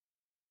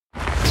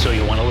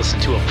listen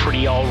to a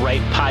pretty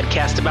alright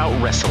podcast about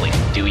wrestling,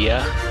 do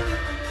ya?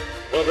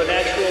 Well, the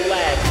natural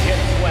lad, Jim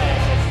Swag,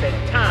 has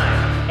said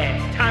time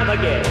and time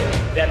again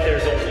that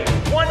there's only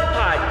one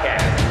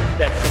podcast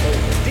that's the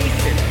most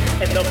decent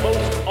and the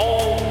most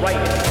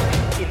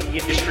all-rightest in the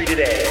industry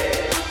today.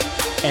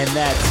 And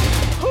that's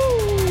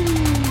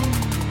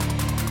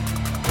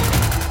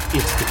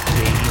it's the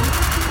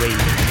Game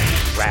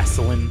Rage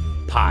Wrestling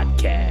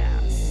Podcast.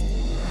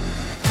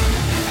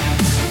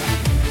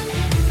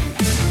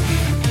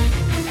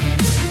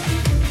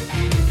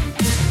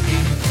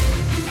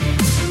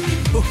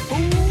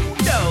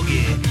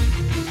 Doggy.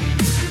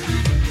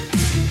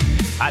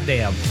 Hot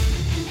damn.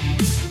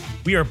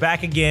 We are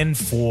back again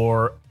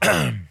for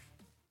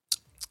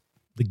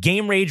the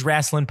Game Rage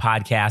Wrestling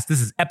Podcast. This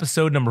is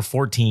episode number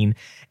 14,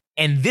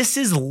 and this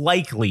is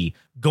likely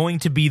going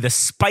to be the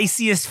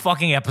spiciest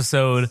fucking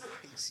episode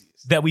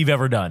that we've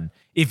ever done.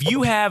 If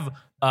you have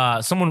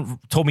someone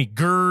told me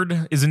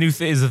GERD is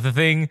the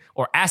thing,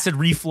 or acid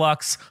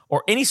reflux,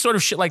 or any sort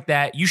of shit like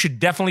that, you should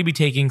definitely be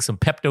taking some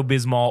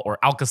Pepto-Bismol or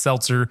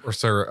Alka-Seltzer. Or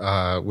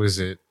sir, what is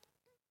it?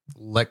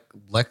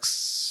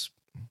 Lexapro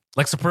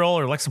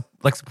or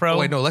Lexapro? Oh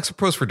wait, no,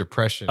 Lexapro's for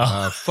depression.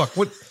 Fuck,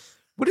 what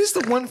is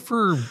the one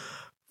for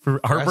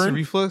heartburn? acid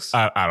reflux?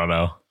 I don't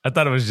know. I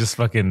thought it was just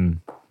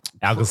fucking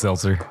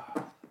Alka-Seltzer.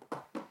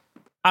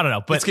 I don't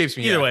know, but Escapes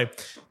me, either yeah. way,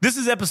 this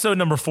is episode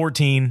number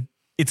 14.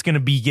 It's going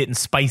to be getting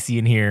spicy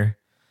in here.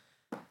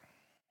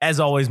 As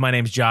always, my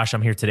name's Josh.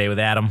 I'm here today with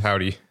Adam.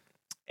 Howdy.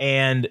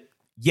 And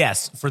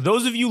yes, for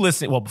those of you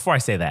listening, well, before I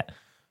say that,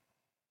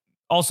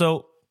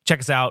 also check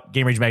us out,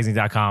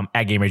 GameRageMagazine.com,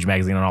 at Game Rage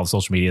Magazine on all the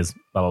social medias,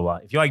 blah, blah, blah.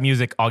 If you like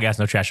music, All Gas,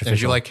 No Trash Official. And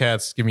if you like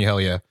cats, give me hell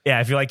yeah. Yeah,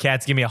 if you like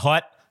cats, give me a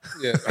hut.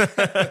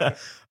 Yeah.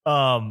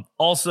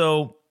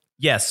 Also,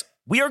 yes,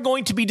 we are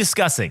going to be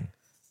discussing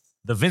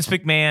the Vince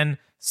McMahon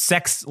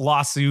sex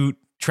lawsuit,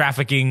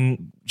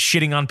 trafficking,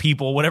 shitting on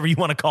people, whatever you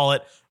want to call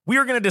it. We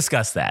are going to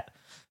discuss that.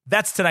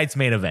 That's tonight's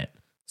main event.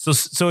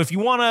 So if you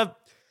want to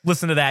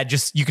listen to that,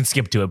 just you can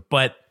skip to it,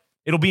 but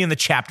it'll be in the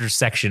chapters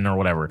section or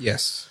whatever.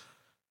 Yes.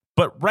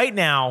 But right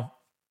now,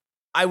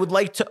 I would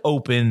like to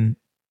open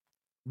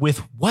with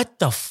what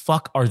the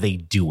fuck are they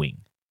doing?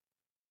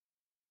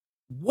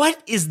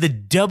 What is the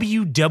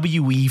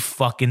WWE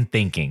fucking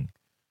thinking?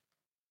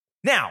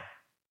 Now,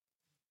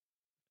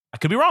 I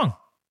could be wrong.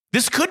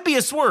 This could be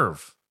a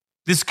swerve.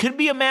 This could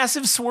be a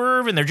massive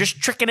swerve, and they're just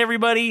tricking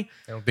everybody.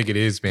 I don't think it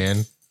is,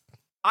 man.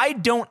 I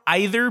don't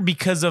either,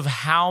 because of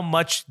how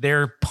much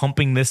they're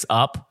pumping this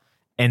up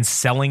and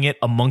selling it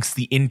amongst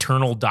the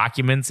internal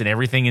documents and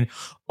everything. And,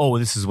 oh,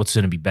 this is what's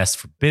going to be best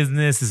for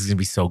business. This is going to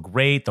be so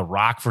great. The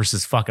Rock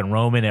versus fucking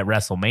Roman at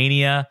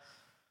Wrestlemania.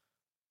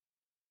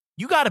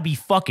 You got to be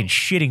fucking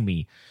shitting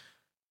me.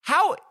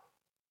 How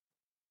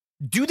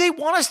do they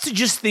want us to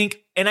just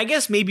think? And I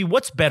guess maybe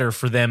what's better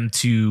for them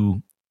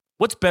to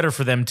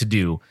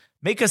do?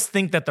 Make us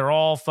think that they're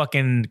all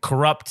fucking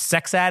corrupt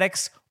sex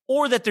addicts,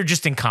 or that they're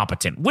just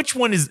incompetent? Which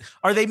one is?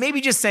 Are they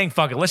maybe just saying,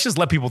 fuck it, let's just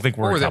let people think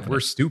we're incompetent? Or that we're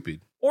stupid.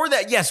 Or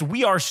that, yes,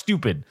 we are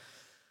stupid.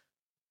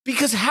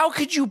 Because how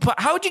did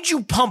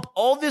you pump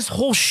all this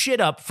whole shit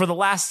up for the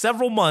last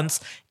several months,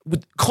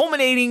 with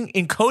culminating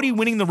in Cody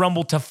winning the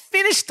Rumble to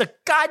finish the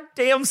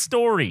goddamn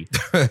story?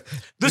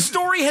 The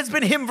story has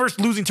been him versus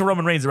losing to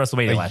Roman Reigns at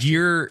WrestleMania last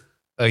year.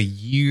 A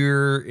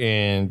year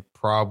and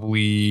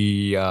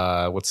probably,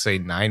 let's say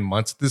 9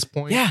 months at this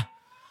point. Yeah.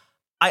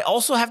 I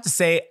also have to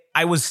say,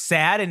 I was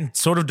sad and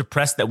sort of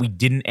depressed that we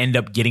didn't end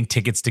up getting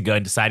tickets to go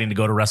and deciding to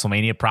go to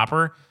WrestleMania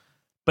proper.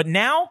 But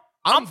now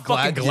I'm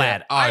fucking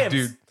glad. Yeah.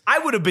 Dude. I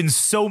would have been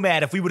so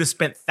mad if we would have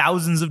spent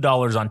thousands of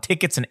dollars on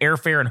tickets and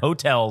airfare and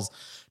hotels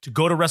to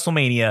go to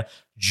WrestleMania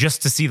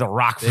just to see The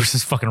Rock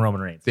versus fucking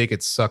Roman Reigns. They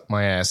could suck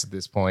my ass at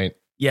this point.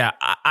 Yeah,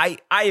 I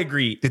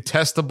agree.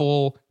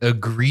 Detestable,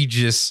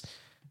 egregious.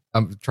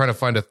 I'm trying to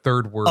find a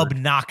third word.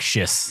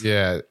 Obnoxious.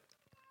 Yeah.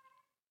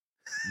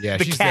 Yeah,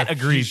 The cat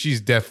agrees.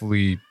 She's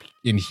definitely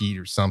in heat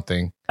or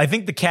something. I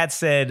think the cat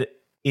said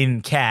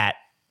in Cat,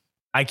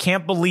 I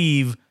can't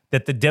believe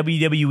that the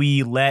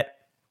WWE let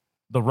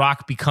The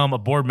Rock become a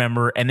board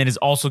member and then is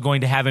also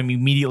going to have him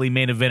immediately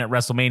main event at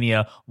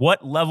WrestleMania.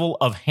 What level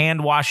of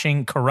hand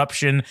washing,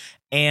 corruption,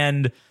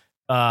 and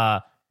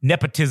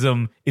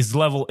nepotism is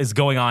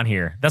going on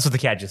here? That's what the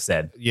cat just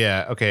said.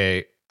 Yeah,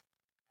 okay.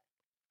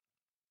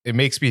 It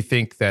makes me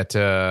think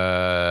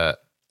that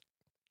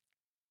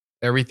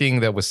everything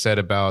that was said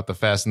about the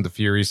Fast and the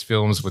Furious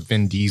films with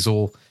Vin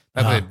Diesel,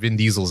 not that Vin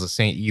Diesel's a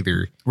saint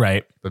either,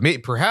 right? But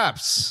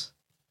perhaps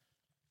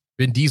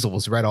Vin Diesel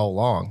was right all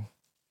along,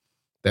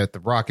 that The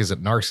Rock is a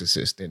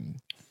narcissist and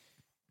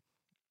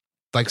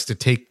likes to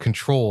take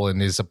control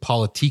and is a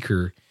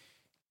politiker.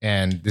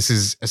 And this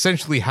is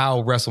essentially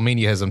how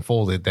WrestleMania has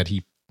unfolded, that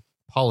he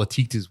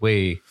politiqued his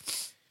way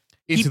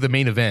into the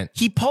main event.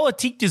 He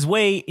politiqued his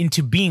way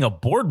into being a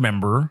board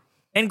member.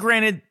 And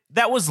granted,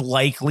 that was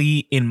likely,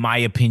 in my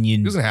opinion.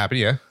 It was going to happen,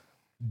 yeah.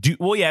 It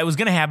was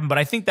going to happen, but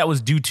I think that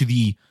was due to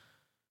the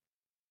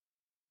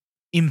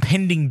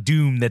impending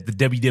doom that the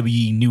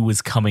WWE knew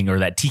was coming, or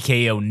that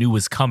TKO knew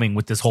was coming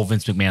with this whole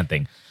Vince McMahon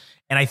thing.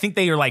 And I think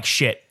they are like,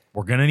 shit,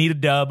 we're going to need a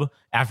dub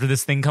after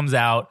this thing comes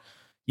out.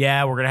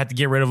 Yeah, we're going to have to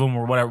get rid of him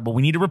or whatever, but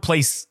we need to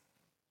replace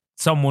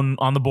someone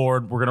on the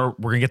board. We're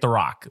going to get The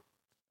Rock.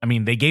 I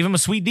mean, they gave him a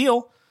sweet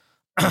deal.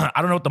 I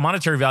don't know what the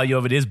monetary value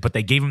of it is, but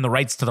they gave him the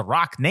rights to The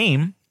Rock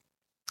name.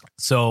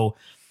 So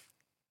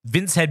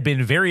Vince had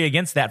been very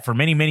against that for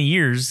many, many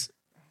years.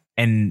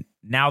 And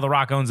now The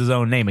Rock owns his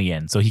own name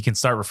again. So he can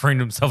start referring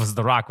to himself as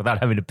The Rock without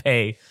having to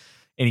pay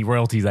any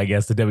royalties, I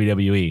guess, to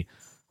WWE.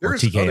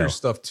 There's other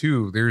stuff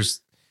too.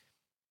 There's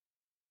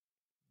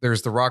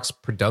The Rock's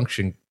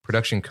production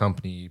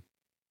company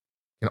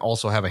can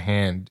also have a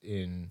hand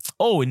in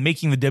in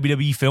making the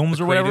WWE films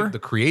or whatever. The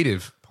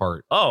creative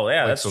part. Oh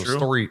yeah, that's true.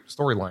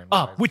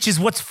 Storyline. Which is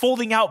what's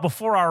folding out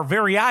before our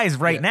very eyes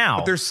right now.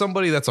 But there's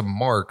somebody that's a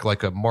mark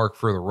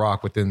for The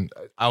Rock within.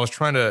 I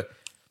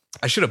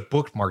should have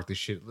bookmarked this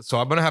shit. So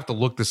I'm gonna have to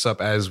look this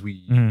up as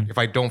we. If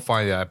I don't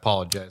find it, I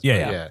apologize.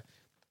 Yeah.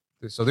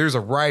 So there's a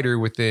writer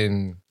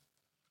within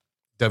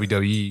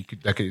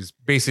WWE that is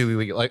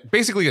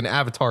basically an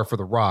avatar for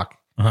The Rock.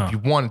 If you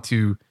wanted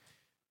to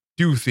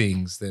do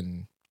things,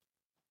 then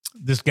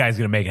this guy's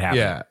gonna make it happen.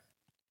 Yeah.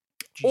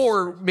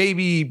 Or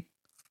maybe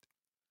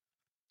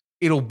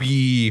it'll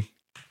be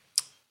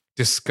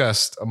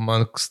discussed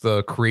amongst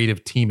the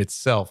creative team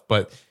itself,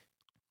 but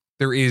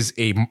there is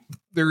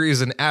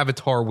an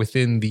avatar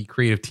within the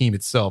creative team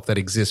itself that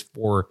exists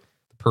for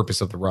the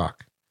purpose of The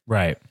Rock.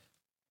 Right.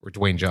 Or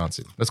Dwayne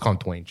Johnson. Let's call him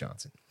Dwayne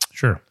Johnson.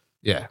 Sure.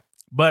 Yeah.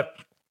 But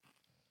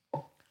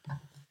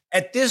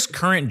at this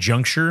current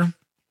juncture,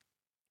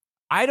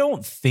 I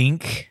don't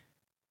think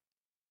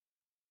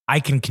I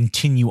can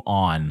continue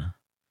on.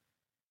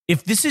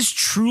 If this is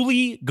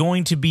truly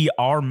going to be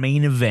our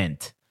main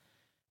event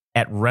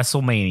at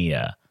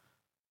WrestleMania,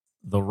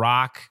 The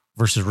Rock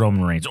versus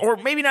Roman Reigns, or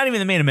maybe not even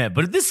the main event,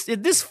 but if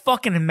this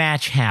fucking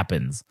match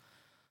happens,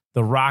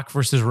 The Rock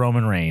versus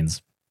Roman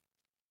Reigns,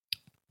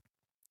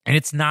 and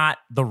it's not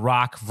The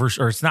Rock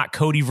or it's not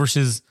Cody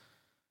versus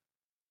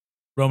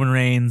Roman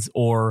Reigns,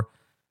 or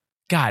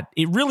God,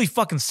 it really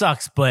fucking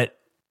sucks, but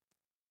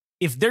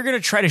if they're going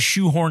to try to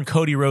shoehorn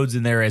Cody Rhodes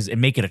in there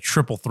and make it a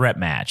triple threat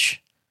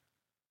match,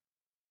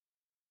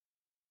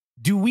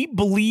 do we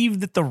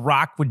believe that The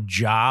Rock would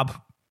job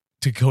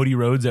to Cody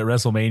Rhodes at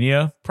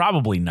WrestleMania?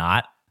 Probably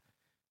not.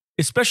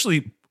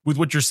 Especially with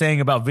what you're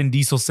saying about Vin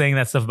Diesel saying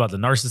that stuff about the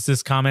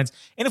narcissist comments.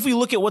 And if we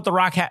look at what The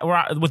Rock had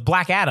with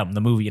Black Adam,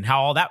 the movie, and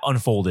how all that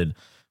unfolded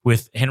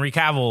with Henry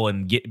Cavill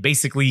and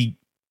basically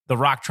The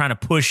Rock trying to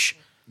push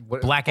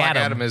Black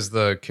Adam. Adam is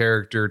the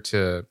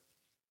character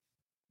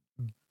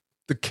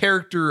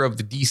of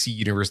the DC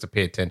universe to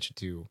pay attention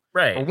to.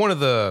 Right. Or one of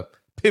the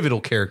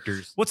pivotal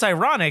characters. What's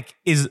ironic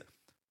is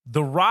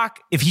The Rock,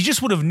 if he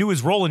just would have knew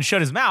his role and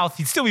shut his mouth,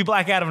 he'd still be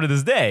Black Adam to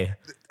this day.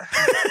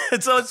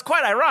 So it's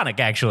quite ironic,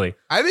 actually.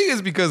 I think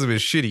it's because of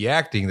his shitty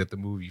acting that the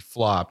movie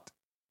flopped.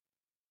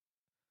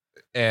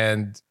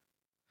 And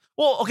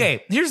well,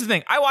 okay, here's the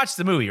thing. I watched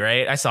the movie,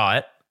 right? I saw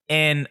it,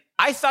 and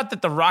I thought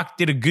that The Rock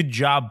did a good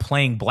job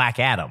playing Black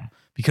Adam,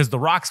 because The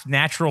Rock's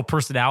natural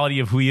personality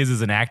of who he is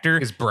as an actor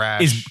is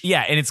brash.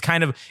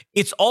 And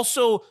it's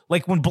also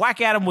like when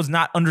Black Adam was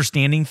not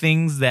understanding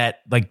things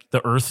that like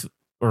the Earth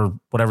or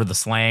whatever, the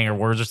slang or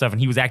words or stuff, and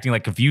he was acting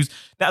like confused.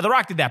 The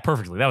Rock did that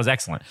perfectly. That was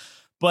excellent.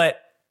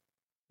 But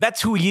that's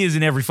who he is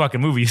in every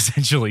fucking movie,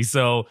 essentially.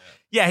 So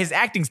yeah, his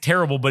acting's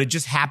terrible, but it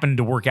just happened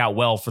to work out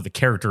well for the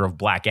character of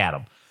Black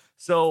Adam.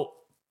 So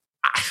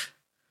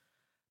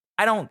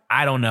I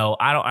don't know.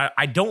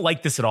 I don't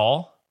like this at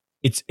all.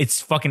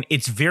 It's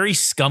very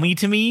scummy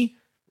to me.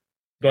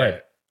 Go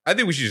ahead. I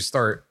think we should just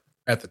start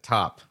at the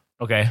top.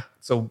 Okay.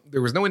 So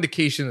there was no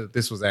indication that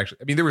this was actually,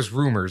 I mean, there was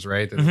rumors,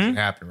 right? That this would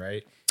happen,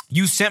 right?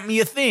 You sent me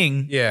a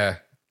thing. Yeah.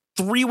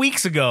 3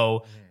 weeks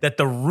ago that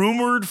the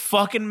rumored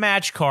fucking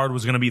match card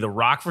was going to be The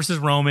Rock versus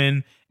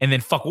Roman. And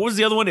then what was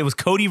the other one? It was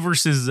Cody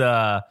versus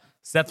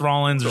Seth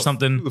Rollins or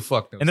something. Who the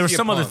fuck knows? And there was CM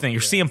some Punk, other thing, or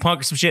CM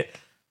Punk or some shit.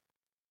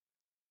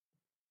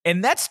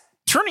 And that's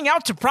turning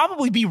out to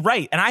probably be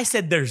right. And I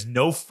said, there's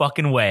no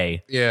fucking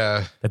way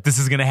that this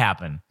is going to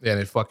happen. Yeah,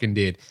 and it fucking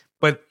did.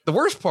 But the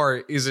worst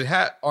part is it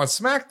had on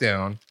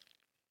SmackDown.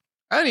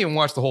 I didn't even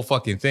watch the whole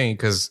fucking thing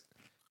because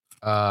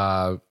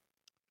I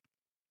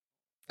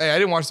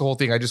didn't watch the whole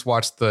thing. I just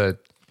watched the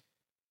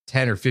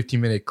 10 or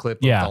 15 minute clip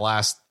of the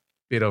last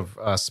bit of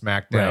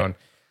SmackDown. Right.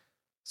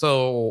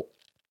 So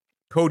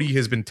Cody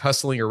has been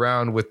tussling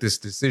around with this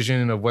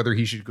decision of whether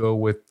he should go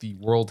with the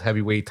World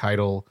Heavyweight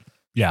title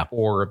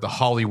or the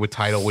Hollywood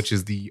title, which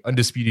is the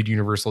undisputed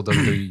Universal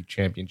WWE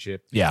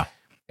Championship. Yeah.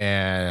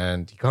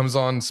 And he comes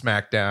on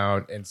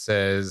SmackDown and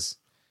says,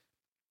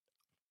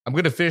 I'm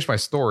going to finish my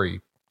story.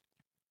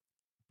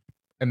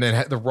 And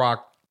then The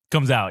Rock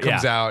comes out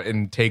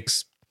and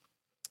takes,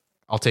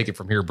 I'll take it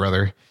from here,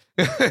 brother.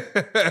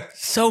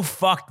 So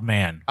fucked,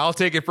 man. I'll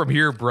take it from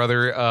here,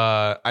 brother.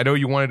 I know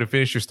you wanted to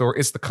finish your story.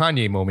 It's the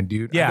Kanye moment,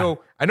 dude. Yeah.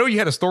 I know you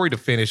had a story to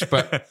finish,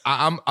 but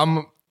I'm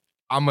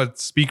gonna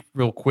speak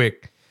real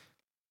quick.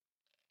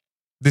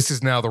 This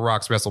is now The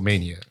Rock's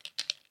WrestleMania.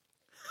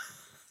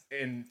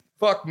 And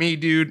fuck me,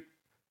 dude.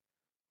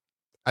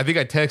 I think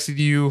I texted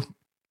you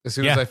as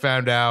soon as I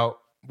found out,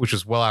 which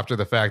was well after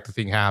the fact the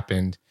thing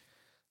happened.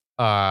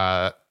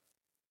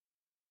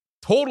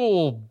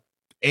 Total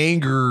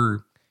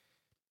anger,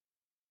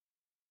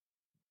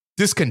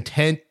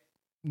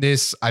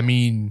 discontentness. I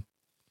mean,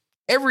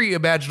 every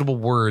imaginable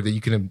word that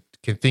you can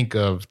think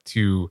of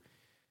to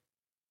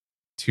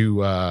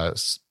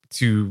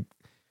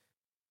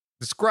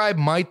describe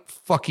my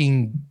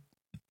fucking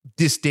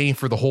disdain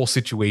for the whole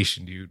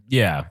situation, dude.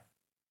 Yeah.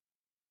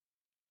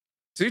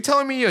 So you're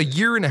telling me a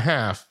year and a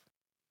half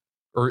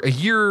or a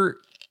year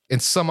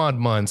and some odd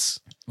months,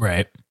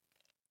 right,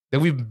 that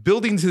we've been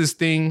building to this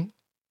thing,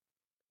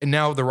 and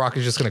now The Rock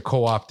is just going to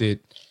co-opt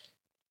it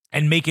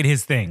and make it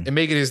his thing.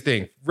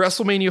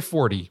 WrestleMania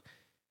 40.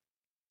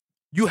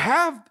 You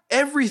have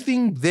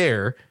everything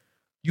there.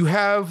 You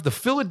have the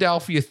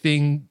Philadelphia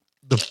thing,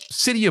 the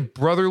city of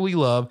brotherly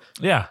love.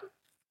 Yeah.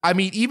 I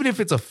mean, even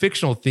if it's a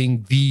fictional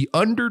thing, the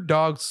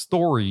underdog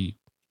story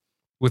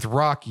with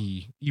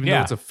Rocky, even though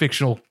it's a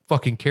fictional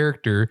fucking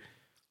character,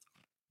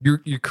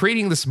 you're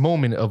creating this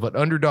moment of an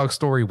underdog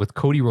story with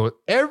Cody Rhodes.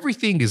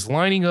 Everything is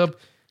lining up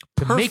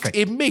to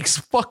it makes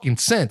fucking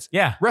sense.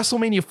 Yeah.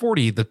 WrestleMania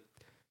 40,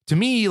 to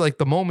me, like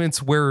the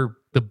moments where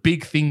the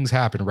big things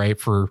happen, right?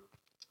 For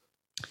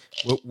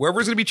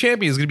whoever's going to be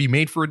champion is going to be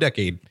made for a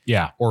decade.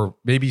 Yeah. Or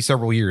maybe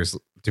several years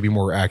to be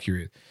more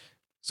accurate.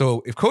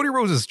 So if Cody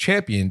Rhodes is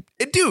champion,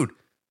 and dude,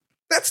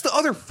 that's the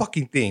other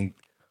fucking thing.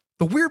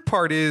 The weird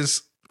part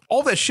is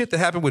all that shit that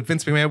happened with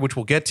Vince McMahon, which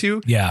we'll get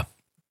to. Yeah.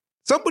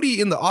 Somebody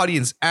in the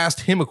audience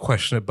asked him a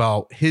question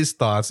about his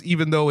thoughts,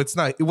 even though it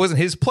wasn't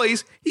his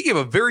place. He gave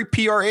a very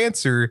PR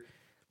answer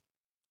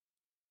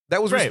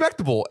that was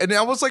respectable. And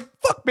I was like,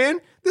 fuck, man,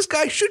 this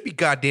guy should be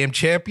goddamn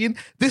champion.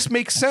 This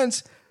makes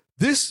sense.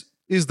 This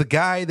is the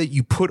guy that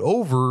you put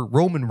over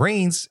Roman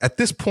Reigns at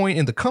this point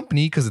in the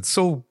company because it's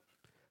so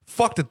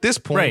fucked at this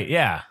point. Right,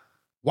 yeah.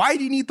 Why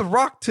do you need The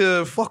Rock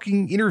to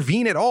fucking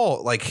intervene at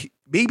all? Like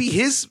maybe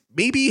his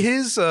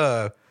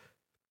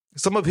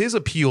some of his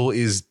appeal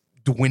is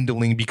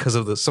dwindling because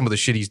of some of the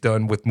shit he's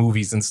done with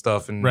movies and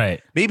stuff. And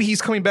maybe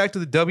he's coming back to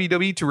the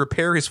WWE to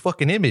repair his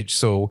fucking image.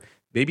 So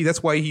maybe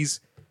that's why he's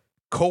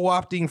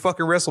co-opting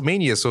fucking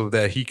WrestleMania so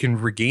that he can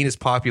regain his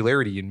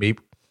popularity and make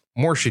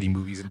more shitty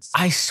movies.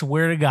 I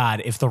swear to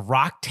God, if The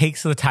Rock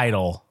takes the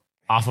title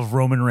off of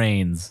Roman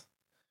Reigns,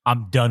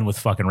 I'm done with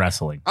fucking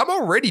wrestling. I'm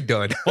already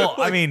done. Well,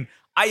 I mean,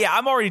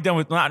 I'm already done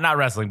with not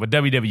wrestling, but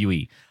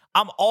WWE.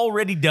 I'm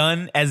already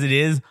done as it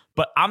is,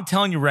 but I'm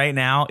telling you right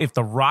now, if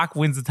The Rock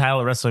wins the title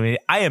at WrestleMania,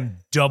 I am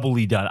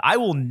doubly done. I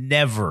will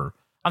never,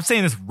 I'm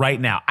saying this right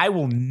now, I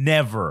will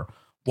never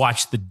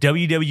watch the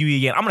WWE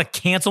again. I'm going to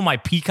cancel my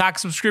Peacock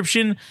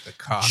subscription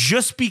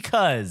just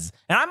because,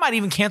 and I might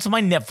even cancel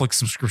my Netflix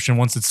subscription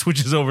once it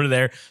switches over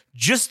there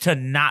just to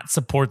not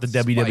support the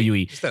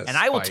WWE. And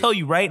I will tell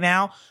you right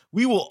now,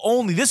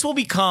 this will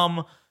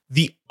become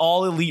the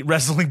All Elite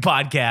Wrestling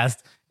Podcast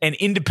and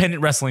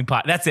independent wrestling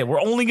pod. That's it. We're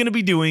only going to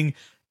be doing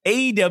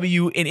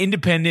AEW and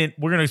independent.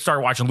 We're going to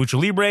start watching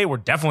Lucha Libre. We're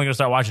definitely going to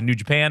start watching New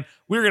Japan.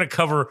 We're going to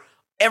cover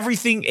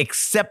everything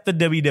except the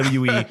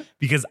WWE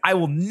because I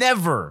will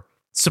never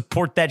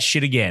support that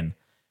shit again.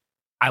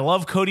 I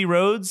love Cody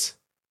Rhodes,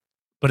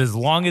 but as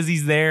long as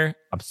he's there,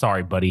 I'm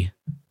sorry, buddy.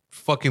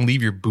 Fucking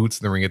leave your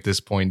boots in the ring at this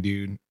point,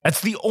 dude.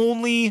 That's the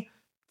only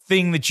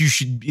thing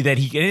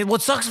that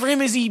what sucks for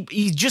him is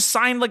he just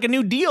signed like a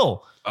new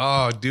deal.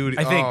 Oh, dude.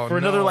 I think for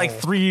another like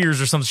 3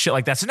 years or some shit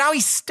like that. So now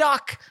he's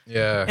stuck.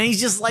 Yeah. And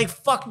he's just like,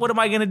 fuck, what am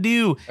I going to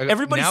do?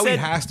 Everybody now said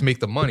he has to make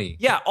the money.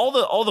 Yeah. All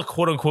the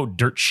quote unquote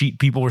dirt sheet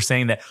people were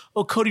saying that,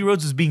 oh, Cody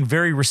Rhodes is being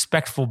very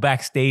respectful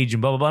backstage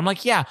and blah, blah, blah. I'm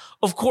like, yeah,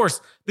 of course.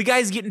 The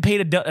guy's getting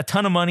paid a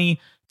ton of money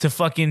to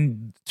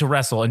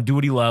wrestle and do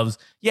what he loves.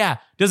 Yeah.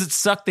 Does it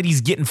suck that he's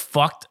getting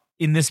fucked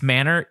in this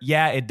manner?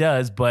 Yeah, it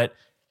does. But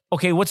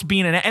okay, what's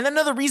being and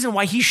another reason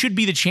why he should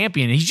be the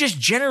champion. He's just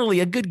generally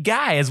a good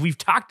guy, as we've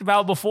talked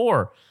about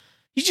before.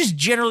 He's just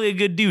generally a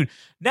good dude.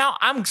 Now,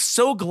 I'm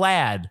so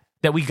glad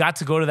that we got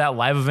to go to that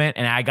live event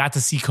and I got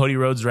to see Cody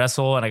Rhodes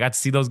wrestle and I got to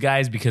see those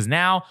guys because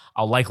now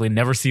I'll likely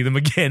never see them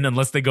again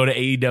unless they go to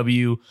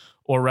AEW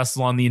or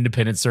wrestle on the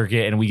independent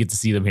circuit and we get to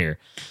see them here.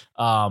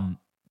 I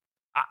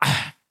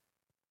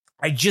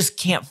just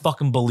can't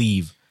fucking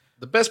believe.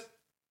 The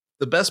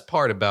best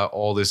part about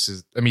all this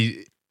is, I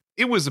mean,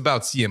 it was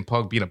about CM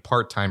Punk being a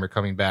part-timer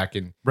coming back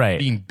and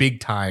being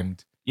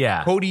big-timed.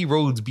 Yeah. Cody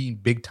Rhodes being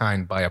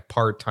big-timed by a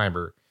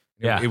part-timer.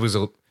 Yeah. It was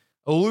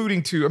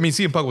alluding to, I mean,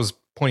 CM Punk was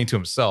pointing to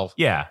himself.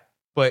 Yeah.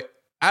 But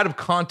out of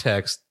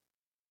context.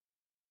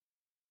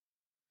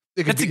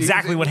 That's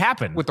exactly what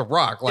happened. With The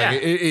Rock.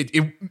 Like,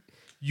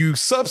 you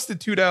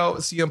substitute out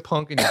CM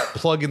Punk and you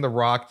plug in The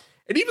Rock.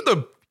 And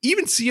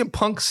even CM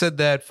Punk said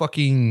that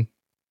fucking,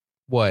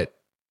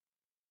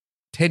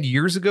 10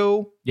 years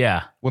ago?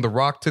 Yeah. When The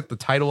Rock took the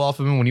title off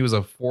of him when he was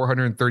a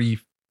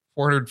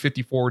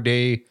 454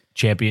 day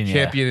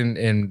champion.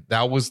 And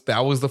that was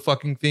the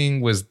fucking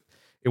thing.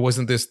 It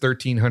wasn't this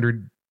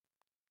 1,300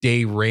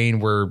 day reign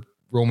where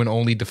Roman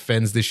only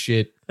defends this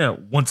shit. Yeah,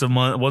 once a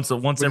month, once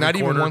every not quarter.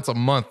 even once a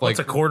month, Once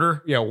a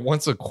quarter. Yeah,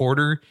 once a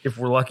quarter, if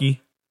we're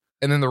lucky.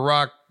 and then The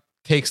Rock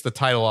takes the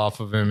title off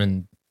of him,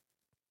 and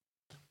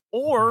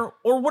or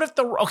what if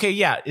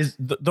is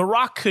the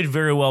Rock could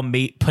very well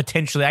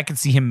potentially, I could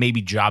see him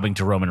maybe jobbing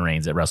to Roman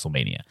Reigns at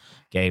WrestleMania.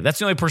 Okay, that's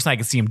the only person I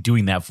could see him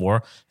doing that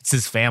for. It's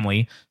his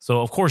family,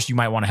 so of course you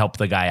might want to help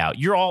the guy out.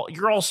 You're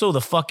also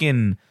the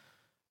fucking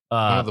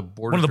one of the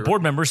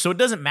board members, so it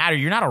doesn't matter.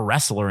 You're not a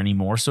wrestler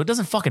anymore, so it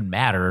doesn't fucking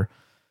matter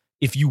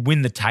if you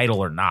win the title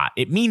or not.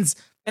 It means,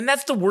 and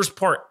that's the worst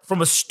part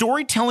from a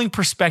storytelling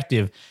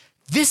perspective.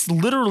 This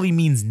literally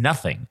means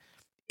nothing.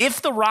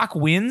 If The Rock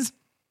wins,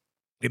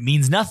 it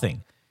means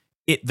nothing.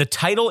 The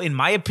title, in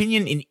my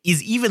opinion,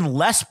 is even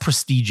less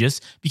prestigious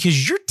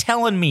because you're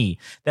telling me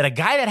that a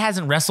guy that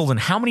hasn't wrestled in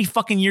how many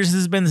fucking years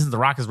has it been since The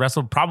Rock has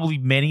wrestled?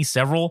 Probably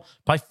several,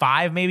 probably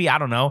 5 maybe. I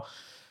don't know.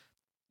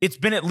 It's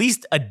been at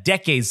least a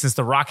decade since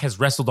The Rock has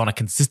wrestled on a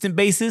consistent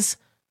basis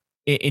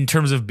in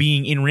terms of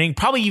being in ring.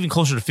 Probably even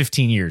closer to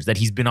 15 years that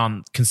he's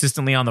been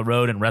consistently on the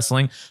road and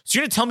wrestling. So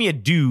you're going to tell me a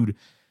dude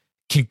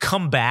can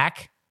come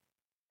back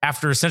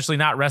after essentially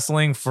not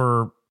wrestling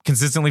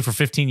consistently for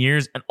 15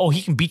 years, and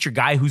he can beat your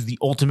guy who's the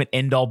ultimate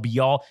end-all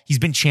be-all. He's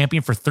been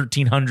champion for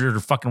 1,300 or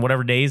fucking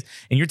whatever days,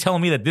 and you're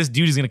telling me that this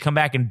dude is going to come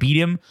back and beat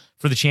him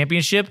for the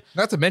championship?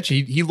 Not to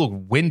mention, he looked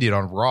winded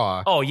on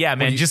Raw. Oh, yeah,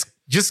 man.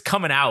 Just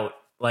coming out.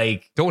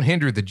 Like, don't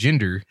hinder the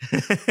gender.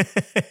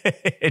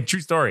 True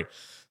story.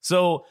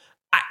 So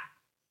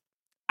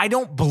I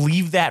don't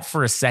believe that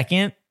for a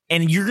second,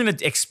 and you're going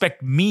to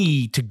expect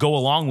me to go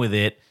along with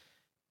it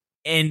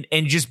and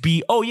just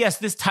be, oh, yes,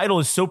 this title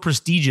is so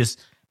prestigious.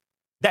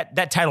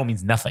 That title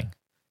means nothing.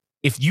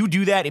 If you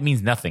do that, it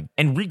means nothing.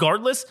 And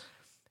regardless,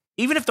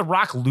 even if The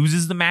Rock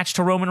loses the match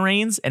to Roman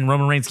Reigns and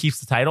Roman Reigns keeps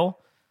the title,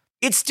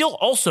 it still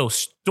also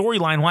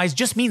storyline-wise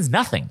just means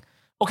nothing.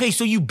 Okay,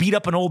 so you beat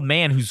up an old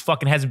man who's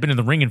fucking hasn't been in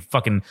the ring in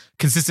fucking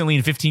consistently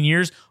in 15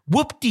 years.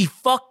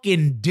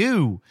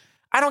 Whoop-de-fucking-do.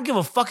 I don't give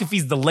a fuck if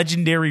he's the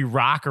legendary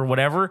Rock or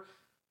whatever.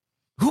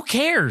 Who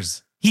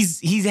cares?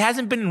 He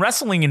hasn't been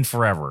wrestling in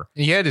forever.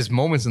 He had his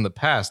moments in the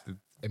past.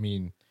 I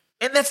mean...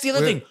 And that's the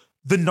other thing.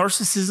 The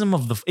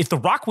narcissism if The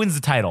Rock wins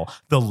the title,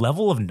 the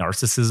level of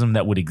narcissism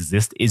that would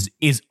exist is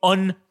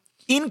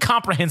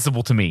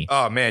incomprehensible to me.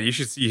 Oh man, you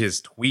should see his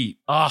tweet.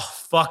 Oh,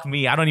 fuck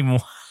me. I don't even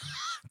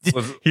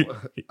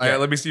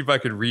Let me see if I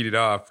can read it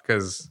off,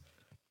 because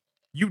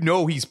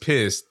he's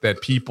pissed that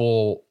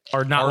people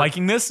are not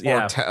liking this.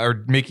 Yeah.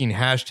 Are making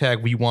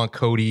hashtag we want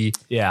Cody.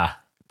 Yeah.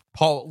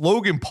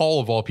 Logan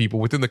Paul of all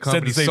people within the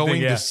company sowing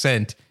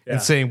dissent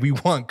and saying we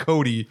want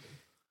Cody.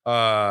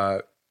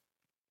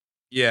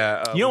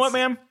 Yeah. You know what,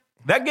 man?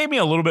 That gave me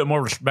a little bit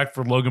more respect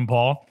for Logan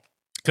Paul,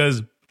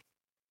 because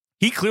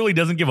he clearly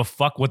doesn't give a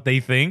fuck what they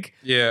think.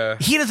 Yeah.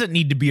 He doesn't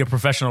need to be a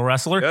professional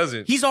wrestler. He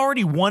doesn't. He's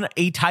already won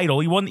a title.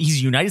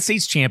 He's United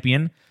States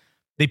champion.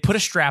 They put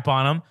a strap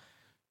on him.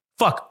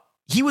 Fuck.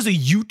 He was a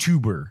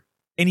YouTuber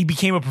and he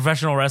became a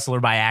professional wrestler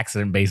by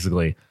accident,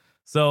 basically.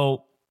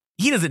 So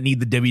he doesn't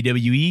need the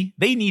WWE.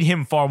 They need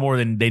him far more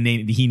than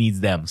he needs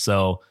them.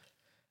 So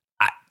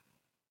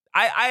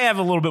I have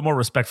a little bit more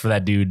respect for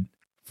that dude.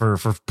 For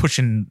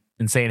pushing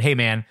and saying, hey,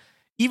 man,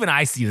 even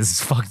I see this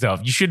is fucked up.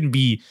 You shouldn't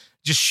be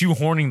just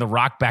shoehorning The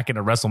Rock back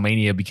into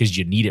WrestleMania because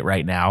you need it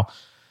right now,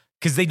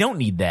 because they don't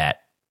need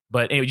that.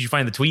 But anyway, did you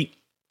find the tweet?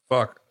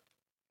 Fuck.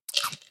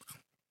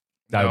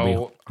 That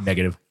would be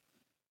negative.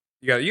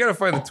 You gotta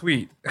find the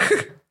tweet.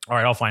 All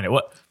right, I'll find it.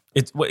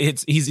 Is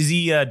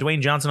he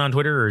Dwayne Johnson on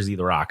Twitter, or is he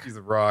The Rock? He's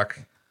The Rock.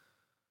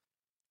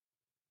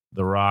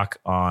 The Rock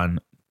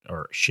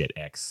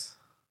X.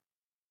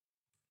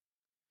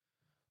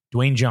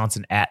 Dwayne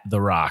Johnson at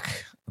The Rock.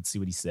 Let's see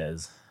what he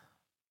says.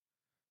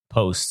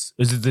 Posts.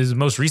 Is it his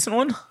most recent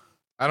one?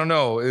 I don't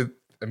know.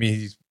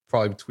 He's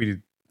probably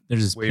tweeted.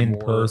 There's his pin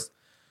post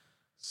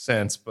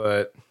since,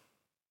 but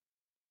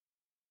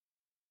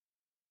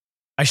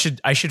I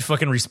should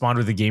fucking respond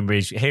with the game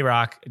page. Hey,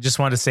 Rock, just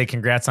wanted to say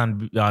congrats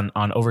on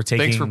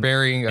overtaking. Thanks for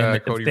burying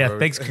Cody. Yeah,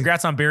 thanks.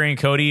 Congrats on burying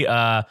Cody.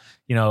 Hey,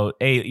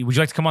 would you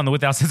like to come on the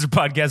Without Censor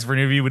podcast for an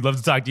interview? We'd love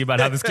to talk to you about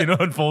how this kid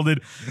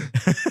unfolded.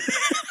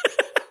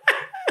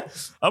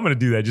 I'm going to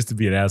do that just to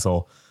be an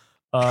asshole.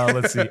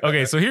 Let's see.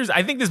 Okay, so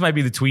I think this might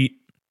be the tweet.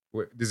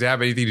 Wait, does it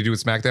have anything to do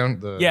with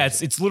SmackDown? Yeah,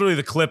 it's literally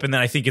the clip, and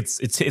then I think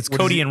it's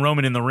Cody and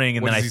Roman in the ring.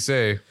 And what does he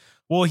say?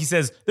 Well, he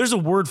says, there's a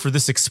word for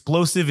this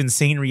explosive,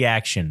 insane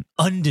reaction.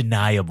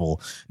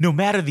 Undeniable. No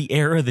matter the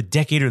era, the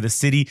decade, or the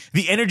city,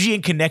 the energy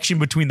and connection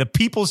between the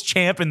people's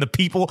champ and the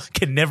people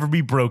can never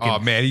be broken. Oh,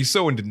 man, he's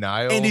so in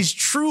denial. And is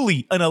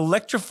truly an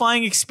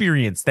electrifying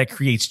experience that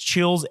creates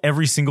chills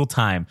every single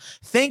time.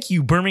 Thank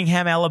you,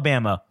 Birmingham,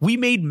 Alabama. We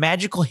made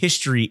magical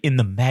history in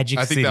the Magic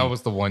City. I think that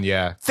was the one,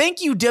 yeah.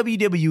 Thank you,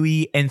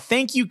 WWE, and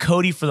thank you,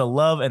 Cody, for the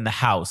love and the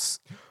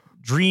house.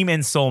 Dream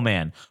and Soul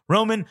Man.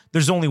 Roman,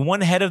 there's only one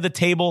head of the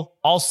table.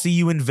 I'll see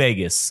you in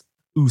Vegas.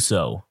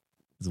 Uso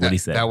is what he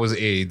said. That was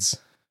AIDS.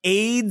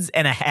 AIDS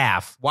and a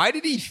half. Why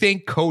did he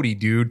thank Cody,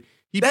 dude?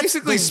 He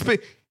basically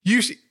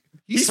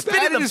he He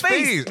spat in his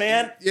face,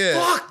 man. Yeah.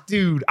 Fuck,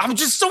 dude. I'm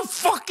just so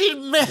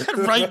fucking mad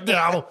right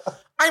now.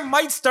 I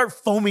might start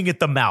foaming at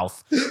the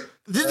mouth.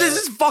 This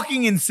is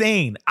fucking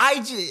insane.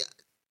 I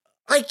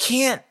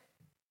can't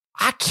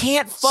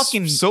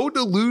fucking. So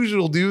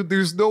delusional, dude.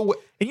 There's no way.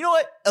 And you know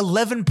what?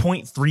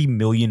 11.3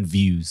 million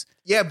views.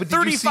 Yeah, but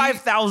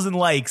 35,000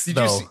 likes. Did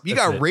though. you see? He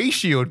That's got it.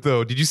 ratioed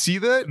though. Did you see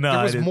that? No, there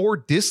I was didn't. more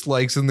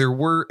dislikes than there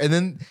were. And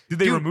then Did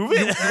they remove it?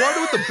 You want to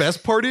know what the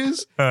best part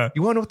is? Huh.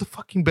 You want to know what the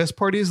fucking best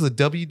part is? The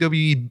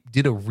WWE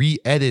did a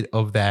re-edit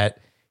of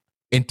that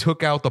and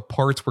took out the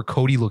parts where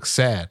Cody looks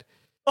sad,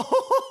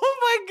 Oh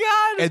my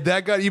God. and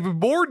that got even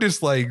more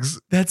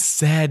dislikes. That's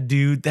sad,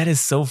 dude. That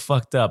is so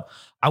fucked up.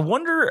 I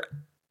wonder,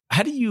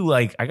 how do you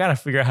like, I got to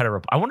figure out how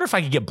to, I wonder if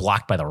I could get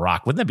blocked by The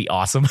Rock. Wouldn't that be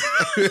awesome?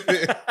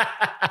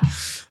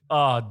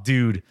 Oh,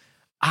 dude.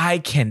 I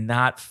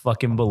cannot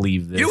fucking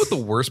believe this. You know what the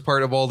worst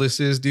part of all this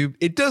is, dude?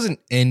 It doesn't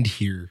end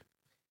here.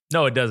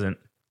 No, it doesn't.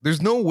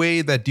 There's no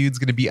way that dude's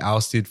going to be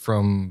ousted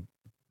from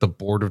the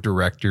board of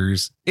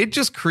directors. It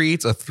just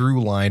creates a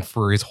through line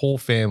for his whole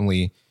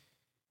family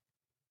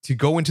to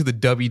go into the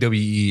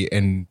WWE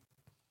and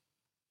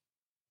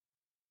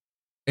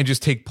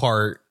just take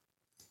part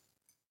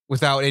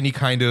without any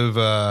kind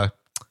of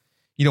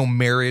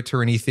merit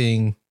or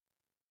anything.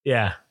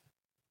 Yeah.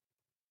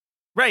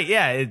 Right.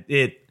 Yeah.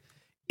 It's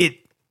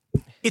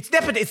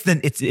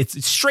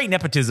it's straight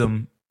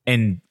nepotism,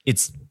 and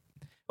it's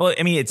I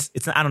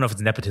don't know if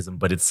it's nepotism,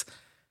 but it's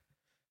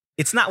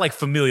not like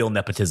familial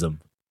nepotism.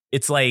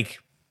 It's like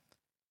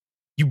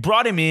you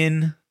brought him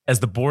in as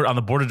on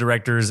the board of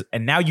directors,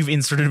 and now you've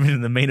inserted him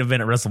in the main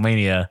event at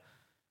WrestleMania.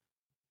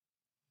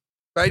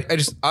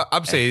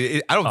 I'm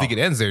saying I don't think it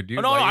ends there, dude.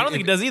 Oh, no, I don't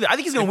think it does either. I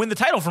think he's going to win the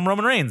title from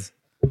Roman Reigns.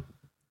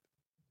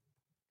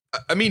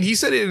 I mean, he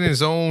said it in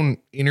his own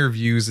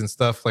interviews and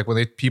stuff. Like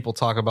when people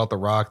talk about The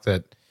Rock,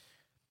 that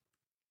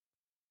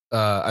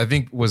I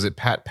think, was it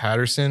Pat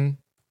Patterson?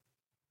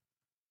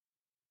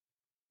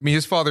 I mean,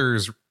 his father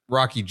is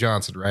Rocky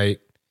Johnson, right?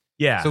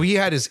 Yeah. So he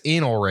had his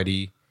in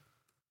already.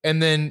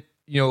 And then,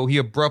 he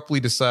abruptly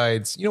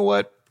decides, you know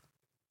what?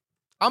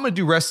 I'm going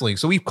to do wrestling.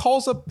 So he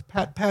calls up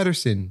Pat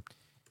Patterson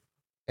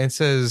and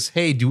says,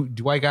 hey,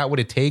 do I got what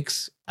it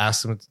takes?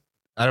 Asks him.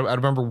 I don't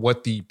remember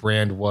what the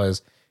brand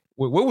was.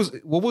 What was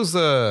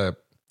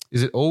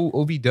is it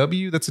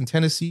OVW that's in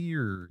Tennessee,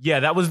 or? Yeah,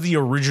 that was the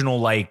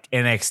original like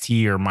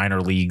NXT or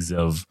minor leagues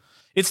of.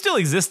 It still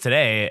exists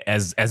today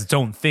as its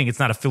own thing. It's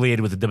not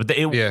affiliated with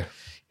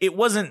it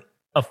wasn't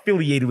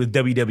affiliated with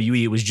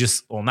WWE. It was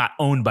just not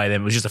owned by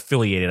them. It was just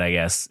affiliated, I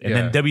guess. And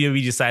then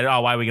WWE decided,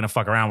 oh, why are we gonna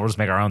fuck around? We'll just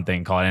make our own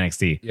thing, call it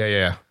NXT.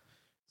 Yeah.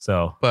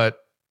 So,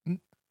 but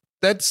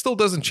that still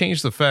doesn't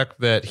change the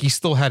fact that he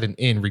still had an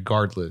in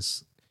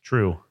regardless.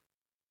 True.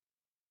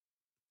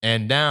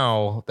 And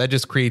now that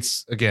just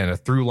creates, again, a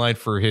through line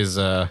for his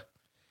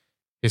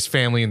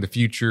family in the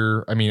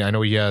future. I mean, I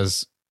know he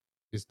has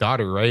his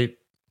daughter, right?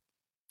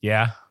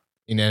 Yeah.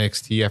 In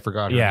NXT. I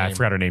forgot her name. I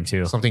forgot her name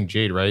too. Something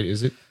Jade, right?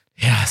 Is it?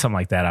 Yeah, something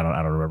like that. I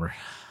don't remember.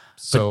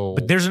 So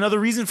but there's another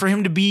reason for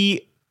him to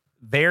be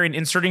there and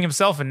inserting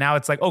himself. And now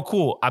it's like, oh,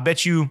 cool. I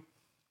bet you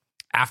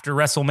after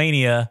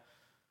WrestleMania,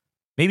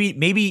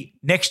 maybe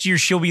next year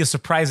she'll be a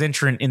surprise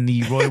entrant in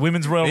the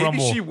Women's Royal Maybe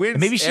Rumble. she wins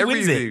And maybe she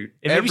wins it. everything.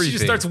 And maybe she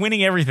just starts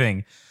winning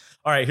everything.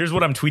 All right, here's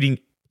what I'm tweeting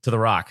to The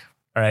Rock.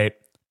 All right.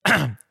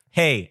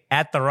 Hey,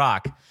 at The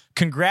Rock,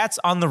 congrats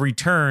on the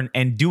return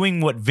and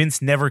doing what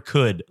Vince never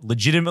could,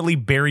 legitimately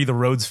bury the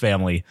Rhodes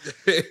family.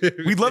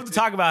 We'd love to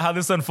talk about how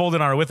this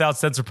unfolded on our Without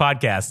Censor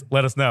podcast.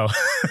 Let us know.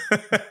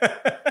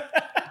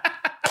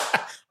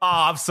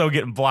 Oh, I'm so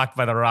getting blocked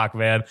by The Rock,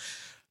 man.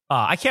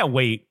 I can't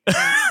wait.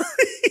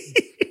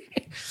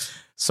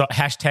 So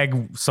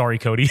hashtag sorry,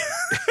 Cody.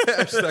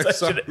 Hashtag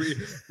sorry.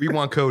 We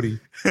want Cody.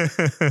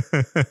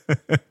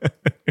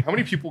 How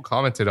many people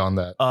commented on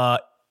that?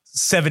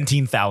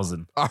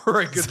 17,000. All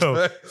right,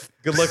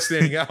 good luck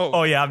standing out.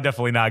 Oh yeah, I'm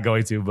definitely not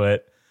going to,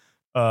 but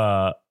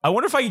I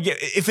wonder if I could get,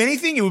 if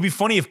anything, it would be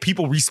funny if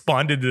people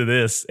responded to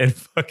this and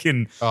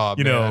fucking,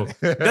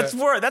 that's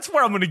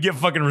where I'm going to get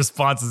fucking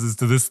responses is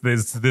to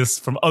this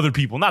from other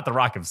people, not The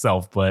Rock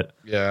himself, but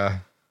yeah.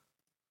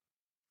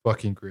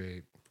 Fucking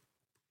great.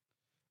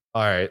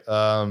 All right.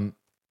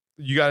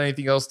 You got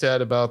anything else to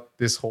add about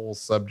this whole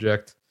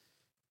subject?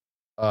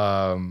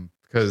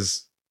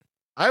 Because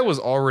I was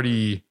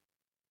already,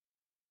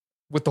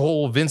 with the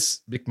whole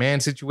Vince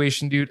McMahon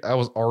situation, dude, I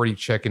was already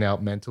checking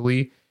out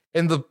mentally.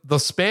 And the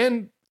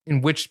span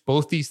in which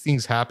both these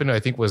things happened,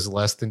 I think, was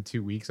less than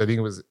 2 weeks. I think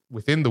it was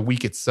within the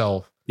week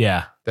itself.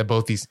 Yeah. That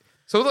both these.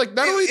 So like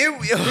not only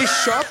they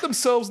shot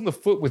themselves in the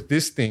foot with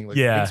this thing, like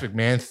the Vince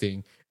McMahon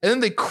thing, and then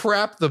they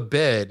crap the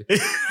bed.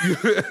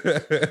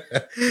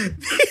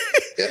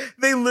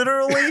 They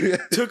literally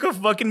took a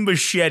fucking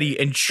machete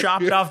and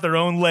chopped off their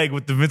own leg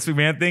with the Vince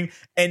McMahon thing,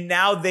 and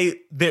now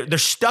they're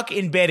stuck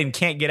in bed and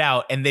can't get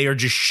out, and they are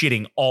just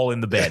shitting all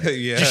in the bed.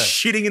 Yeah. Just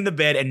shitting in the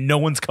bed, and no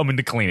one's coming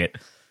to clean it.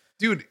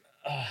 Dude,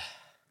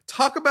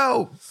 talk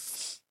about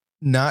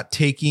not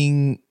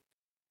taking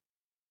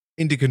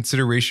into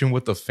consideration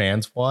what the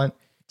fans want.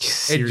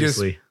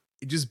 Seriously.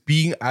 just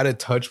being out of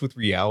touch with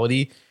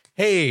reality.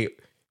 Hey,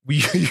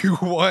 you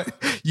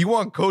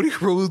want Cody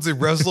Rhodes in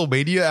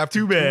WrestleMania after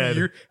Too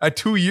bad.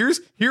 2 years?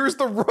 Here's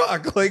The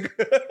Rock.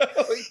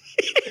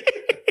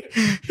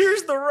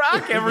 Here's The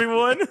Rock,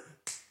 everyone.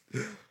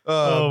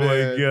 Oh man.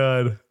 my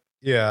God.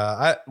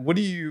 Yeah. What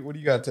do you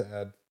got to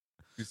add?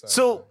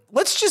 So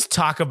let's just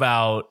talk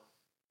about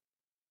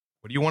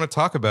What do you want to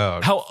talk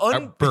about? how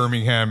At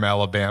Birmingham,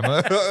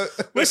 Alabama.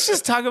 let's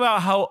just talk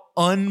about how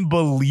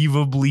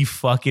unbelievably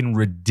fucking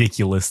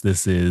ridiculous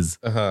this is.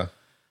 Uh-huh.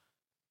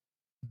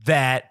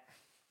 That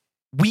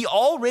we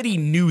already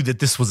knew that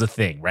this was a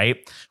thing, right?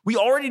 We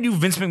already knew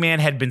Vince McMahon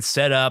had been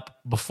set up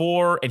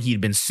before and he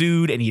had been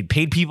sued and he had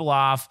paid people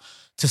off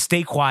to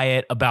stay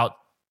quiet about,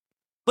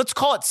 let's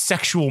call it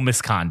sexual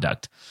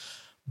misconduct.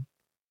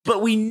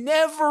 But we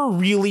never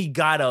really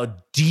got a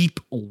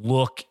deep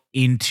look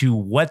into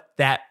what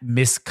that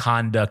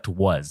misconduct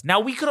was.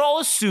 Now, we could all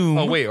assume...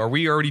 Oh, wait. Are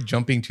we already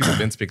jumping to the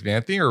Vince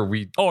McMahon thing? Or are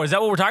we... Oh, is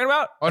that what we're talking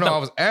about? Oh, no. I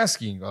was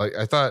asking.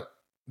 I thought...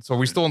 So are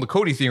we still on the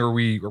Cody thing, or are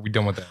we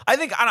done with that? I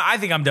think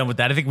I'm done with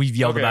that. I think we've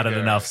yelled about it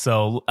enough. Right.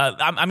 So,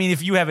 I mean,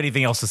 if you have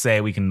anything else to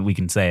say, we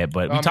can say it.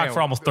 But we talked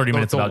for almost 30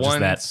 minutes about just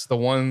that. The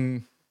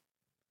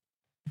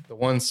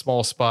one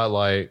small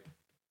spotlight,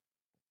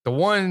 the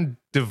one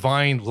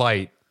divine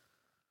light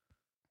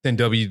in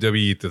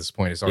WWE at this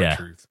point is our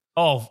truth.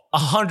 Oh,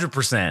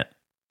 100%.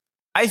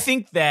 I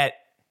think that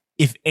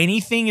if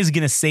anything is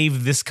going to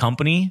save this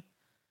company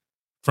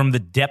from the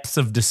depths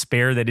of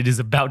despair that it is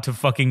about to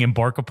fucking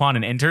embark upon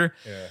and enter,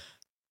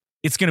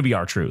 it's going to be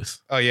our truth.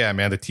 Oh, yeah,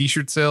 man. The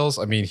t-shirt sales,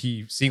 I mean,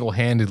 he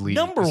single-handedly...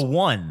 Number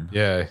one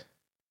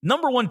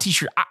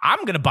t-shirt.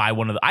 I'm going to buy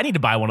one of I need to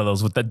buy one of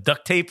those with the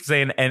duct tape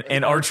saying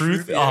and our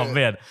truth. Yeah. Oh,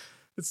 man.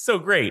 It's so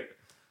great.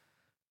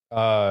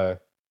 Yeah,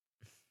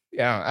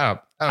 I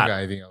don't got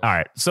anything else. All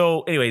right.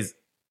 So, anyways,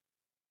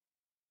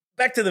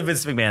 back to the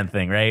Vince McMahon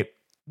thing, right?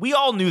 We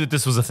all knew that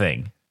this was a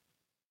thing.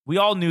 We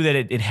all knew that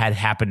it had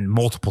happened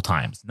multiple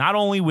times, not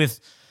only with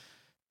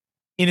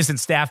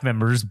innocent staff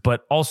members,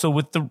 but also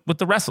with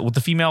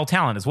the female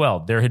talent as well.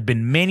 There had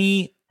been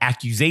many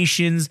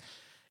accusations,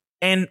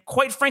 and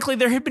quite frankly,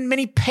 there had been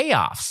many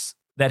payoffs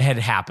that had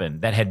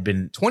happened that had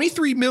been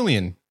 $23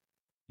 million.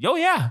 Oh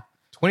yeah,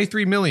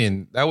 $23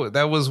 million.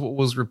 That was what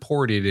was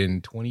reported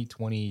in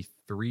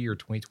 2023 or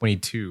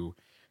 2022.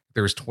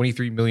 There was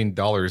 $23 million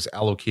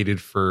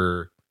allocated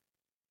for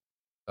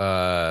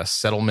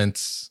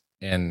settlements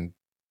and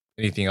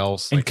anything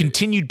else, and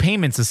continued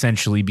payments,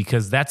 essentially,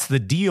 because that's the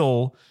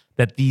deal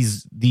that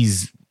these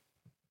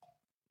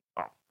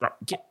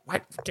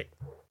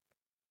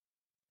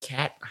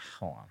cat.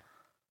 Hold on.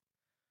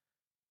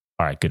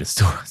 All right, good.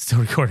 It's still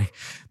recording.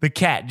 The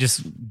cat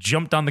just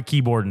jumped on the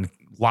keyboard and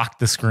locked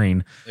the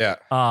screen. Yeah.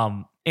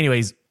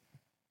 Anyways,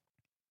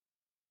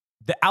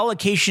 the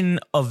allocation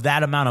of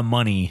that amount of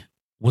money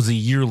was a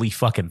yearly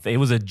fucking thing. It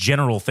was a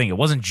general thing. It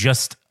wasn't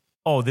just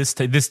this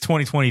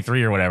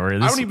 2023 or whatever. I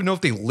don't even know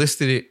if they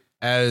listed it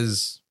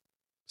as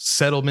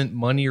settlement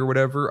money or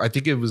whatever. I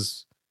think it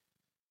was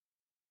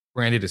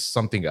branded as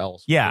something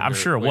else. Yeah, I'm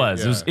sure it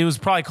was. Yeah. It was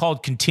probably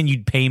called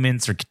continued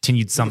payments or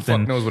continued something. Who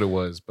the fuck knows what it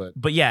was,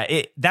 but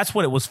yeah, that's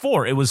what it was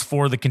for. It was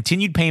for the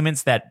continued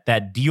payments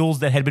that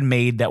deals that had been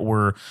made that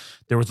were,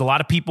 there was a lot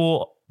of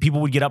people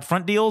would get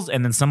upfront deals,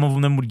 and then some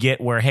of them would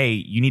get where, hey,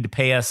 you need to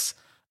pay us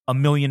 $1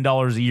 million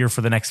a year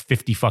for the next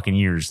 50 fucking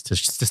years to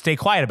stay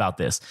quiet about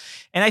this.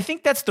 And I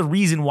think that's the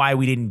reason why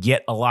we didn't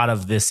get a lot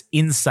of this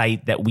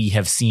insight that we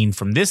have seen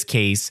from this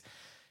case,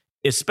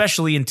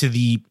 especially into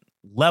the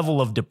level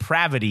of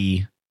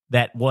depravity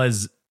that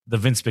was the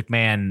Vince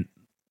McMahon,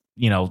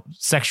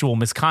 sexual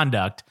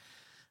misconduct.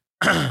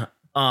 Quit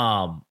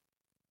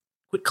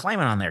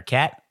climbing on there,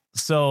 cat.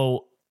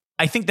 So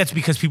I think that's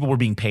because people were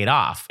being paid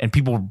off and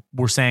people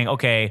were saying,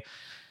 okay,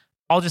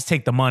 I'll just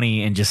take the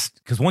money and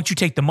because once you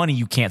take the money,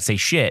 you can't say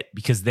shit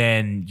because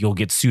then you'll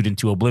get sued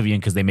into oblivion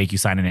because they make you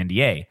sign an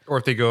NDA. Or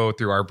if they go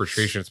through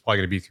arbitration, it's probably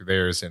going to be through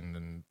theirs. And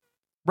then.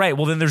 Right.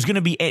 Well, then there's going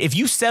to be, if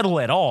you settle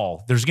at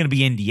all, there's going to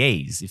be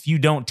NDAs. If you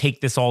don't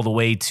take this all the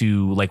way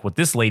to like what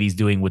this lady's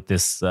doing with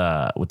this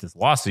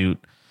lawsuit,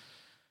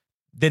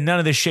 then none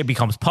of this shit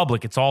becomes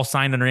public. It's all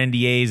signed under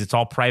NDAs. It's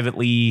all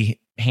privately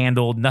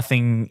handled.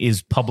 Nothing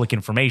is public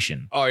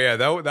information. Oh yeah,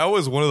 that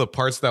was one of the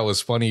parts that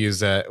was funny is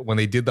that when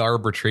they did the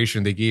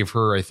arbitration, they gave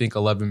her I think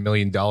 $11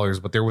 million,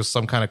 but there was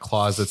some kind of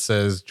clause that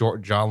says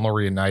John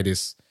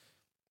Laurinaitis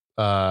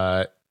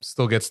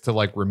still gets to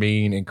like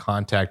remain in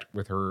contact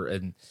with her,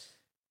 and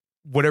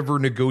whatever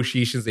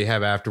negotiations they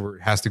have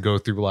afterward has to go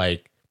through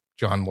like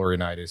John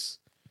Laurinaitis.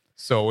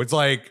 So it's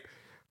like,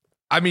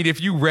 I mean, if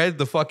you read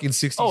the fucking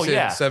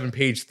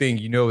 67-page thing,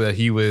 you know that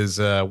he was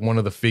one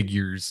of the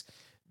figures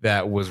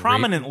that was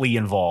prominently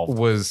involved,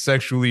 was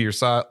sexually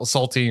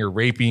assaulting or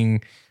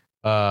raping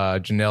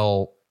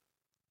Janelle.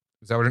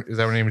 Is that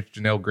her name?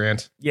 Janelle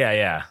Grant?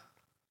 Yeah.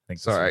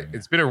 Sorry,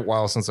 it's been a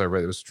while since I read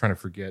it. I was trying to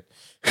forget.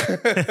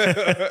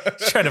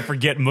 Trying to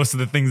forget most of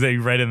the things that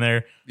you read in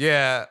there.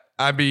 Yeah.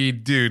 I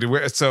mean,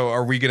 dude. So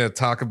are we gonna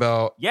talk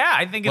about? Yeah,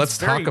 I think Let's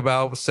talk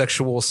about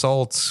sexual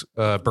assault,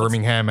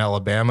 Birmingham,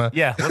 Alabama.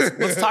 Yeah,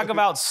 let's talk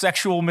about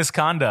sexual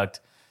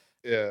misconduct.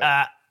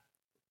 Yeah.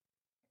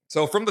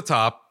 So from the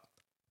top,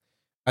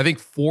 I think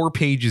 4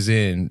 pages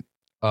in,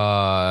 we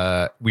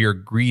are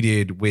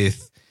greeted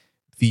with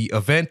the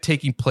event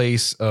taking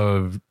place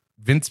of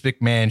Vince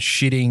McMahon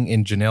shitting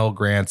in Janelle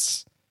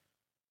Grant's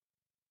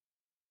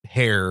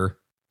hair,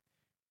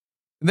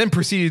 and then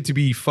proceeded to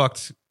be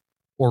fucked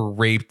or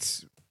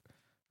raped.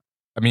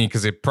 I mean,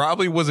 because it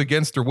probably was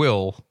against her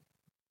will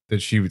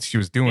that she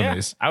was doing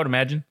this. I would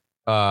imagine.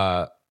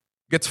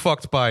 Gets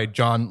fucked by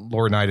John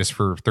Laurinaitis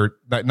for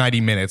 90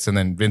 minutes, and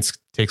then Vince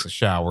takes a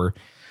shower.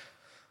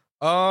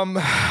 And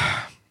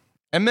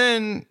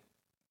then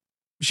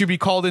she'd be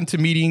called into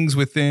meetings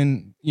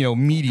within,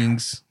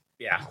 meetings,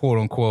 quote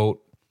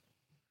unquote,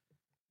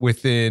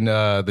 within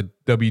the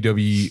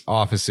WWE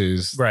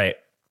offices, Right.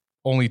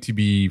 only to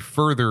be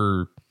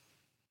further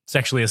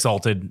Sexually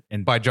assaulted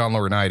and by John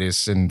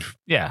Laurinaitis and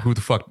who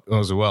the fuck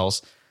knows who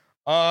else.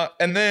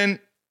 And then,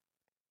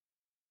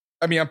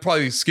 I mean, I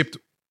probably skipped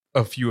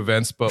a few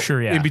events, but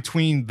in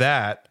between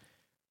that,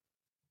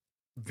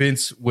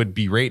 Vince would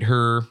berate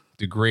her,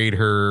 degrade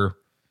her,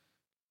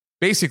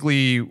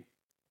 basically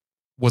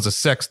was a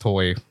sex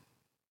toy.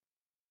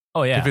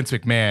 Oh, yeah. To Vince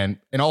McMahon.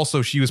 And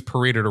also she was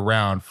paraded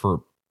around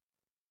for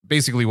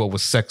basically what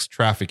was sex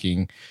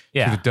trafficking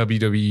to the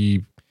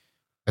WWE,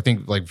 I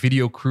think like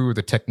video crew or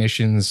the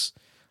technicians,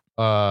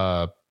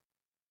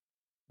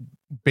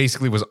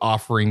 basically was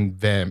offering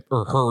them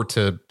or her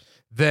to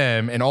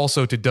them and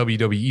also to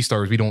WWE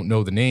stars. We don't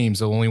know the names.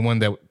 The only one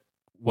that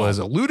was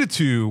alluded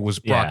to was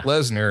Brock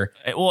Lesnar.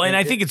 Well, and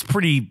I think it's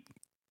pretty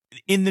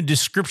in the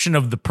description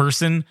of the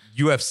person,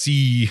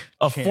 UFC,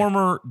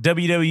 former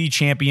WWE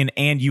champion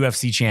and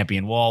UFC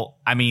champion. Well,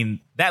 I mean,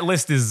 that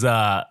list is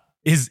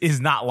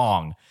not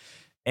long,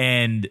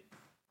 and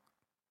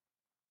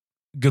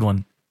good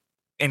one.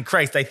 And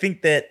Christ, I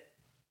think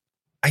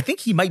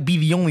he might be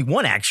the only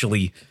one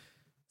actually.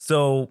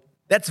 So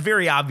that's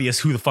very obvious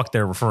who the fuck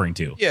they're referring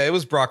to. Yeah, it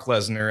was Brock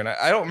Lesnar, and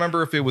I don't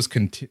remember if it was.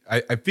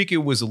 I think it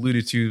was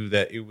alluded to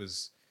that it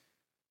was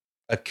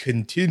a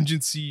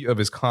contingency of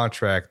his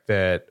contract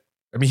that.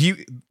 I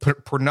mean,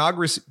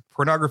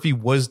 pornography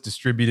was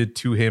distributed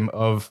to him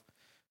of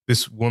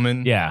this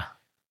woman. Yeah,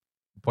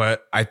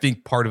 but I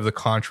think part of the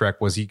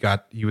contract was he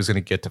was going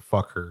to get to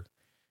fuck her,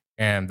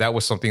 and that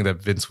was something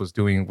that Vince was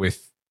doing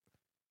with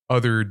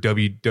other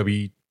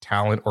WWE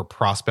talent or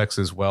prospects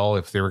as well.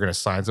 If they were going to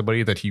sign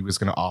somebody, that he was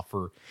going to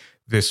offer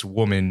this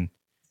woman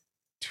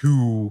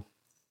to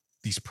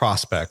these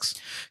prospects.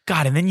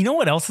 God, and then you know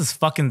what else is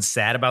fucking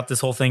sad about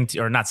this whole thing?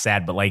 Or not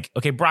sad, but like,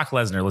 okay, Brock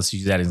Lesnar, let's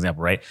use that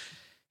example, right?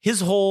 His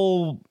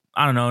whole,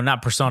 I don't know,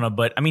 not persona,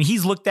 but I mean,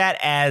 he's looked at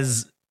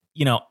as,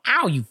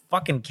 ow, you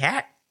fucking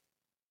cat.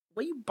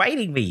 Why are you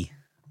biting me?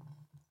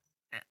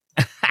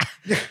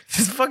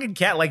 This fucking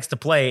cat likes to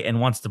play and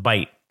wants to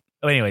bite.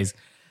 Oh, anyways,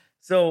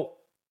 so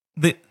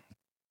the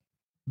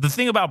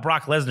thing about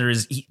Brock Lesnar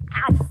is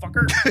ow,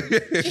 fucker.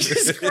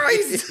 Jesus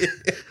Christ.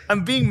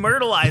 I'm being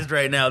myrtleized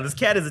right now. This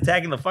cat is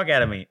attacking the fuck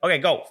out of me. Okay,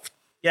 go.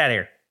 Get out of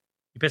here.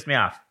 You pissed me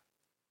off.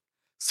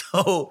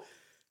 So.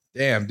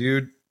 Damn,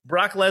 dude.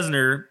 Brock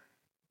Lesnar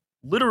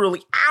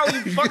literally, ow,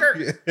 you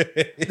fucker.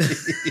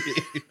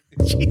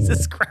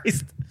 Jesus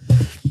Christ.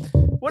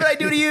 What did I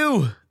do to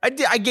you?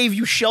 I gave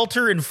you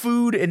shelter and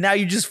food, and now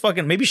you just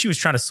fucking, maybe she was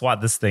trying to swat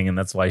this thing, and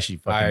that's why she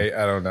fucking.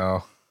 I don't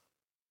know.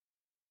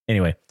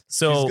 Anyway,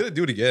 so. She's going to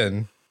do it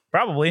again.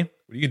 Probably. What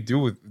are you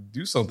going to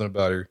do something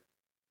about her?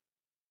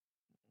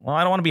 Well,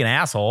 I don't want to be an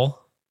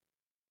asshole.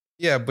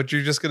 Yeah, but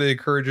you're just going to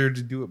encourage her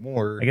to do it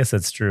more. I guess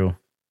that's true.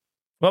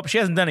 Well, she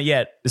hasn't done it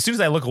yet. As soon as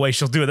I look away,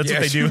 she'll do it. That's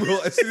what they do.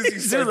 As soon as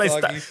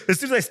as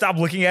soon as I stop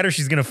looking at her,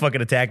 she's going to fucking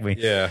attack me.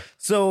 Yeah.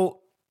 So,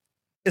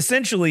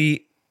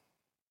 essentially.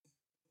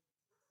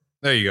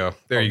 There you go.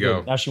 There you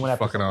go. Now she went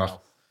after fucking off.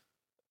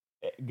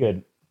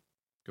 Good.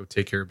 Go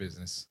take care of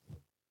business.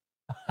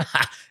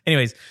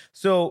 Anyways,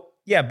 so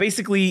yeah,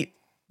 basically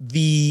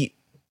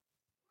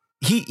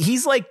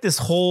he's like this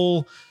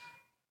whole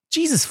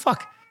Jesus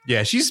fuck.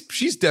 Yeah, she's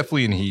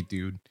definitely in heat,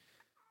 dude.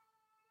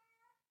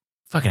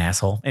 Fucking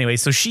asshole. Anyway,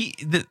 so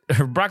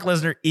her Brock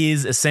Lesnar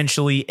is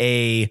essentially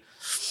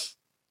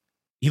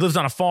he lives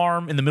on a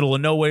farm in the middle of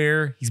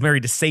nowhere. He's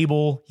married to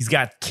Sable. He's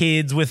got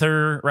kids with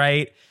her,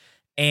 right?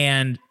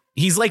 And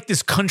he's like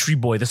this country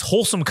boy, this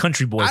wholesome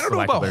country boy. I don't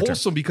know about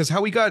wholesome because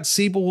how he got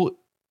Sable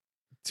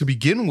to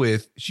begin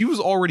with, she was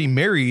already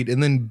married,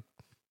 and then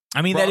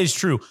I mean, that is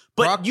true.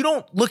 But you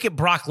don't look at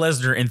Brock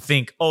Lesnar and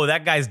think, oh,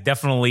 that guy's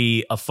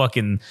definitely a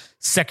fucking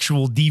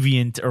sexual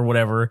deviant or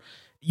whatever.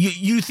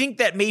 You think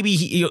that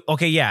maybe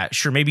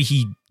maybe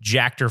he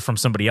jacked her from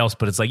somebody else,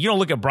 but it's like you don't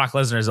look at Brock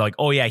Lesnar as like,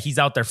 oh yeah, he's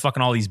out there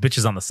fucking all these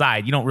bitches on the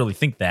side. You don't really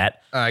think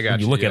that. I got when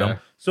you look at him.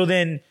 So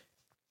then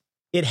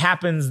it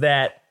happens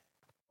that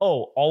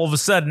all of a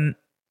sudden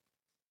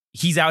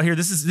he's out here.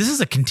 This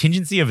is a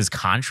contingency of his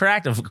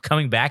contract of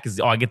coming back.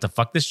 I get to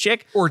fuck this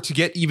chick, or to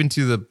get even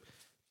to the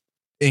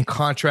in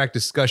contract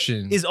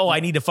discussion is, I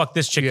need to fuck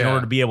this chick in Yeah.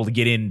 order to be able to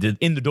get in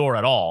the door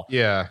at all.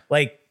 Yeah.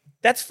 Like,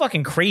 that's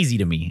fucking crazy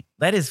to me.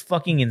 That is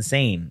fucking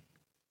insane.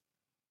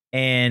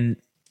 And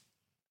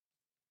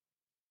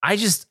I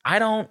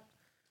don't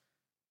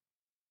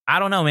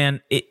know,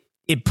 man.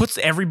 It puts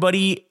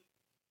everybody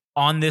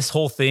on this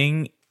whole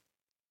thing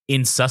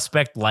in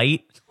suspect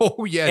light.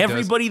 Oh yeah.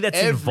 Everybody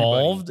that's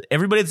involved.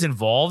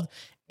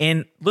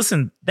 And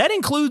listen, that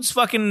includes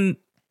fucking.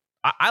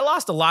 I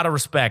lost a lot of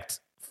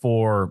respect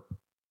for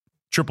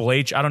Triple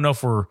H. I don't know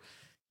if we're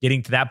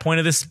getting to that point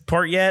of this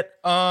part yet,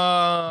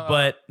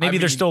 but maybe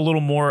there's still a little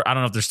more. I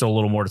don't know if there's still a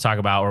little more to talk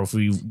about, or if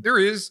we. There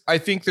is. I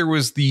think there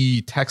was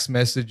the text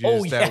messages.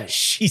 Oh yeah,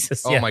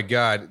 Jesus. Oh my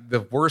God,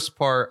 the worst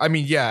part. I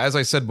mean, yeah, as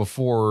I said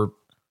before,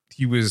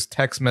 he was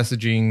text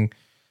messaging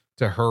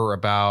to her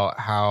about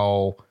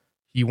how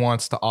he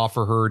wants to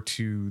offer her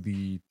to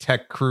the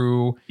tech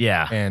crew,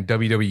 and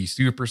WWE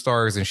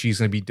superstars, and she's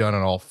going to be done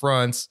on all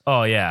fronts.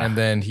 Oh yeah, and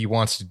then he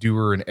wants to do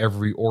her in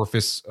every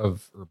orifice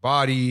of her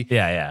body.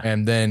 Yeah.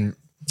 And then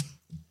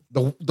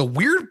the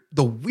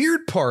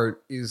weird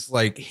part is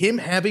like him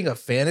having a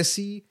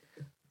fantasy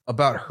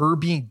about her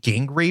being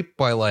gang raped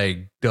by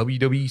like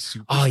WWE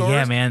superstars. Oh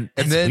yeah, man,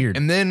 that's weird.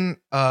 And then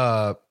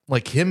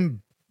like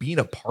him being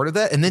a part of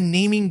that, and then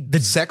naming the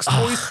sex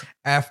toys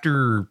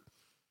after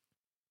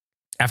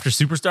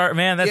Superstar,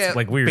 man, that's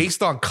like weird.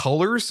 Based on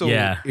color. So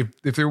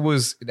if there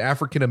was an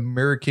African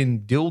American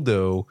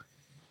dildo,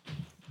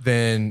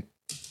 then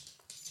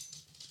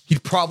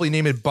he'd probably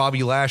name it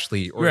Bobby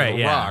Lashley or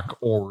The Rock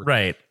or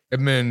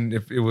And then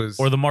if it was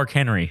or the Mark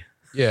Henry.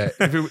 Yeah.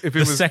 If it the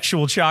was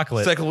sexual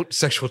chocolate.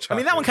 Sexual chocolate. I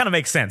mean, that one kind of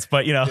makes sense,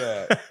 but you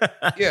know.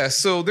 Yeah.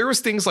 So there was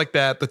things like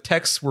that. The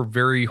texts were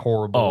very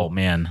horrible. Oh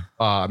man.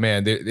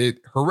 It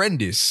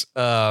horrendous.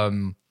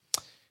 And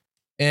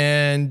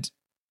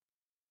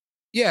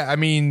yeah, I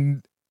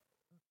mean,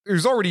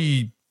 there's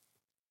only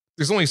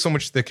so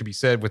much that could be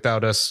said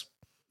without us.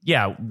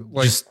 Yeah.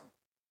 Like just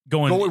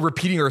going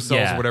repeating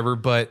ourselves or whatever.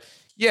 But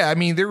yeah, I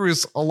mean, there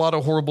was a lot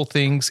of horrible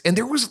things. And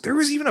there was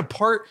even a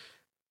part,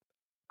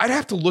 I'd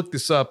have to look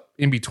this up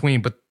in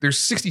between, but there's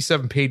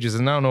 67 pages,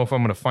 and I don't know if I'm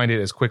going to find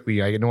it as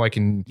quickly. I know I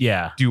can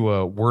do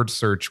a word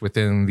search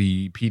within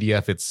the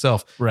PDF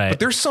itself. Right. But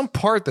there's some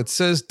part that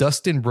says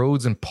Dustin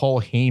Rhodes and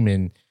Paul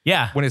Heyman.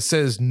 Yeah. When it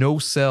says no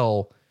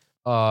cell,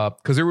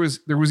 because there was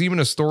even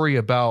a story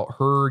about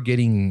her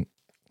getting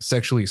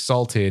sexually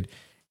assaulted,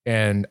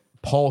 and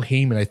Paul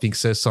Heyman, I think,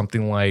 says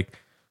something like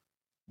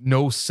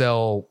no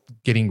cell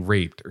getting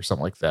raped or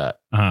something like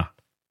that. Uh-huh.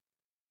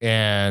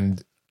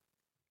 And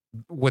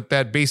what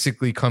that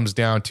basically comes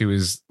down to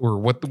is, or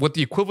what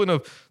the equivalent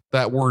of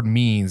that word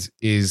means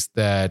is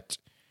that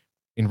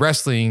in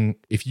wrestling,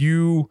 if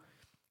you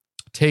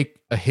take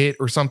a hit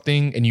or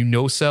something and you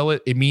no sell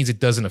it, it means it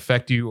doesn't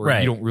affect you, or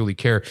you don't really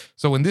care.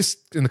 So in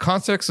the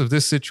context of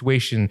this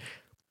situation,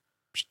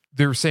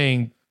 they're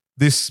saying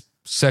this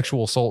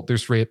sexual assault,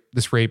 this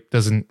rape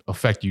doesn't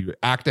affect you.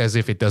 Act as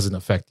if it doesn't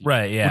affect you.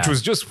 Right. Yeah. Which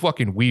was just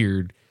fucking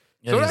weird.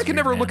 So I can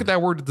never look at that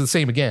word the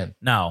same again.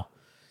 No.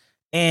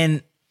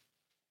 And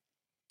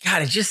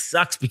God, it just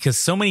sucks because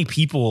so many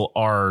people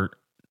are,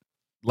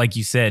 like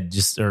you said,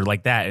 just or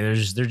like that.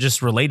 They're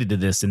just related to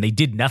this, and they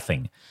did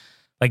nothing.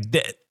 Like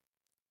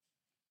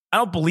I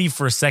don't believe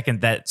for a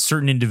second that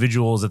certain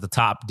individuals at the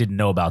top didn't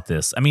know about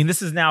this. I mean,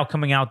 this is now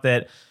coming out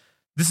that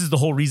this is the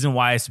whole reason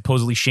why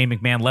supposedly Shane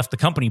McMahon left the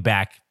company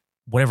back,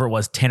 whatever it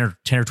was, 10 or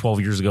 12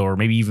 years ago, or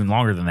maybe even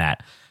longer than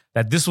that.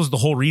 That this was the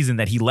whole reason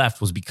that he left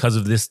was because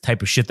of this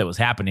type of shit that was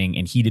happening,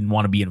 and he didn't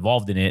want to be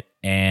involved in it.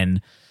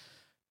 And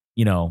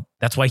you know,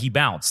 that's why he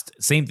bounced.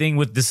 Same thing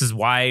with, this is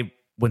why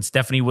when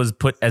Stephanie was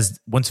put as,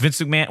 once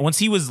Vince McMahon, once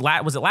he was it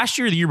last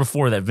year or the year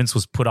before that Vince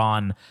was put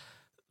on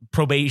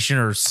probation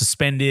or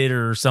suspended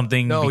or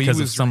something because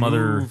of some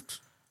other.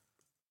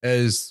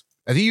 I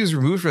think he was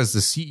removed as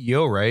the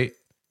CEO, right?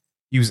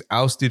 He was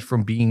ousted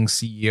from being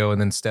CEO, and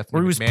then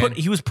Stephanie McMahon.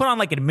 He was put on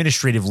like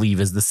administrative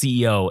leave as the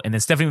CEO, and then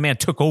Stephanie McMahon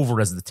took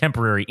over as the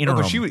temporary interim.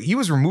 No, but he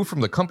was removed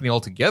from the company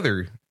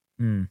altogether.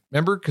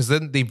 Remember? Because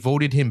then they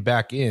voted him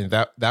back in.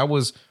 That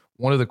was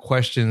one of the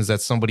questions that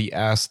somebody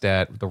asked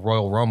at the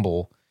Royal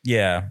Rumble.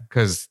 Yeah.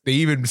 Because they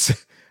even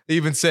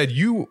said,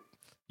 you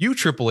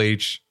Triple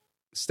H,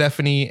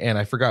 Stephanie, and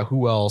I forgot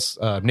who else,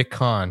 Nick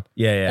Khan,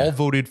 all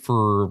voted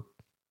for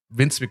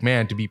Vince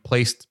McMahon to be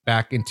placed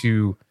back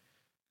into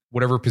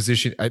whatever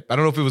position. I don't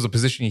know if it was a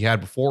position he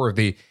had before, or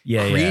they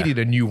created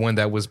a new one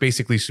that was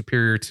basically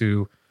superior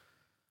to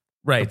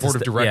the board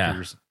of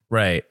directors. Yeah,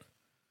 right.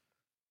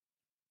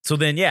 So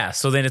then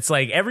it's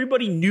like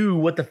everybody knew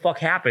what the fuck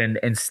happened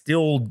and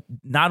still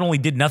not only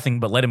did nothing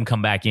but let him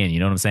come back in. You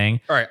know what I'm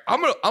saying? All right,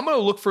 I'm gonna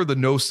look for the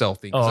no cell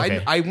thing.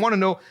 Okay. I want to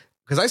know,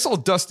 because I saw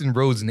Dustin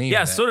Rhodes' name.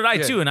 Yeah, so did I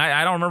too, and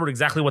I don't remember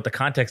exactly what the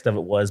context of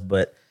it was,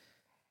 but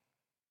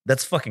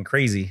that's fucking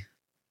crazy.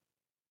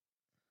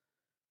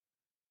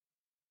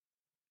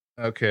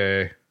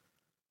 Okay.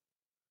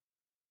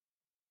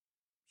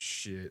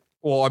 Shit.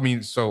 Well, I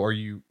mean, so are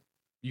you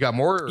got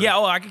more? Or? Yeah.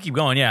 Oh, I could keep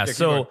going. Yeah.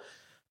 So,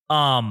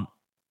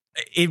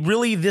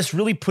 this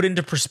really put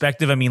into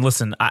perspective. I mean,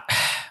 listen,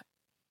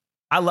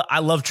 I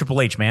love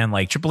Triple H, man.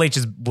 Like, Triple H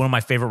is one of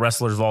my favorite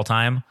wrestlers of all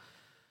time.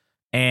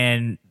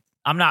 And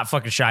I'm not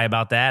fucking shy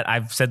about that.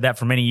 I've said that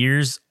for many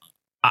years.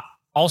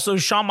 Also,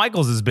 Shawn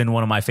Michaels has been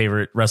one of my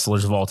favorite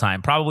wrestlers of all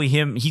time. Probably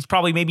him. He's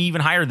probably maybe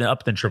even higher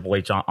than Triple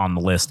H on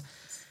the list.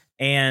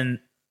 And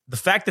the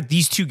fact that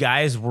these two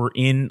guys were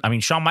I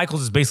mean, Shawn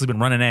Michaels has basically been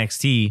running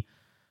NXT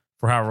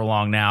for however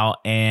long now.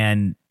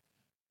 And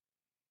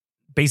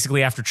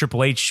basically after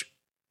Triple H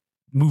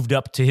moved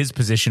up to his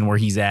position where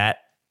he's at.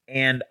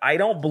 And I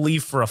don't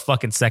believe for a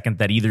fucking second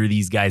that either of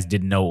these guys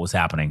didn't know what was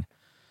happening.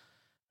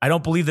 I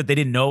don't believe that they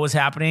didn't know what was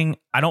happening.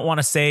 I don't want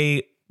to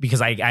say,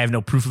 because I have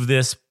no proof of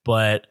this,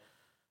 but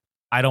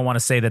I don't want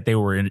to say that they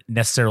were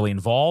necessarily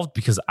involved,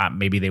 because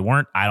maybe they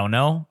weren't. I don't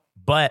know.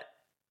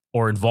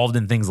 Or involved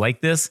in things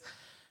like this.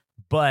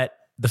 But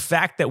the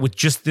fact that with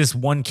just this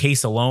one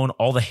case alone,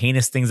 all the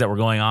heinous things that were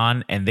going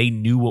on, and they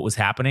knew what was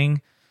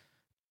happening,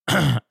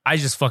 I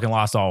just fucking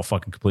lost all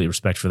fucking complete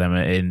respect for them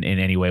in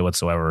any way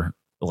whatsoever.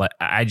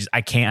 I just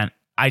can't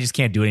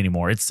do it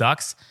anymore. It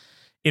sucks.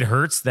 It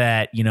hurts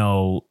that,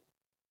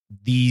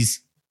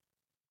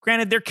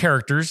 granted, they're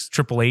characters,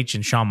 Triple H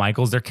and Shawn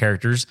Michaels, they're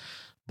characters,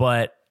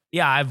 but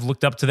yeah, I've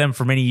looked up to them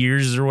for many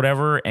years or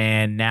whatever.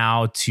 And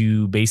now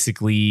to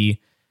basically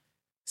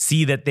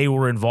see that they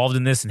were involved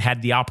in this and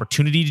had the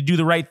opportunity to do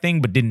the right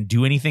thing, but didn't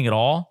do anything at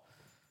all,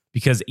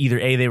 because either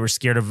A, they were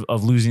scared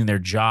of losing their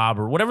job,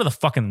 or whatever the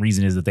fucking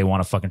reason is that they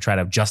want to fucking try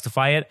to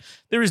justify it.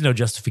 There is no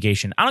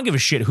justification. I don't give a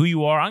shit who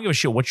you are. I don't give a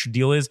shit what your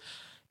deal is.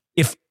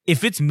 If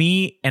it's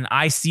me and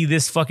I see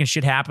this fucking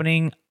shit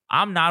happening,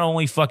 I'm not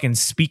only fucking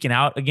speaking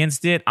out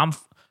against it,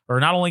 or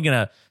not only going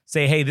to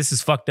say, hey, this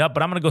is fucked up,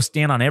 but I'm going to go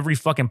stand on every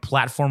fucking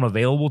platform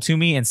available to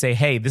me and say,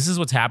 hey, this is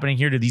what's happening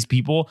here to these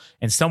people,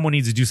 and someone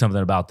needs to do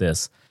something about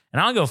this.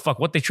 And I don't give a fuck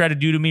what they try to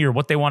do to me or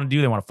what they want to do.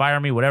 They want to fire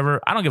me,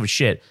 whatever. I don't give a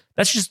shit.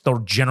 That's just the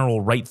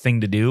general right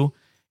thing to do.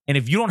 And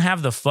if you don't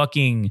have the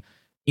fucking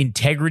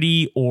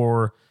integrity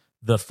or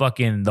the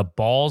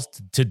balls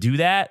to do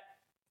that,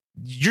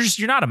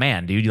 you're not a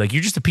man, dude. Like,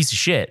 you're just a piece of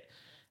shit.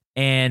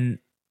 And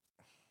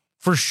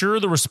for sure,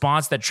 the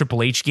response that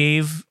Triple H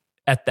gave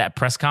at that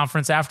press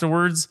conference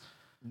afterwards,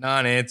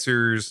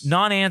 non-answers,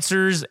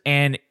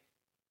 and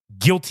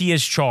guilty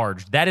as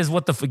charged. That is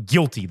what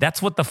guilty.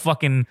 That's what the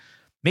fucking,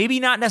 maybe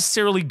not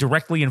necessarily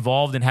directly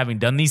involved in having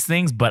done these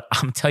things, but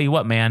I'm tell you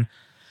what, man,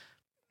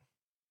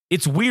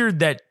 it's weird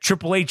that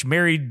Triple H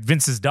married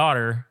Vince's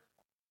daughter.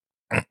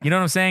 You know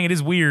what I'm saying? It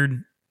is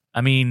weird. I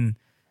mean,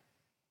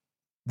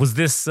 was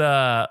this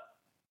a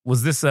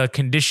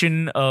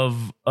condition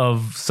of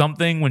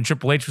something when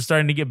Triple H was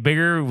starting to get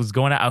bigger? It was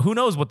going out. Who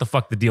knows what the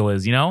fuck the deal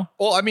is,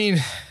 Well, I mean,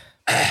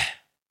 if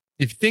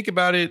you think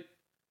about it,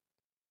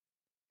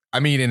 I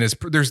mean,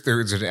 there's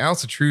an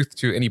ounce of truth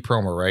to any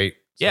promo, right?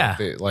 So yeah.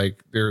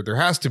 There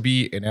has to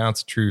be an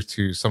ounce of truth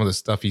to some of the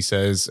stuff he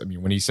says. I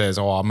mean, when he says,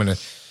 "Oh, I'm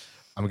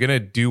gonna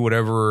do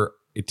whatever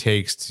it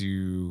takes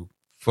to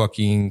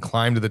fucking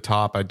climb to the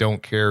top. I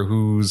don't care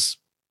who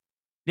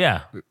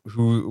I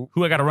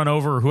got to run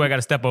over, or who I got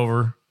to step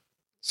over."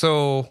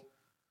 So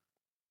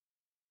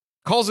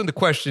calls into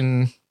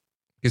question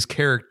his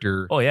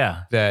character. Oh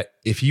yeah. That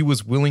if he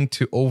was willing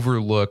to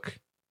overlook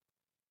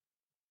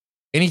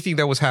anything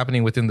that was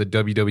happening within the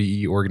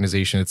WWE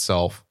organization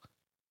itself,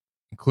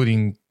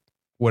 including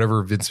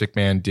whatever Vince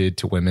McMahon did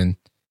to women.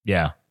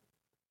 Yeah.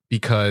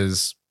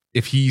 Because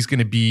if he's going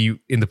to be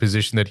in the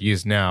position that he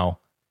is now,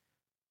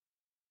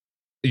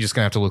 you're just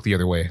going to have to look the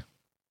other way.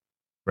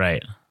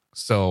 Right.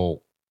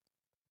 So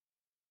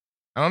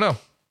I don't know.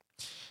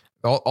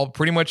 I'll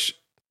pretty much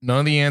none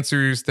of the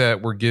answers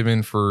that were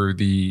given for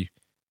the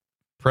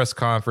press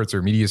conference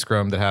or media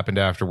scrum that happened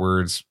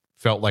afterwards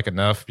felt like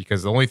enough,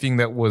 because the only thing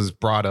that was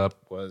brought up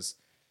was,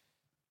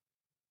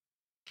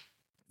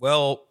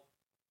 well,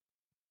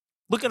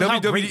 look at how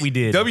great we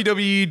did.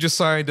 WWE just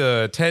signed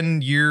a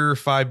 10-year,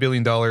 $5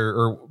 billion,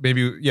 or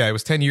maybe, yeah, it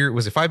was 10 year.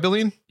 Was it $5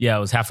 billion? Yeah,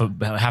 it was half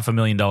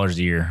 $500,000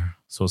 a year.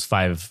 So it's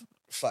 $5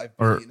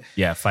 billion.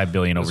 $5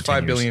 billion over 10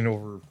 years. $5 billion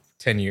over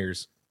 10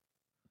 years.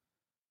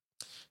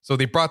 So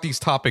they brought these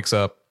topics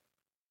up.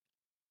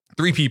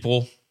 3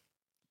 people.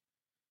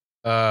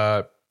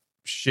 I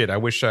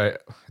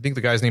think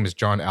the guy's name is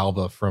John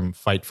Alba from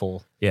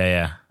Fightful.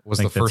 Yeah. Was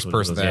the first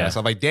person to ask.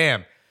 I'm like,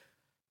 damn.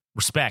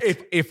 Respect.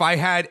 If I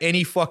had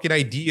any fucking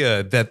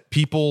idea that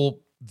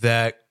people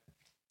that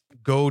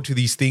go to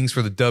these things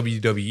for the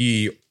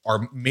WWE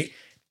are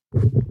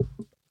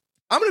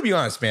I'm going to be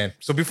honest, man.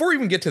 So before we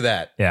even get to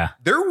that,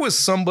 there was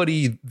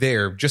somebody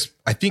there.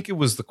 I think it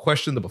was the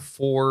question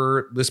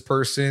before this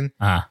person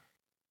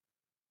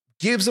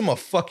gives him a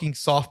fucking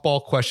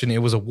softball question.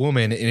 It was a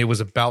woman, and it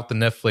was about the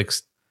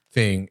Netflix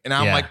thing. And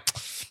I'm like,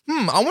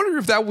 I wonder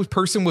if that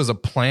person was a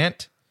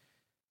plant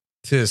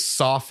to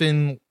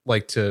soften,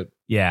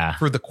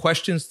 for the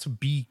questions to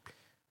be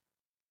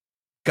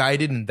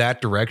guided in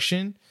that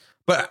direction.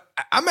 But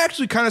I'm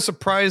actually kind of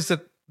surprised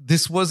that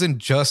this wasn't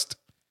just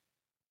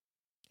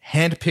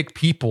handpicked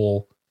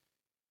people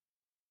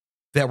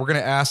that were going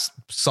to ask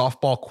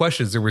softball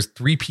questions. There was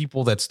 3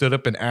 people that stood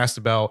up and asked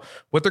about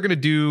what they're going to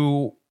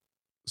do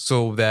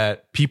so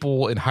that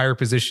people in higher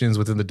positions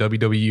within the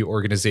WWE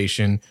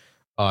organization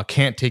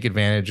can't take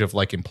advantage of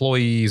like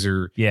employees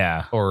or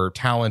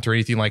talent or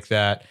anything like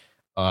that.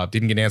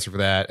 Didn't get an answer for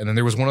that. And then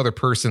there was one other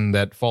person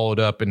that followed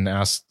up and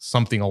asked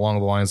something along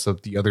the lines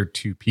of the other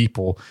 2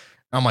 people.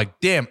 I'm like,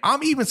 damn,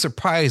 I'm even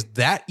surprised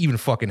that even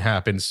fucking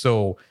happened.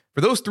 So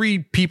for those 3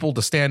 people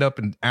to stand up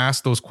and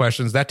ask those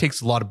questions, that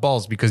takes a lot of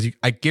balls, because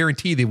I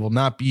guarantee they will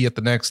not be at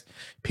the next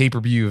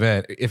pay-per-view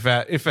event, if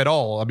at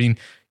all. I mean,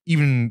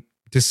 even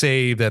to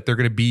say that they're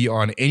going to be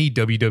on any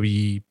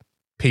WWE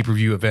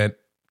pay-per-view event,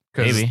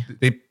 because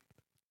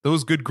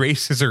those good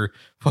graces are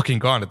fucking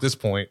gone at this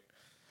point.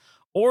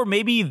 Or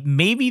maybe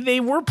they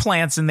were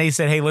plants and they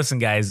said, hey, listen,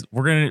 guys,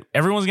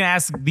 everyone's going to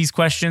ask these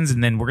questions,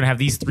 and then we're going to have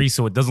these 3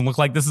 so it doesn't look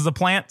like this is a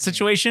plant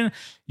situation.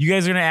 You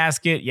guys are going to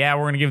ask it. Yeah,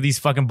 we're going to give these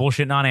fucking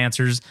bullshit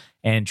non-answers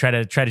and try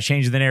to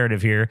change the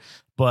narrative here.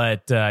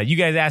 But you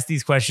guys ask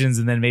these questions,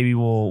 and then maybe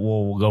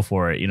we'll go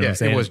for it. You know what I'm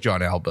saying? It was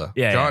John Alba.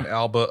 Yeah, John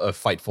Alba of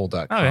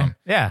Fightful.com. Okay.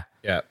 Yeah.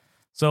 Yeah.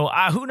 So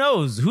who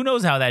knows? Who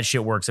knows how that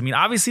shit works? I mean,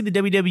 obviously the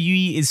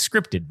WWE is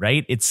scripted,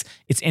 right? It's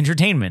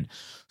entertainment.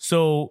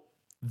 So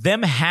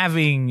them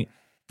having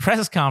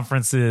press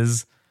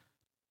conferences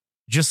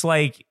just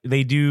like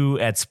they do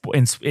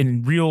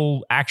in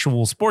real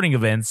actual sporting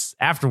events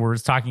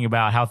afterwards, talking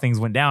about how things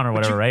went down or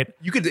whatever, right?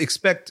 You could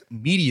expect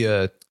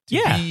media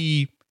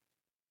to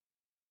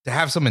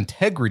have some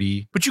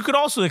integrity. But you could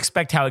also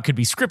expect how it could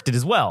be scripted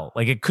as well.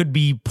 Like it could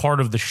be part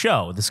of the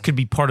show. This could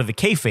be part of the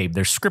kayfabe.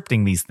 They're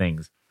scripting these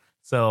things.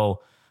 So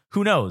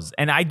who knows?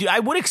 And I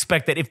would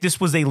expect that if this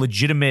was a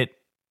legitimate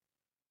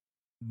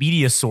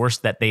media source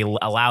that they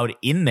allowed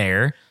in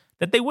there,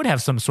 that they would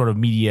have some sort of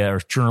media or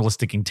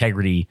journalistic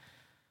integrity,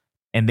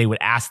 and they would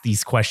ask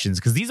these questions,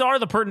 because these are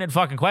the pertinent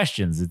fucking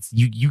questions. It's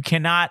you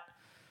can't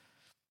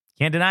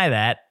deny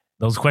that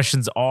those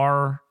questions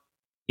are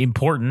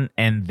important,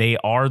 and they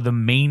are the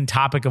main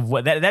topic of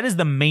what that is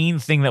the main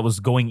thing that was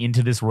going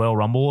into this Royal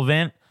Rumble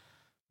event,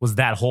 was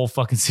that whole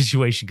fucking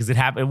situation. Because it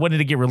happened. When did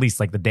it get released?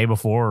 Like the day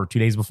before or 2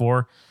 days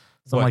before,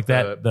 something like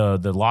that.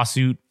 The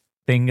lawsuit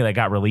thing that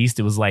got released.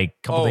 It was like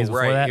a couple days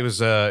before that. It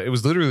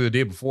was literally the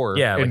day before.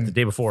 Yeah, like the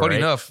day before. Funny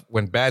enough,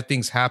 when bad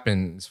things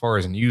happen as far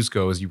as news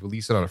goes, you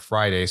release it on a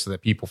Friday so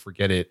that people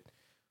forget it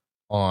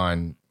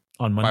on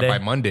Monday. By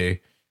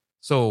Monday.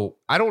 So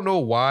I don't know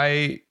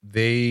why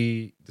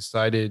they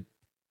decided.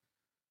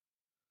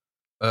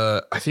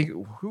 I think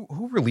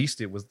who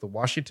released it was the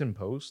Washington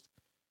Post.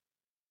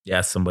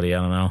 Yeah, somebody,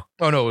 I don't know.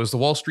 Oh no, it was the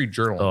Wall Street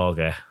Journal. Oh,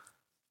 okay.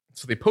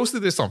 So they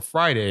posted this on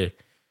Friday.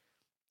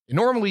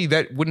 Normally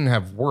that wouldn't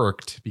have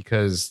worked,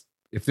 because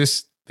if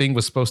this thing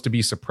was supposed to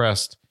be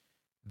suppressed,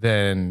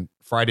 then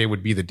Friday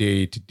would be the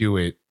day to do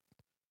it.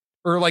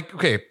 Or like,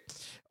 okay,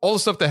 all the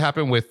stuff that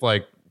happened with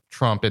like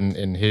Trump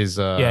and his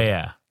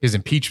his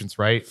impeachments,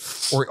 right?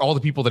 Or all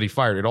the people that he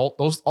fired, and all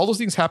those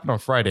things happened on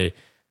Friday.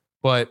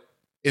 But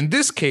in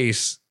this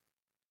case,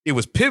 it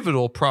was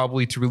pivotal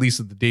probably to release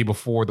it the day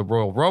before the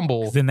Royal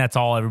Rumble. Then that's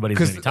all everybody's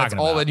going to be talking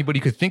about. That's all anybody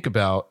could think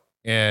about.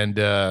 And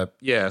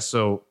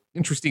so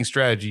interesting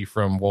strategy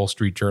from Wall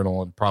Street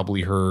Journal and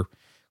probably her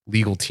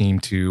legal team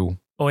to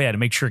to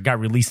make sure it got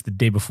released the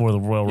day before the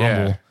Royal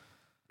Rumble.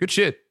 Good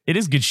shit. It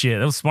is good shit.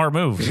 That was a smart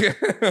move.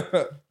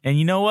 And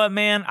you know what,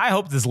 man? I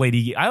hope this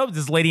lady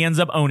ends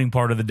up owning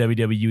part of the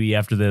WWE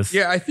after this.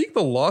 Yeah, I think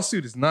the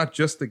lawsuit is not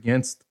just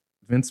against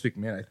Vince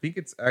McMahon. I think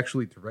it's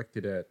actually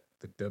directed at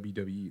the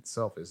WWE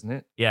itself, isn't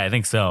it? Yeah, I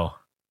think so.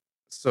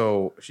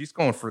 So she's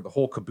going for the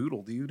whole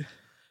caboodle, dude.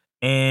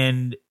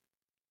 And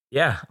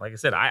yeah, like I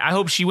said, I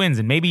hope she wins.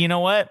 And maybe, you know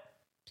what?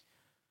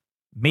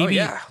 Maybe.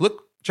 Oh, yeah.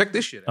 Look, check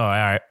this shit out. Oh, all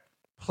right.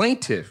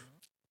 Plaintiff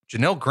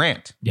Janelle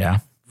Grant. Yeah.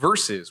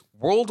 Versus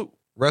World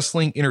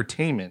Wrestling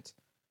Entertainment.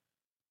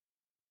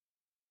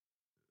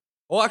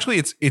 Well,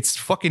 actually, it's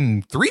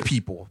fucking 3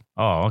 people.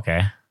 Oh,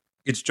 okay.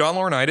 It's John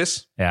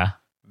Laurinaitis. Yeah.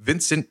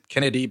 Vincent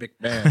Kennedy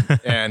McMahon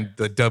and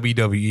the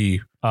WWE.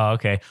 Oh,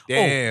 okay.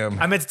 Damn.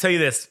 I meant to tell you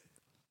this.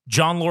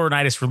 John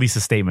Laurinaitis released a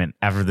statement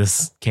after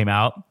this came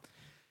out.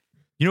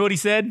 You know what he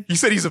said? He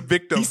said he's a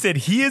victim. He said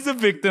he is a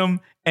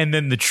victim, and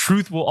then the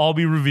truth will all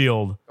be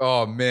revealed.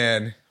 Oh,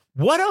 man.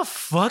 What a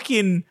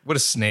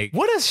snake.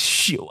 What a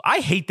shit. I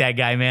hate that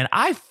guy, man.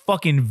 I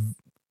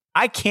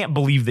can't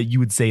believe that you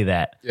would say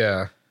that.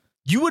 Yeah.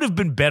 You would have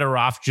been better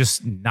off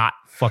just not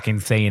fucking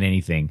saying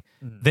anything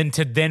than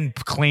to then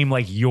claim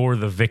like you're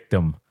the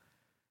victim.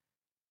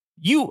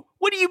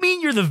 What do you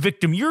mean you're the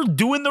victim? You're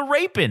doing the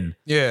raping.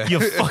 Yeah.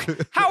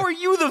 How are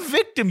you the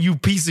victim, you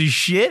piece of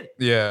shit?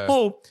 Yeah.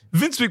 Oh,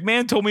 Vince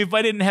McMahon told me if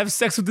I didn't have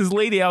sex with this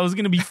lady, I was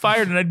going to be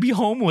fired and I'd be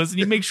homeless, and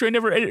he'd make sure I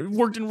never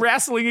worked in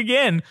wrestling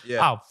again.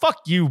 Yeah. Oh, fuck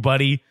you,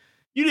 buddy.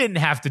 You didn't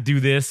have to do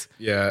this.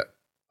 Yeah.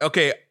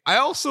 Okay. I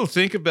also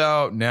think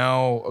about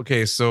now,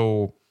 okay,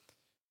 so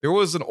there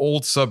was an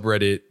old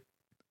subreddit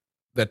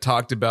that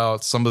talked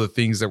about some of the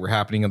things that were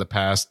happening in the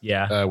past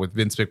with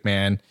Vince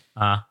McMahon.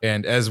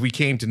 And as we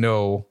came to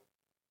know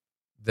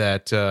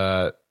that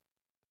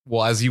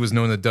well, as he was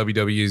known in the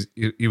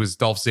WWE, he was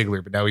Dolph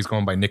Ziggler, but now he's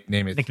going by Nick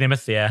Nemeth. Nick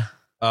Nemeth,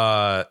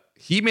 yeah.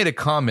 He made a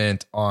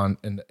comment on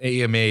an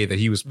AMA that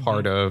he was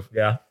part of.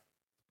 Yeah.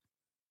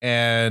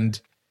 And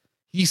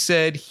he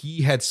said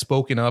he had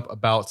spoken up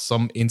about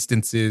some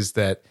instances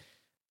that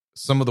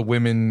some of the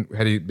women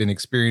had been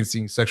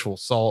experiencing sexual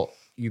assault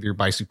either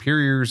by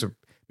superiors or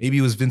maybe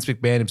it was Vince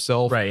McMahon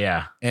himself. Right,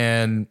 yeah.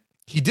 And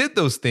he did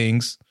those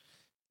things.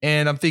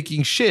 And I'm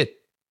thinking, shit,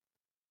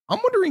 I'm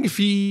wondering if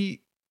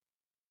he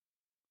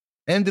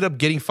ended up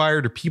getting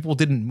fired or people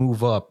didn't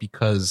move up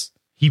because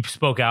he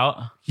spoke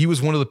out. He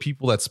was one of the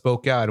people that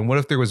spoke out. And what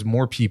if there was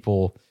more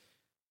people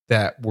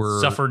that were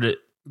suffered it?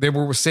 They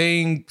were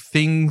saying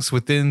things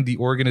within the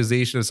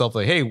organization itself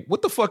like, hey,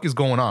 what the fuck is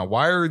going on?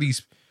 Why are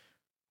these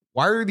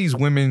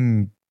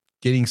women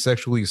getting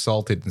sexually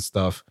assaulted and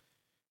stuff?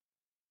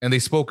 And they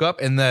spoke up,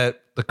 and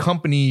that the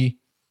company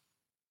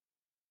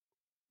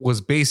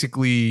was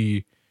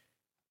basically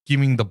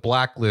giving the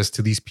blacklist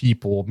to these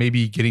people,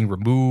 maybe getting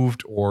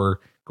removed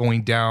or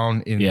going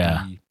down in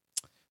the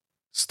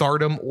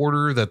stardom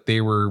order, that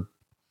they were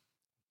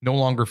no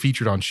longer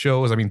featured on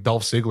shows. I mean,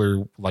 Dolph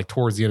Ziggler, like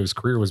towards the end of his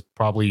career, was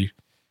probably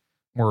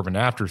more of an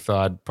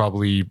afterthought,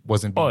 probably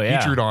wasn't being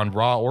featured on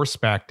Raw or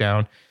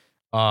SmackDown.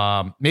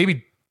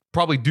 Maybe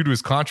probably due to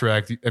his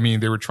contract. I mean,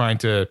 they were trying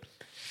to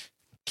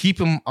keep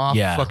him off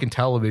fucking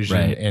television.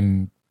 Right.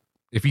 And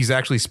if he's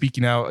actually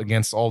speaking out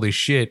against all this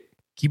shit,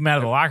 keep him out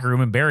of the locker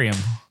room and bury him.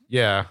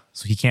 Yeah.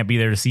 So he can't be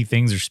there to see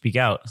things or speak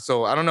out.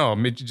 So I don't know.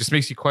 It just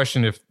makes you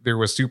question if there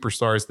was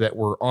superstars that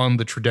were on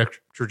the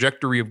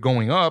trajectory of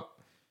going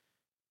up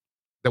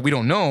that we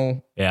don't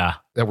know. Yeah.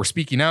 That were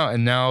speaking out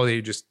and now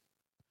they just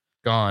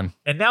gone.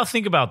 And now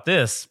think about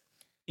this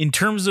in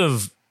terms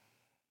of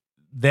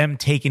them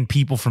taking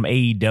people from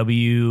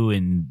AEW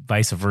and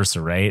vice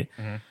versa, right?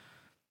 Mm-hmm.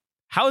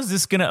 How is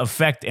this going to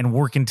affect and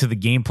work into the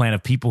game plan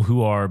of people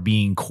who are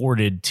being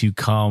courted to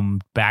come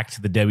back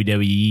to the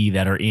WWE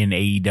that are in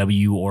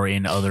AEW or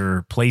in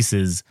other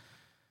places?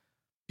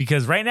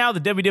 Because right now the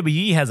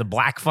WWE has a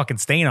black fucking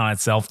stain on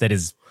itself that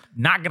is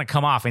not going to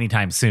come off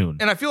anytime soon.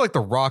 And I feel like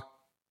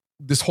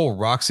this whole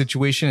Rock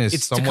situation is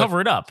it's to cover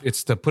it up.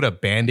 It's to put a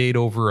Band-Aid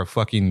over a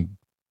fucking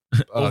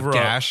over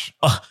gash.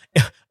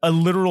 A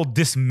literal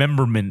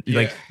dismemberment.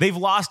 Yeah. Like they've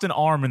lost an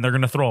arm and they're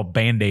going to throw a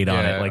Band-Aid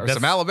on it. Like or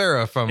some aloe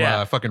vera from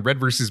fucking Red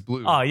versus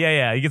Blue. Oh,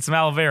 yeah. You get some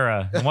aloe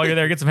vera. And while you're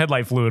there, get some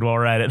headlight fluid while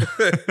we're at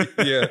it.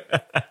 Yeah.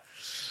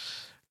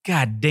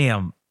 God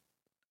damn.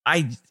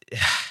 I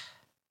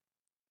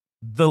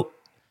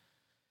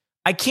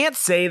can't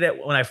say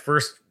that when I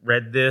first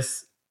read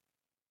this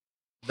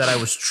that I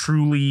was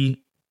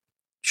truly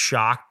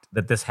shocked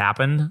that this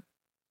happened.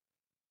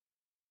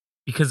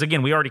 Because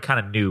again, we already kind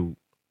of knew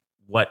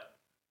what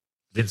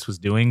Vince was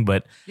doing,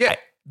 but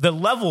the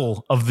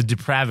level of the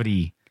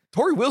depravity.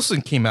 Tori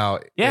Wilson came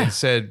out and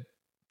said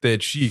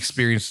that she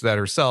experienced that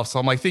herself. So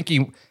I'm like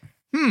thinking,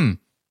 I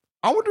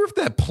wonder if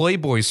that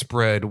Playboy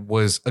spread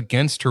was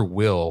against her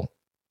will,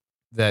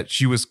 that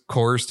she was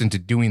coerced into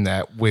doing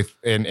that with,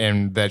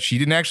 and that she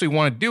didn't actually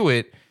want to do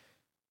it,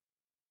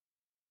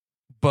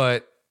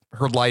 but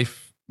her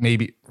life,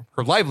 maybe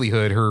her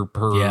livelihood, her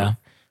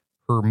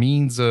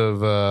means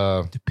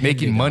of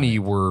making money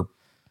were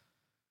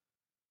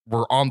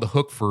on the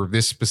hook for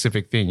this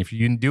specific thing. If you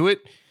didn't do it,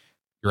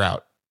 you're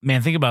out.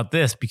 Man, think about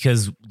this,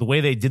 because the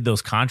way they did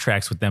those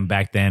contracts with them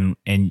back then,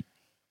 and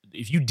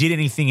if you did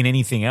anything and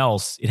anything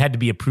else, it had to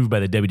be approved by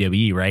the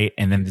WWE, right?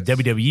 And then the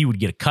WWE would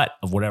get a cut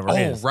of whatever it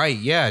is. Oh, right,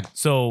 yeah.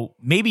 So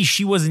maybe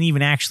she wasn't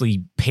even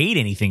actually paid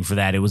anything for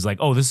that. It was like,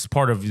 oh, this is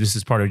part of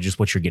just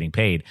what you're getting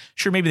paid.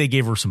 Sure, maybe they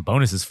gave her some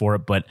bonuses for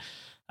it, but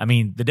I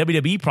mean, the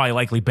WWE probably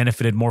likely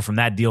benefited more from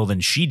that deal than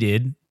she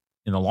did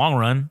in the long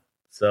run.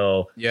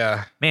 So,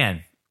 yeah,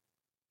 man,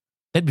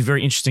 that'd be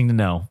very interesting to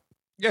know.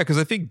 Yeah, because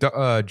I think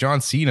John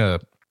Cena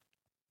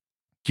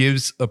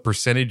gives a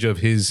percentage of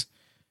his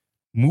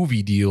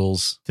movie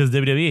deals to the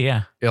WWE,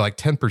 yeah, like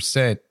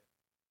 10%,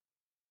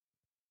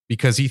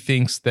 because he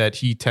thinks that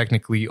he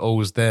technically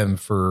owes them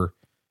for.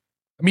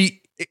 I mean,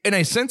 in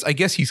a sense, I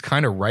guess he's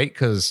kind of right,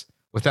 because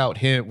without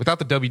the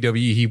WWE,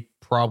 he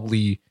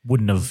probably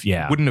wouldn't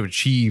have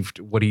achieved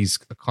what he's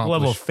accomplished.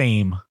 Level of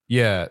fame.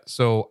 Yeah.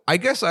 So I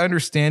guess I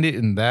understand it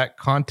in that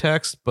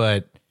context,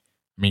 but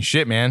I mean,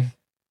 shit, man.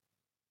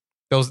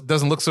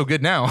 Doesn't look so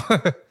good now.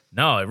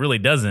 No, it really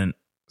doesn't.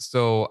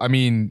 So, I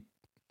mean.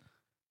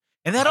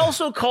 And that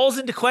also calls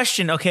into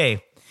question,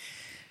 okay,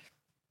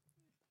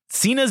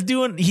 Cena's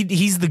doing,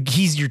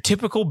 he's your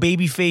typical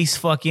babyface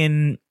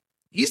fucking.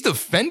 He's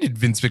defended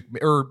Vince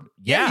McMahon, or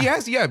he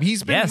has. Yeah,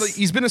 he's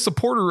been a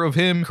supporter of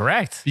him.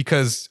 Correct.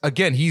 Because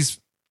again,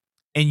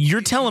 and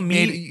you're telling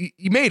me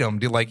he made him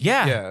like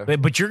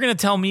But you're gonna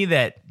tell me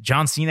that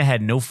John Cena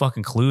had no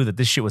fucking clue that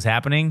this shit was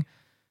happening?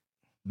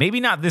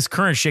 Maybe not this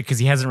current shit because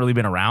he hasn't really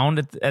been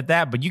around at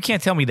that. But you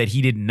can't tell me that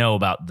he didn't know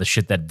about the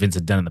shit that Vince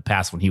had done in the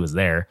past when he was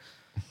there.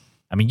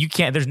 I mean, you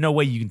can't. There's no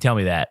way you can tell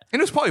me that.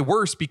 And it was probably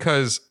worse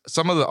because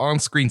some of the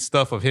on-screen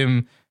stuff of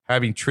him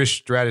having Trish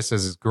Stratus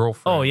as his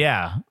girlfriend. Oh,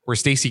 yeah. Where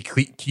Stacy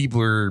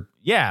Keibler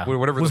yeah,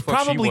 whatever was the fuck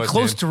she probably was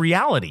close in. to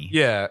reality.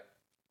 Yeah.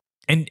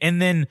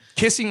 And then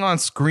Kissing on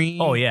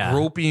screen. Oh, yeah.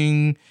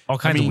 Groping. All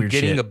kinds of weird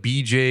getting shit. a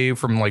BJ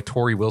from like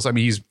Tori Wilson. I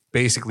mean, he's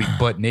basically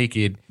butt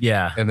naked.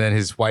 Yeah. And then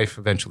his wife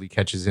eventually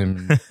catches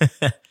him.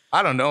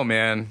 I don't know,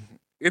 man.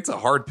 It's a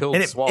hard pill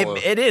and to swallow.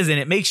 it is, and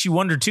it makes you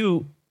wonder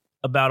too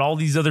about all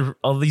these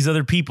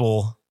other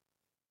people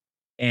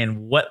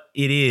and what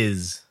it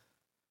is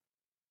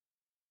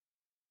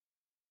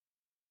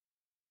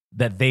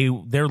that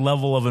their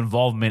level of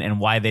involvement and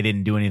why they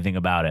didn't do anything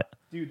about it.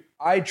 Dude,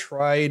 I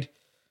tried.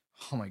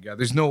 Oh my God.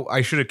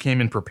 I should have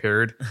came in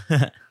prepared,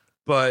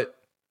 but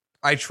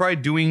I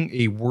tried doing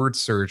a word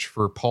search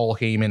for Paul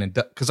Heyman and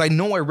because I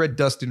know I read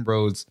Dustin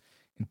Rhodes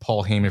and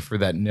Paul Heyman for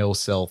that no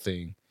sell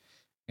thing.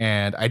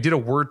 And I did a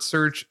word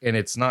search and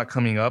it's not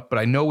coming up, but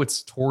I know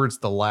it's towards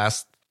the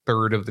last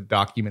third of the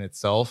document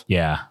itself.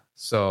 Yeah.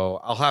 So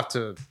I'll have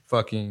to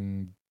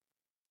fucking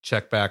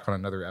check back on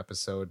another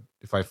episode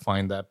if I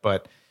find that.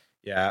 But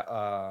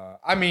yeah,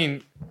 I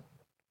mean,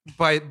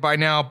 by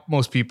now,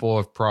 most people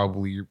have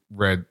probably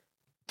read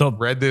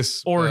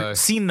this or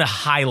seen the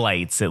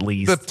highlights at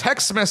least. The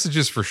text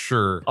messages for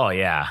sure. Oh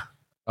yeah.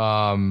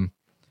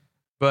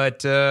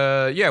 But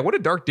yeah, what a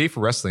dark day for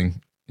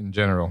wrestling in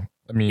general.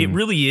 I mean, it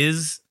really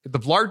is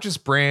the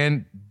largest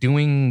brand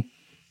doing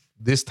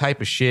this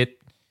type of shit,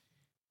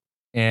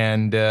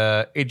 and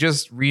it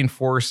just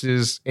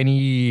reinforces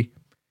any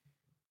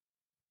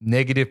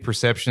negative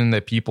perception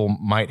that people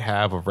might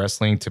have of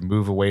wrestling to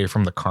move away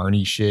from the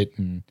carny shit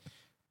and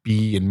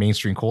be in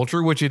mainstream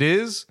culture, which it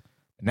is.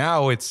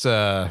 Now it's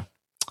gone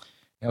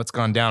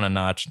down a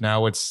notch.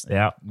 Now it's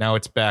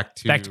back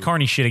to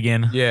carny shit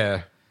again.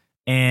 Yeah.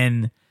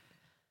 And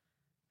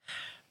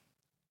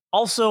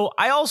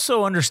I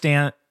also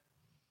understand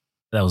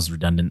that was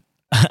redundant.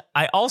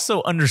 I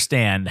also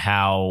understand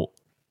how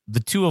the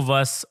two of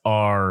us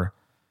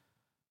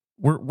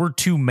we're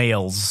two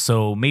males,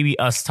 so maybe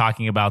us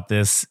talking about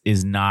this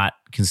is not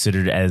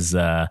considered as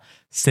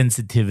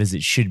sensitive as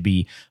it should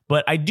be.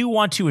 But I do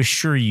want to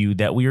assure you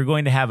that we are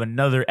going to have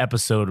another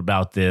episode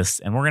about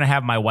this, and we're going to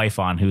have my wife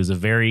on, who is a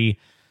very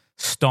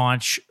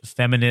staunch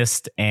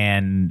feminist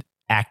and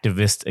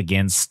activist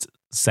against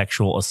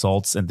sexual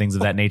assaults and things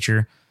of that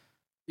nature.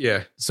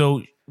 Yeah.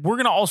 So we're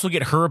going to also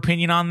get her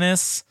opinion on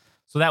this.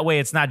 So that way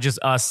it's not just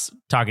us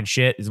talking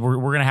shit. We're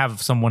going to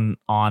have someone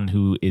on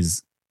who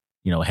is,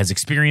 has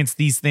experienced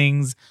these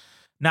things,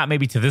 not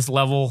maybe to this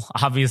level,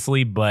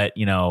 obviously, but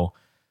we'll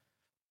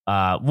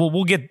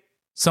get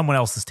someone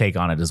else's take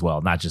on it as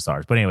well, not just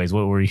ours. But anyways,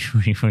 what were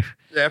you?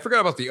 Yeah, I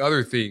forgot about the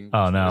other thing.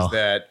 Oh no, was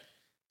that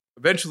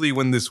eventually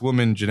when this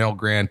woman Janelle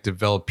Grant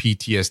developed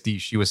PTSD,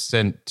 she was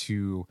sent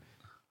to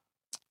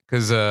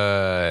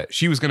because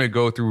she was going to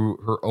go through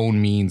her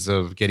own means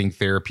of getting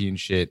therapy and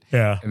shit.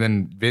 Yeah, and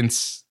then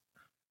Vince,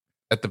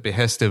 at the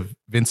behest of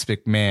Vince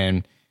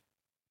McMahon,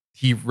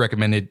 he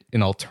recommended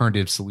an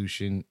alternative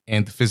solution,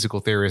 and the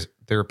physical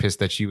therapist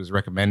that she was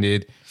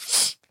recommended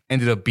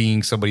ended up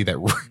being somebody that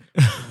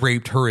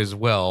raped her as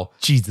well.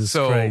 Jesus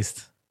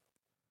Christ.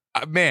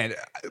 Man,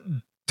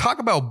 talk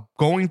about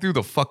going through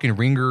the fucking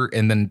ringer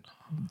and then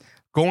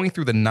going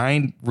through the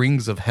 9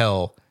 rings of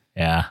hell.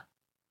 Yeah.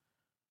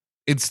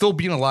 It's still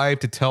being alive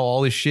to tell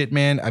all this shit,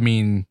 man. I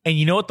mean, and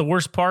you know what the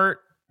worst part?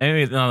 I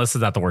mean, no, this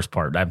is not the worst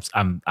part.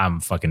 I'm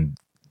fucking,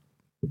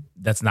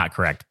 that's not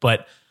correct.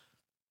 But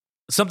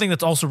something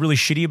that's also really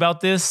shitty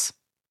about this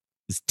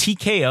is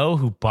TKO,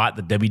 who bought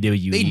the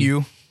WWE. They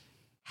knew.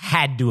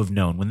 Had to have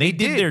known when they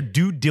did their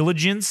due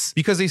diligence,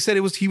 because they said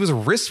he was a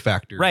risk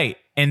factor. Right.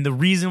 And the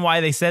reason why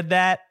they said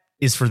that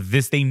is for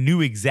this. They knew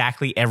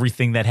exactly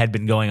everything that had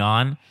been going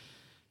on.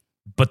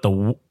 But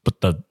the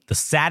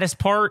saddest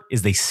part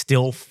is they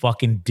still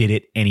fucking did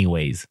it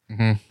anyways.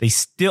 Mm-hmm. They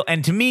still,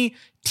 and to me,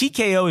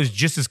 TKO is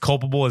just as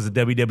culpable as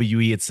the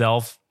WWE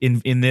itself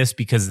in this,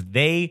 because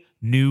they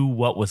knew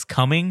what was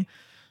coming,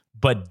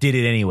 but did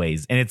it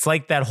anyways. And it's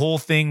like that whole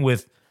thing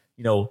with,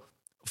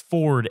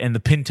 Ford and the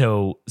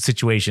Pinto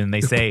situation.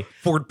 They say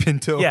Ford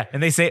Pinto. Yeah.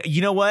 And they say,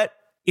 you know what?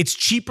 It's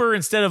cheaper,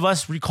 instead of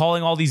us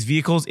recalling all these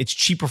vehicles, it's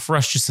cheaper for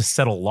us just to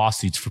settle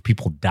lawsuits for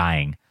people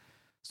dying.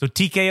 So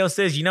TKO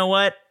says, you know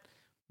what?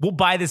 We'll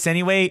buy this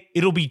anyway.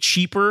 It'll be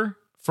cheaper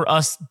for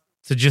us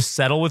to just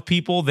settle with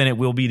people than it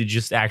will be to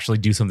just actually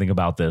do something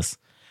about this.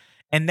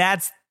 And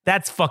that's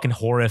fucking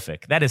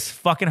horrific. That is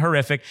fucking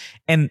horrific.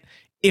 And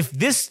if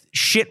this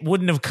shit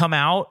wouldn't have come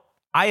out,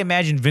 I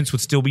imagine Vince would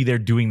still be there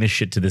doing this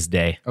shit to this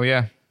day. Oh,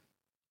 yeah.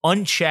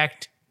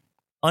 Unchecked,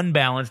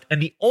 unbalanced.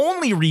 And the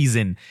only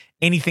reason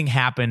anything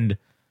happened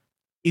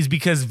is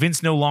because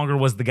Vince no longer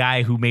was the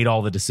guy who made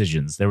all the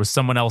decisions. There was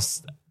someone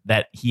else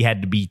that he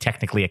had to be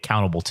technically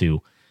accountable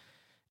to.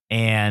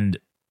 And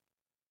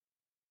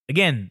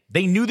again,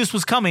 they knew this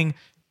was coming.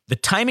 The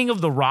timing of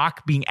The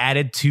Rock being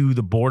added to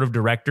the board of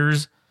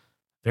directors,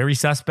 very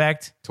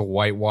suspect. To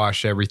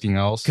whitewash everything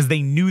else. Because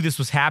they knew this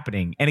was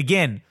happening. And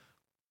again,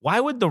 why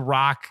would The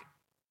Rock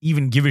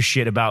even give a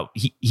shit about,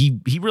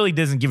 he really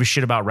doesn't give a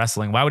shit about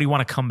wrestling. Why would he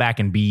want to come back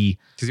and be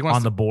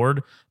on the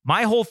board?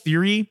 My whole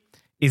theory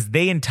is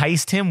they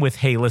enticed him with,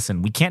 hey,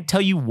 listen, we can't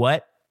tell you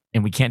what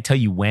and we can't tell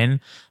you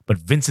when, but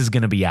Vince is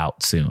going to be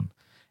out soon.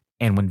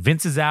 And when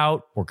Vince is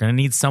out, we're going to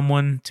need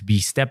someone to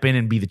step in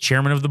and be the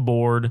chairman of the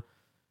board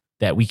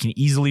that we can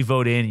easily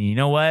vote in. And you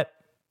know what?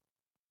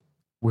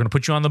 We're going to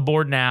put you on the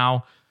board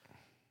now.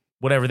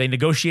 Whatever. They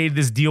negotiated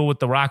this deal with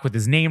The Rock with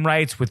his name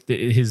rights, with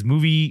his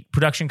movie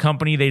production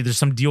company. There's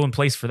some deal in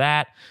place for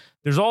that.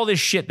 There's all this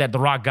shit that The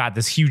Rock got,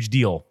 this huge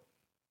deal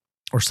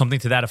or something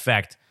to that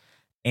effect.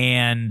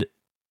 And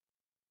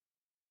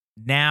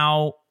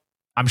now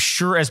I'm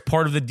sure as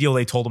part of the deal,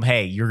 they told him,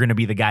 hey, you're going to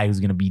be the guy who's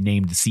going to be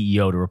named the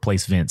CEO to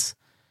replace Vince.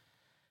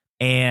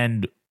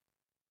 And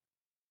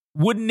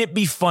wouldn't it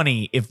be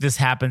funny if this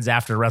happens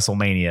after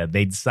WrestleMania?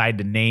 They decide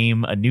to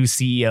name a new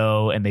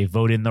CEO and they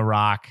vote in The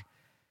Rock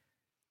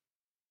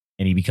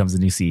and he becomes the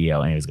new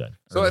CEO and he's good.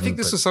 So I think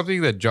this is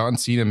something that John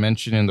Cena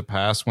mentioned in the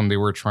past when they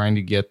were trying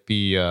to get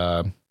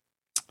the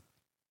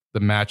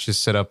matches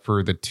set up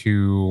for the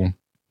 2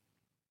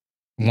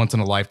 once in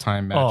a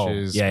lifetime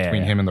matches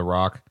between him and The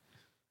Rock.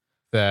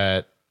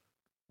 That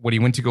when he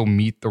went to go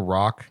meet The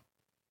Rock,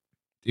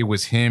 it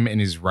was him and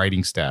his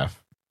writing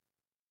staff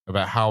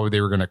about how they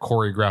were going to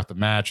choreograph the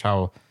match,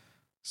 how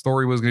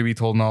story was going to be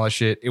told and all that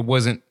shit. It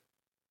wasn't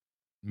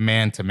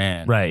man to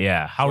man. Right,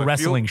 yeah. How So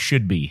wrestling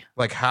should be.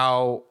 Like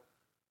how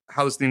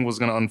this thing was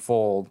going to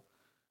unfold.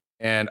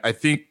 And I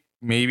think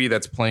maybe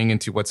that's playing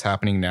into what's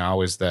happening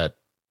now is that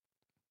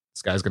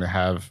this guy's going to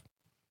have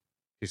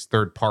his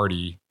third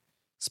party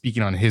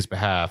speaking on his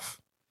behalf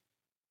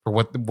for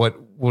what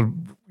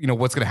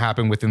what's going to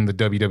happen within the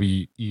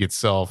WWE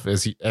itself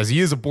as he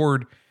is a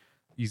board.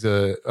 He's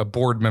a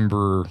board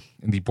member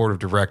in the board of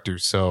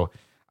directors. So,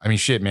 I mean,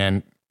 shit,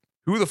 man,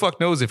 who the fuck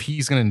knows if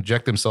he's going to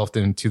inject himself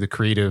into the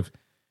creative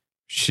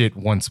shit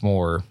once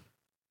more,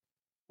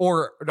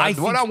 or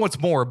not once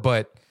more,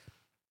 but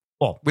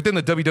within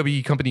the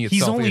WWE company itself.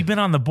 He's only been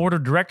on the board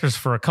of directors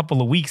for a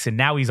couple of weeks and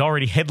now he's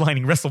already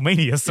headlining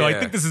WrestleMania. So I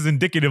think this is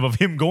indicative of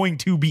him going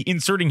to be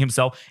inserting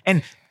himself.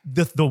 And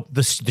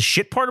the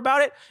shit part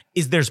about it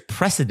is there's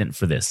precedent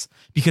for this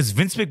because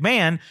Vince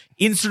McMahon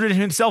inserted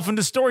himself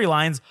into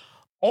storylines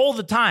all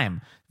the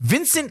time.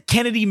 Vincent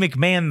Kennedy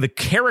McMahon, the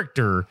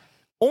character,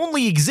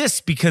 only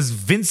exists because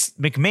Vince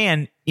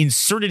McMahon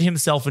inserted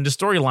himself into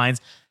storylines.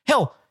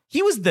 Hell,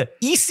 he was the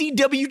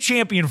ECW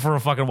champion for a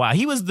fucking while.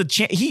 He was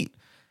the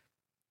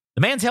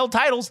man's held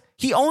titles.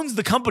 He owns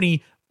the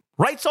company,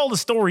 writes all the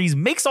stories,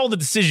 makes all the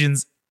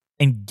decisions,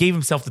 and gave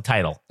himself the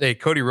title. Hey,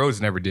 Cody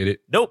Rhodes never did it.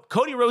 Nope.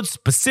 Cody Rhodes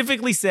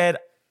specifically said,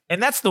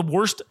 and that's the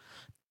worst.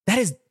 That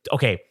is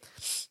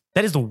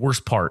the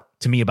worst part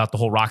to me about the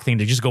whole Rock thing.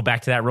 To just go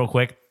back to that real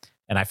quick,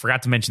 and I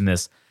forgot to mention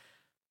this.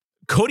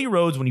 Cody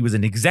Rhodes, when he was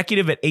an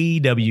executive at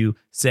AEW,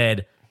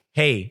 said,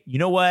 hey, you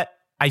know what?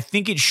 I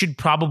think it should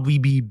probably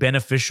be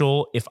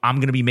beneficial if I'm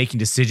going to be making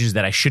decisions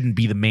that I shouldn't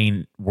be the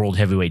main world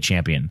heavyweight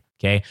champion.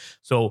 Okay.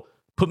 So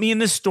put me in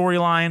this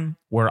storyline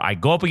where I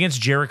go up against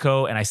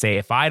Jericho and I say,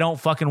 if I don't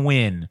fucking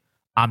win,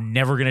 I'm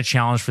never going to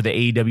challenge for the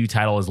AEW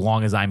title as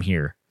long as I'm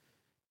here.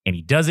 And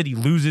he does it. He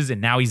loses and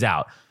now he's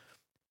out.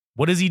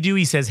 What does he do?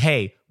 He says,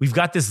 hey, we've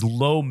got this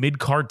low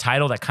mid-card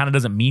title that kind of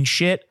doesn't mean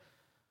shit.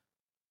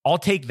 I'll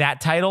take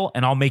that title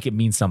and I'll make it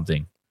mean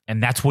something.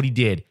 And that's what he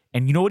did.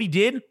 And you know what he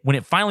did? When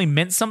it finally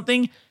meant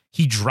something,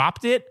 he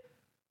dropped it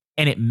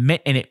and it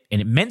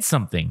meant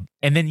something.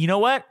 And then you know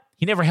what?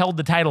 He never held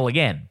the title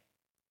again.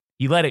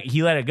 He let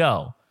it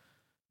go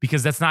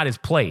because that's not his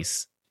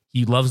place.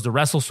 He loves to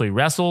wrestle, so he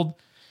wrestled.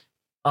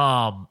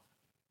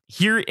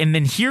 Here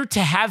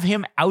to have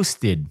him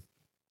ousted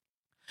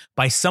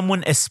by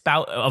someone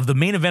of the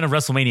main event of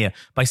WrestleMania,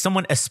 by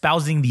someone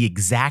espousing the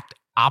exact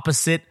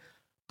opposite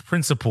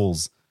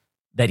principles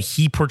that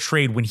he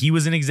portrayed when he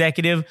was an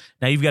executive.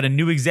 Now you've got a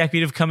new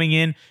executive coming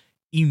in,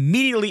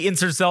 immediately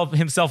inserts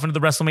himself into the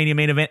WrestleMania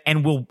main event,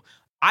 and will,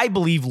 I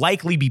believe,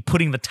 likely be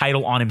putting the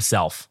title on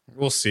himself.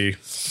 We'll see.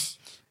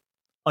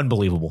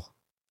 Unbelievable.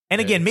 And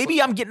again, maybe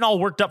I'm getting all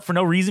worked up for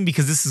no reason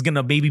because this is going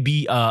to maybe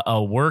be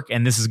a work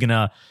and this is going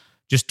to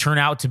just turn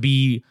out to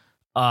be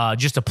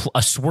just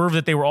a swerve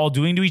that they were all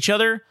doing to each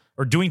other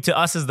or doing to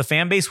us as the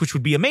fan base, which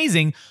would be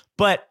amazing.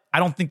 But I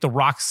don't think The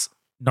Rock's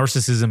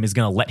narcissism is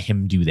going to let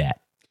him do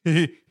that.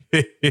 In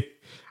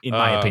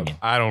my opinion.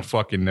 I don't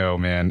fucking know,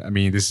 man. I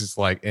mean, this is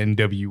like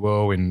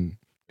NWO and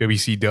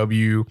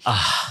WCW.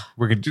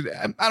 We're going to do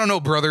that. I don't know,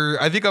 brother.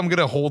 I think I'm going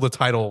to hold the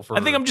title for...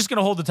 I think I'm just going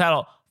to hold the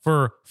title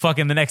for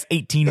fucking the next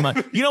 18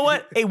 months. You know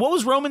what? Hey, what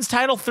was Roman's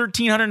title?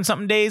 1,300 and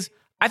something days?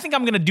 I think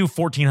I'm going to do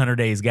 1,400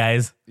 days,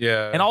 guys.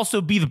 Yeah. And also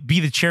be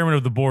the chairman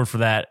of the board for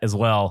that as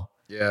well.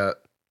 Yeah.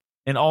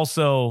 And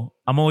also,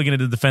 I'm only going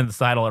to defend the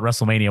title at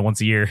WrestleMania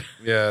once a year.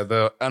 Yeah,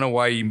 the I don't know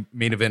why you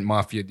main event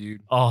mafia,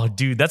 dude. Oh,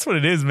 dude, that's what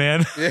it is,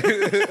 man.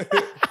 I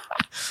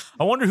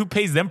wonder who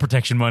pays them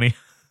protection money.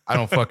 I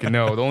don't fucking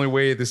know. The only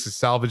way this is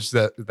salvaged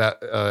that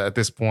at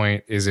this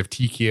point is if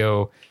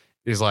TKO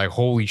is like,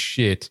 holy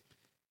shit.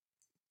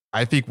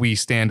 I think we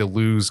stand to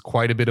lose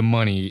quite a bit of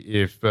money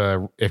if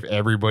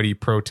everybody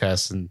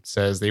protests and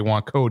says they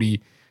want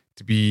Cody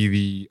to be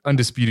the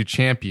undisputed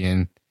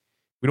champion.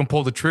 We don't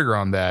pull the trigger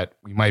on that,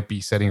 we might be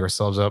setting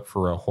ourselves up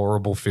for a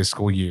horrible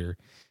fiscal year.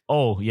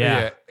 Oh,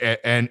 yeah.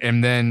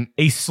 And then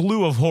A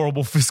slew of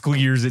horrible fiscal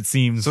years, it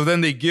seems. so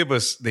then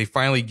they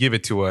finally give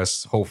it to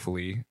us,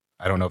 hopefully.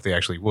 I don't know if they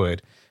actually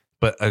would,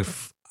 but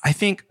I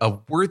think a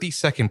worthy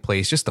second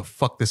place, just to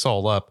fuck this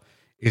all up,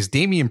 is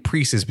Damian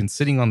Priest has been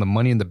sitting on the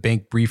Money in the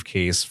Bank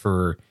briefcase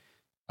for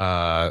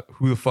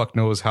who the fuck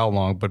knows how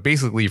long, but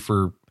basically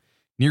for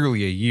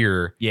nearly a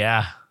year.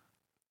 Yeah.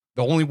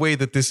 The only way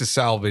that this is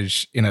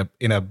salvaged in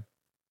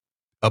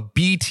a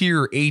B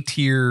tier, A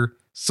tier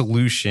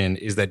solution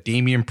is that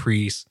Damian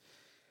Priest,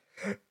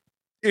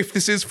 if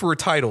this is for a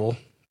title,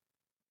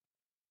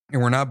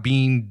 and we're not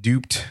being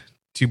duped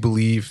to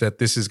believe that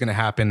this is going to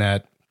happen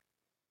at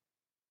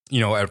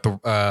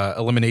the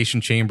Elimination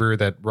Chamber,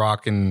 that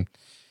Rock and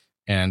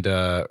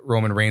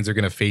Roman Reigns are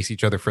going to face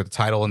each other for the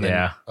title, and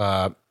then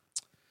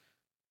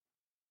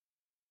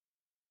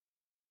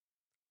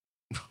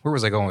where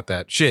was I going with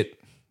that? Shit.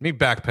 Maybe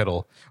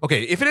backpedal.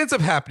 Okay, if it ends up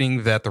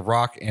happening that The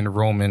Rock and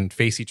Roman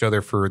face each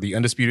other for the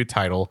undisputed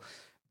title,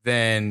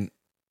 then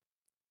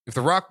if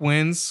The Rock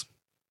wins,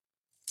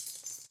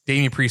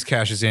 Damian Priest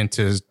cashes in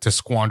to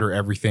squander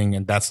everything,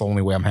 and that's the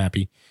only way I'm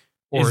happy.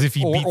 Or As if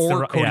he beats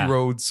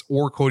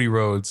Cody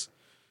Rhodes.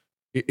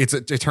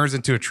 It turns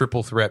into a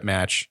triple threat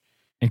match,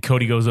 and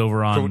Cody goes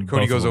over on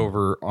Cody goes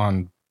over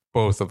on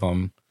both of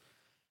them.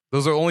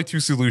 Those are only two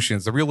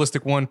solutions. The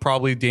realistic one,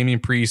 probably Damian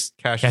Priest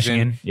cashes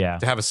in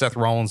to have a Seth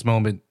Rollins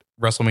moment,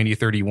 WrestleMania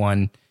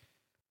 31,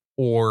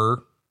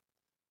 or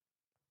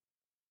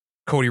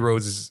Cody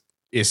Rhodes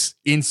is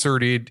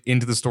inserted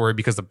into the story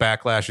because the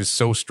backlash is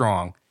so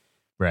strong,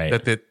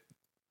 right? That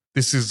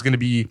this is going to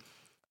be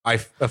a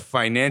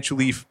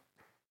financially,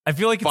 I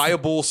feel like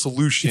viable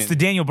solution. It's the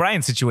Daniel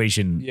Bryan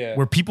situation,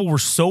 where people were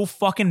so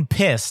fucking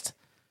pissed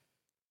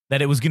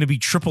that it was going to be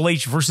Triple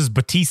H versus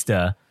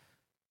Batista.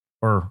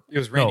 Or it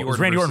was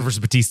Randy Orton versus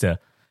Batista,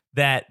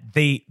 that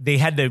they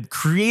had to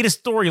create a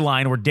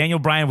storyline where Daniel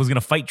Bryan was going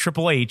to fight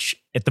Triple H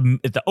at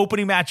the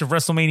opening match of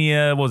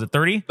WrestleMania. What was it,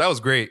 30? That was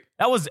great.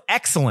 That was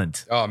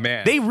excellent. Oh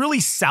man, they really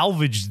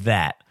salvaged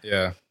that.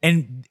 Yeah,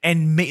 and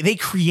they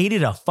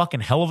created a fucking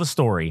hell of a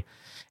story.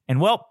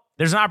 And well,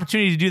 there's an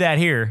opportunity to do that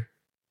here.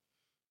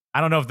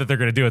 I don't know if that they're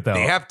going to do it though.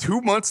 They have 2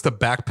 months to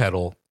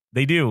backpedal.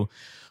 They do.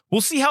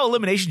 We'll see how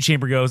Elimination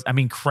Chamber goes. I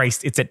mean,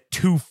 Christ, it's at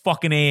 2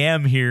 fucking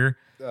a.m. here.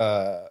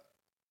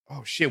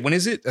 Oh shit! When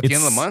is it? At the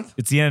end of the month?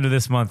 It's the end of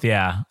this month.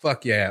 Yeah.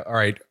 Fuck yeah! All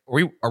right.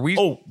 Are we?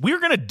 Oh,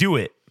 we're gonna do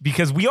it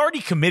because we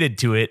already committed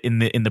to it in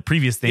the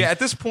previous thing. Yeah. At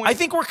this point, I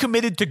think we're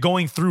committed to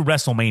going through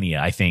WrestleMania.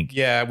 I think.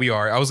 Yeah, we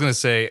are. I was gonna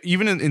say,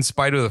 even in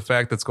spite of the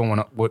fact that's going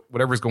on,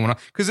 whatever's going on,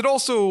 because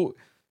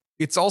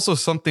it's also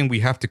something we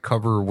have to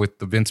cover with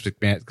the Vince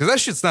McMahon, because that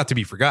shit's not to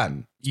be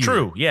forgotten. Either.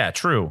 True. Yeah.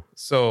 True.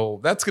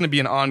 So that's going to be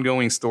an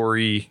ongoing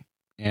story,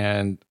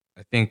 and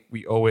I think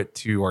we owe it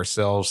to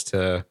ourselves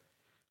to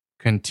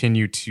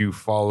continue to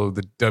follow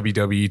the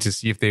WWE to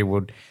see if they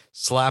would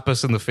slap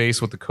us in the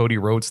face with the Cody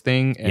Rhodes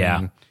thing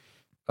and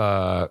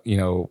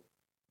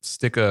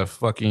stick a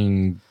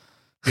fucking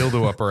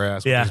dildo up our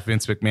ass with this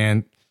Vince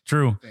McMahon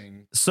True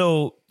thing.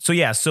 So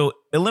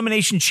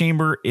Elimination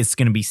Chamber is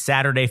going to be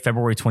Saturday,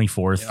 February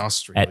 24th in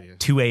Australia at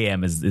 2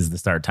 a.m. is the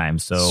start time.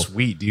 So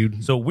sweet,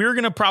 dude. So we're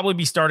going to probably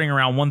be starting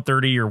around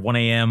 1:30 or 1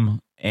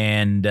 a.m.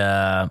 and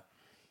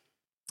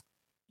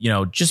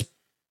just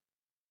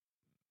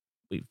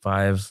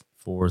 5,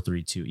 4,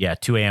 3, 2. Yeah,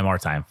 2 a.m. our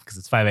time because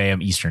it's 5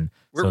 a.m. Eastern.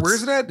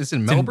 Where's it at? It's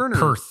in Melbourne or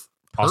Perth,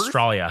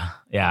 Australia.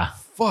 Yeah.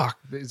 Fuck.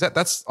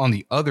 That's on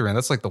the other end.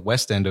 That's like the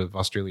west end of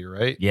Australia,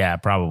 right? Yeah,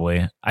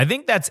 probably. I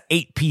think that's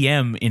 8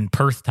 p.m. in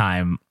Perth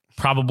time,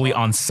 probably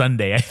on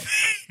Sunday,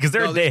 because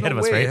they're a day ahead of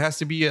us, right? It has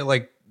to be at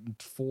like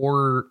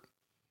 4.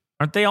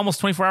 Aren't they almost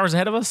 24 hours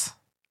ahead of us?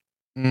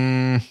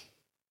 I'm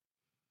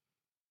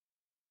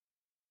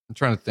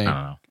trying to think.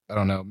 I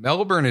don't know.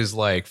 Melbourne is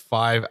like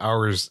 5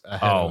 hours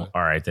ahead. Oh,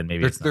 all right. Then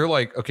maybe they're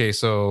like, okay,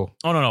 so.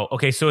 Oh, no.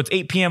 Okay, so it's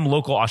 8 p.m.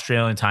 local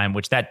Australian time,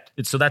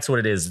 so that's what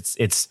it is.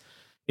 It's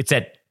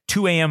at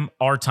 2 a.m.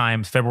 our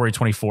time, February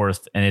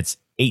 24th, and it's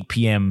 8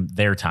 p.m.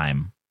 their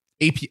time.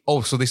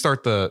 Oh, so they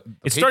start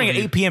it's starting at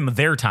 8 p.m.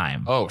 their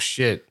time. Oh,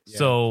 shit. Yeah.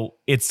 So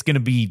it's going to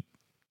be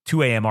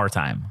 2 a.m. our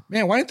time.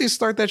 Man, why didn't they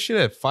start that shit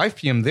at 5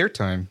 p.m. their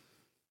time?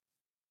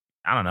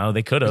 I don't know.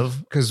 They could have.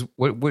 Because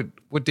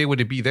what day would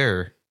it be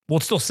there? Well,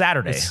 it's still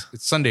Saturday.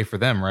 It's Sunday for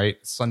them, right?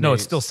 Sunday. No,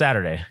 it's still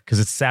Saturday because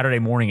it's Saturday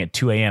morning at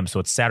 2 a.m.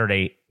 So it's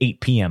Saturday 8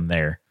 p.m.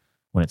 there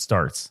when it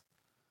starts.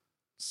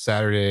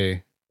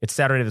 Saturday. It's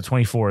Saturday the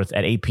 24th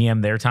at 8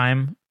 p.m. their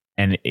time,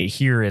 and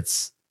here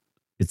it's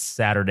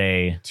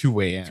Saturday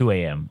 2 a.m. 2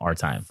 a.m. our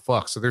time.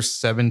 Fuck. So they're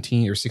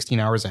 17 or 16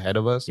 hours ahead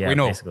of us. Yeah, wait,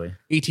 no, basically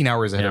 18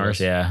 hours ahead of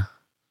us. Yeah.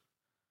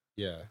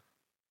 Yeah.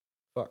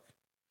 Fuck.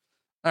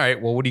 All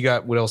right. Well, what do you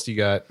got? What else do you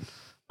got?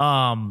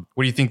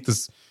 What do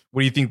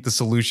you think the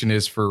solution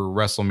is for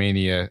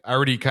WrestleMania? I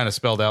already kind of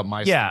spelled out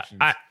my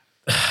solutions.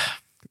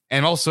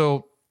 And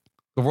also,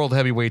 the world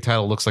heavyweight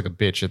title looks like a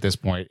bitch at this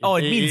point.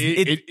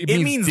 It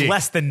means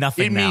less than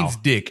nothing. It means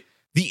dick.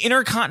 The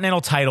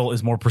Intercontinental title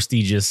is more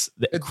prestigious.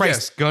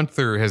 Yes,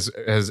 Gunther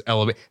has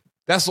elevated.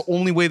 That's the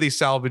only way they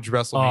salvage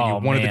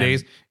WrestleMania. One of the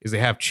days is they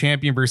have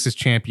champion versus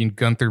champion,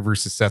 Gunther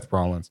versus Seth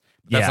Rollins.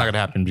 But that's not going to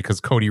happen because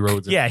Cody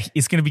Rhodes. Yeah,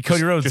 it's going to be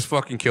Cody Rhodes. Just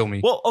fucking kill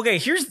me. Well, okay,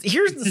 here's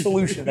the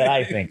solution that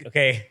I think.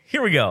 Okay,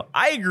 here we go.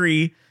 I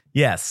agree.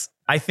 Yes,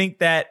 I think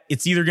that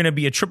it's either going to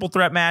be a triple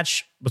threat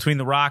match between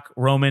The Rock,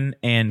 Roman,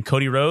 and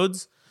Cody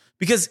Rhodes.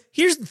 Because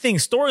here's the thing,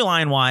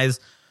 storyline wise,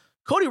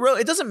 Cody Rhodes,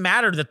 it doesn't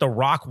matter that The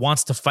Rock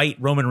wants to fight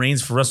Roman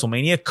Reigns for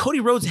WrestleMania. Cody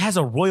Rhodes has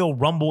a Royal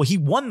Rumble. He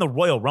won the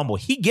Royal Rumble.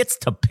 He gets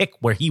to pick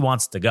where he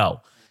wants to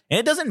go. And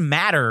it doesn't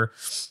matter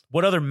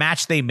what other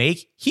match they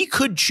make. He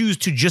could choose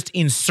to just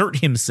insert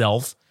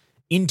himself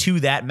into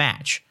that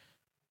match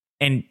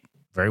and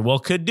very well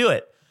could do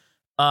it.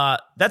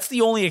 That's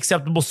the only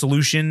acceptable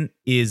solution,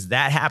 is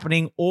that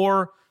happening.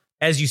 Or,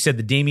 as you said,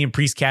 the Damian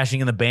Priest cashing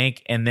in the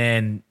bank, and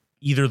then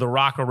either The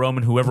Rock or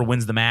Roman, whoever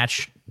wins the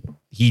match,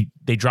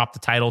 they drop the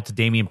title to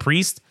Damian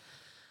Priest.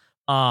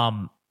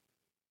 And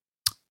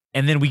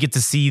then we get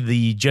to see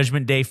the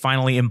Judgment Day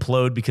finally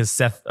implode because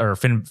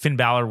Finn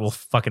Balor will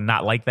fucking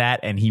not like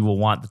that, and he will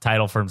want the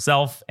title for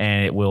himself,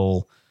 and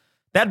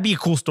that'd be a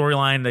cool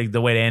storyline,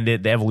 the way to end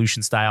it, the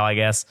Evolution style, I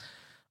guess.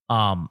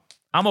 I'm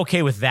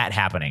okay with that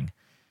happening.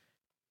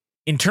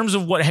 In terms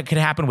of what could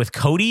happen with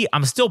Cody,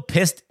 I'm still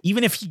pissed.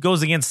 Even if he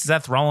goes against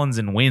Seth Rollins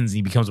and wins, and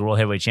he becomes a World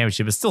Heavyweight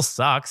Championship, it still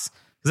sucks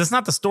because that's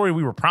not the story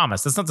we were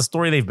promised. That's not the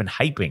story they've been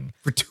hyping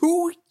for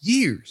 2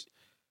 years.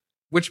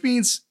 Which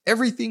means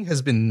everything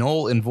has been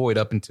null and void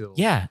up until...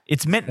 Yeah,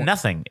 it's meant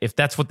nothing if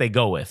that's what they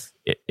go with,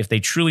 if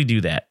they truly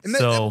do that. And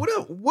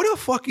what a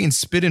fucking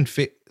spit in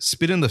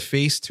the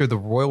face to the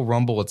Royal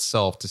Rumble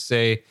itself to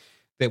say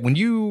that when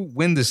you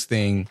win this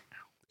thing,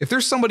 if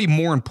there's somebody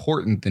more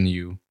important than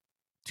you...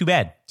 Too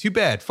bad.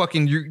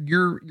 Fucking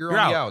you're on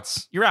out. The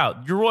outs. You're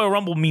out. Your Royal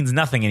Rumble means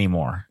nothing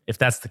anymore if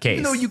that's the case.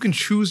 Even though you can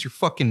choose your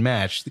fucking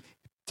match...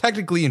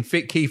 Technically in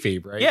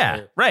kayfabe, right?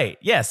 Yeah, right.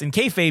 Yes, in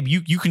kayfabe,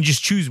 you can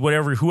just choose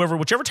whichever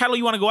title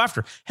you want to go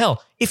after.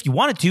 Hell, if you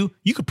wanted to,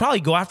 you could probably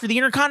go after the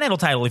Intercontinental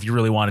title if you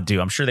really wanted to.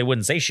 I'm sure they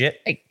wouldn't say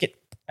shit. Hey, get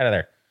out of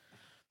there.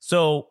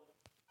 So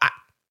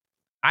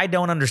I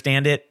don't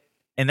understand it,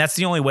 and that's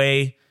the only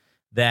way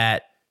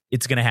that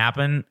it's going to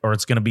happen or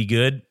it's going to be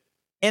good.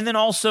 And then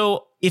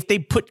also, if they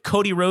put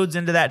Cody Rhodes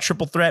into that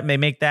triple threat and they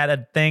make that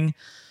a thing,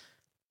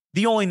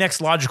 the only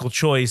next logical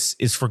choice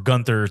is for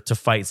Gunther to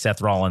fight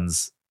Seth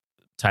Rollins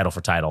title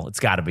for title. It's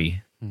got to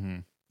be. Mm-hmm.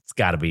 It's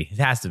got to be. It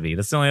has to be.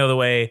 That's the only other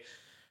way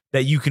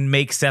that you can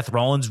make Seth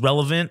Rollins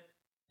relevant,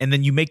 and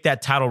then you make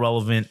that title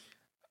relevant.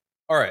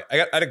 All right,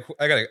 I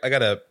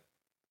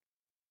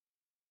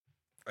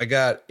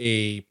got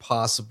a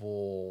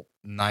possible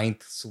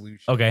ninth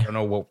solution. Okay, I don't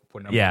know what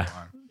number. Yeah,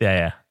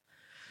 yeah.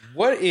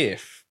 What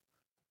if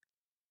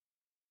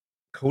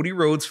Cody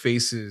Rhodes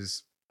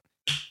faces?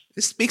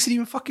 This makes it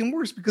even fucking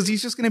worse because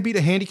he's just going to be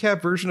the handicap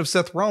version of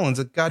Seth Rollins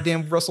at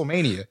goddamn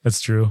WrestleMania.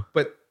 That's true.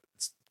 But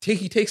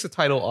he takes the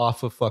title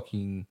off of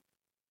fucking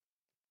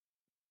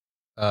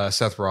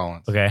Seth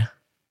Rollins. Okay.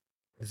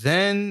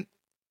 Then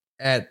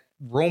at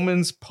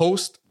Roman's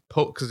post,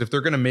 because if they're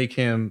going to make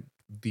him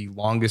the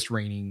longest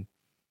reigning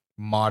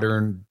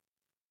modern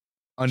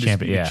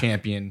undisputed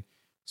champion,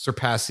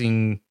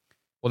 surpassing,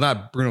 well,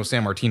 not Bruno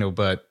Sammartino,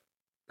 but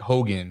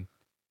Hogan.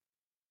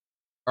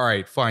 All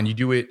right, fine. You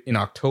do it in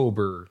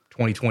October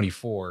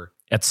 2024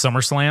 at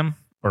SummerSlam,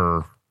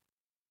 or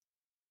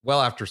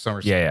well after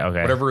SummerSlam. Yeah,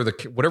 okay. Whatever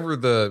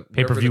the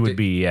pay-per-view would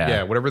be.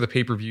 Yeah, whatever the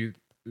pay-per-view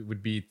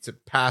would be, to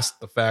pass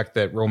the fact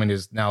that Roman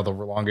is now the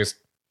longest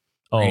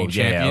reigning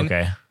champion.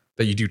 Okay.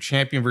 That you do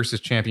champion versus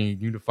champion, you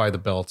unify the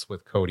belts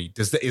with Cody.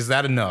 Is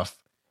that enough,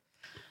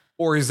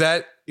 or is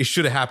that it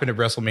should have happened at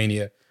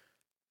WrestleMania?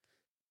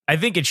 I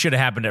think it should have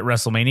happened at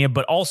WrestleMania,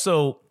 but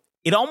also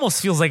it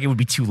almost feels like it would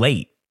be too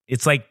late.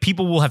 It's like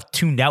people will have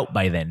tuned out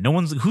by then.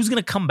 Who's going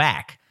to come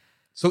back?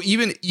 So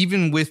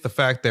even with the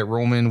fact that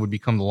Roman would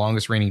become the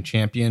longest reigning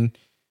champion,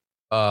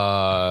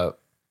 if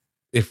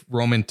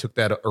Cody took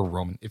that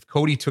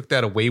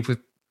away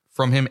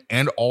from him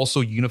and also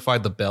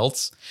unified the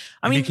belts,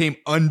 became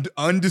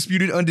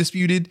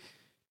undisputed.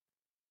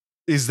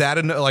 Is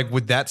that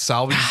would that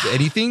salvage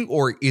anything,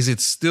 or is it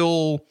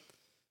still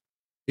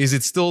the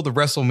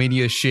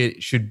WrestleMania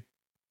shit should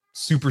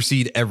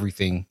supersede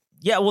everything?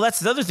 Yeah, well, that's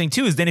the other thing,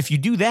 too, is then if you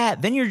do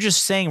that, then you're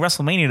just saying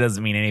WrestleMania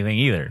doesn't mean anything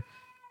either.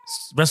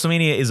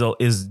 WrestleMania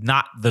is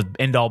not the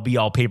end-all,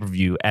 be-all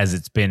pay-per-view as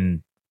it's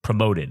been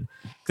promoted.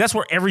 That's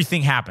where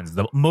everything happens.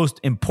 The most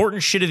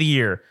important shit of the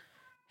year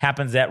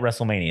happens at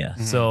WrestleMania.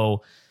 Mm-hmm.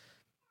 So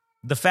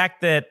the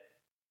fact that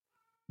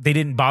they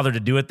didn't bother to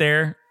do it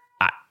there,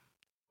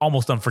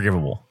 almost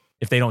unforgivable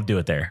if they don't do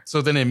it there.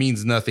 So then it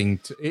means nothing.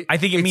 I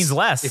think it means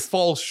less. It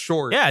falls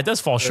short. Yeah, it does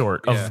fall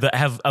short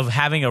of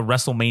having a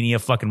WrestleMania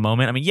fucking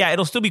moment. I mean, yeah,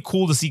 it'll still be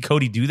cool to see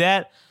Cody do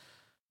that,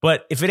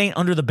 but if it ain't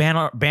under the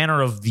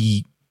banner of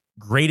the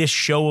greatest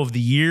show of the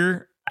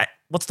year,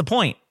 what's the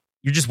point?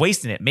 You're just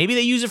wasting it. Maybe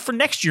they use it for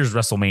next year's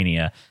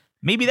WrestleMania.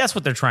 Maybe that's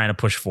what they're trying to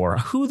push for.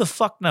 Who the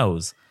fuck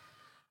knows?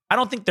 I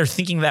don't think they're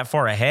thinking that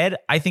far ahead.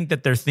 I think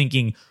that they're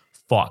thinking,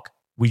 fuck,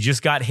 We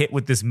just got hit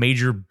with this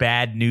major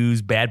bad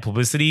news, bad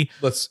publicity.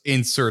 Let's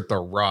insert The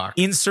Rock.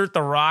 Insert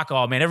The Rock.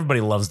 Oh man,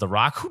 everybody loves The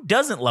Rock. Who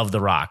doesn't love The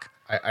Rock?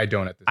 I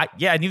don't at this point.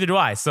 Yeah, neither do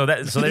I. So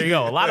there you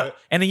go.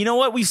 And then you know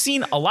what? We've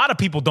seen a lot of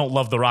people don't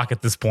love The Rock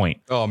at this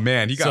point. Oh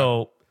man,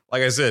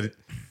 like I said,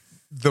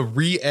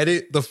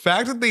 the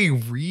fact that they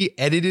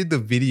re-edited the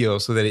video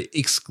so that it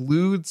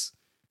excludes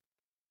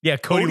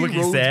Cody looking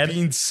Rhodes sad.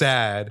 being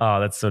sad. Oh,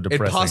 that's so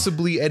depressing. And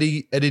possibly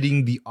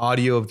editing the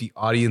audio of the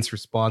audience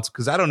response,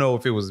 because I don't know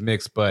if it was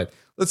mixed, but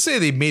let's say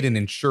they made an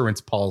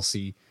insurance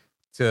policy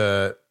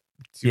to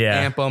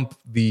amp up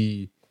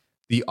the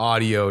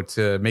audio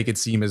to make it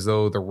seem as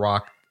though The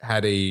Rock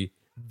had a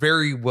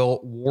very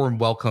warm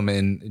welcome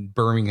in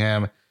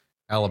Birmingham,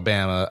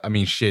 Alabama. I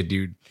mean, shit,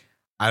 dude.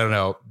 I don't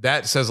know.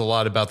 That says a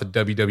lot about the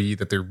WWE,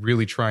 that they're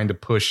really trying to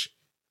push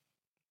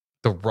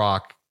The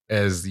Rock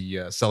as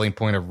the selling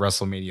point of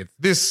Wrestlemania.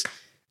 This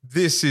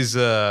is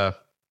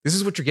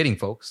what you're getting,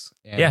 folks.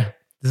 And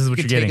this is what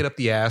you're getting. Take it up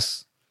the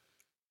ass.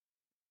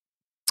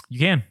 You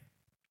can.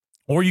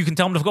 Or you can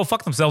tell them to go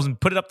fuck themselves and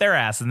put it up their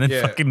ass and then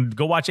fucking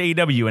go watch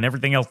AEW and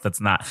everything else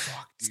that's not.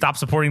 Stop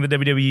supporting the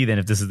WWE then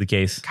if this is the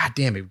case. God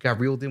damn it. We got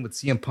reeled in with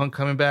CM Punk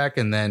coming back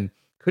and then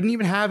couldn't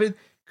even have it.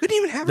 Couldn't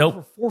even have it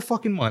for 4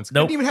 fucking months.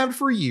 Couldn't even have it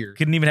for a year.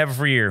 Couldn't even have it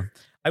for a year.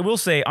 I will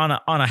say on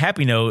a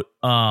happy note,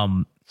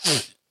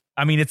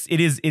 I mean, it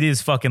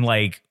is fucking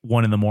like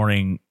 1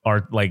 a.m.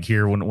 or like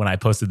here when I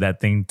posted that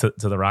thing to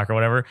The Rock or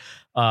whatever.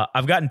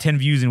 I've gotten 10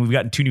 views and we've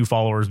gotten 2 new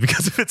followers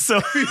because of it. So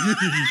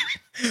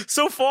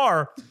so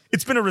far,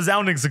 it's been a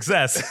resounding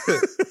success.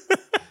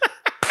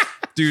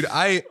 Dude,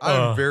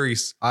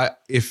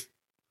 if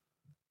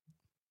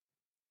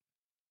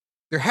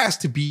there has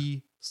to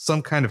be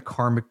some kind of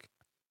karma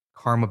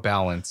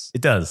balance.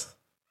 It does.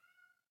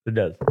 It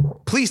does.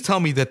 Please tell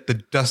me that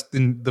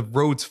the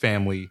Rhodes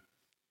family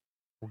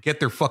will get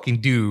their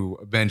fucking due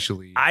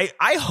eventually.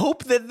 I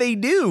hope that they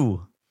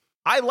do.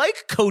 I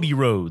like Cody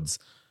Rhodes.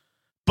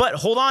 But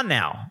hold on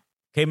now.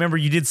 Okay, remember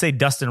you did say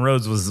Dustin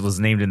Rhodes was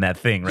named in that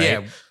thing, right?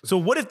 Yeah. So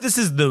what if this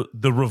is the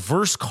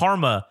reverse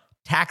karma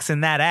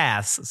taxing that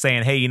ass,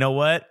 saying, hey, you know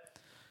what?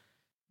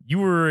 You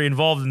were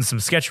involved in some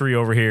sketchery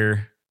over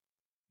here.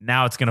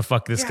 Now it's gonna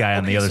fuck this guy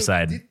on the other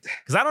side.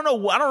 Because I don't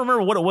know. I don't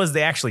remember what it was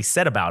they actually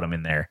said about him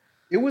in there.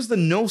 It was the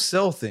no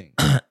sell thing.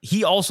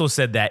 He also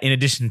said that in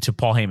addition to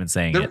Paul Heyman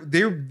saying it.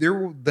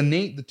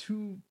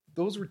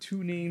 Those were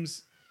 2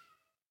 names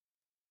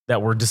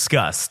that were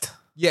discussed.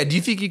 Yeah, do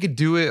you think you could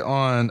do it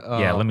on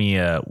let me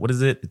what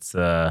is it? It's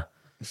I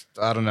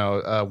don't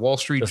know, Wall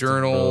Street Dustin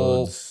Journal,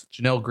 Rhodes.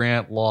 Janelle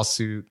Grant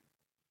lawsuit,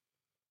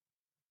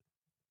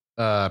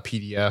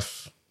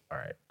 PDF. All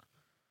right.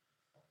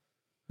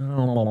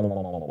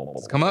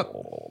 Let's come up.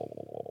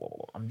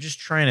 I'm just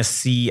trying to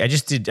see. I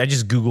just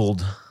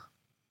Googled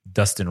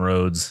Dustin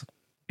Rhodes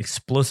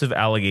explosive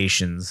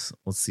allegations.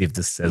 Let's see if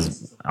this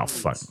says. Oh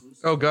fuck.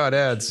 Oh god,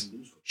 ads.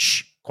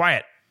 Shh,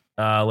 quiet.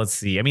 Let's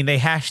see. I mean, they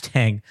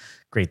hashtag.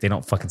 Great, they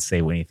don't fucking say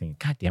anything.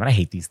 God damn it, I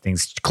hate these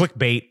things.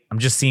 Clickbait. I'm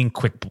just seeing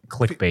quick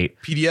clickbait.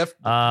 PDF.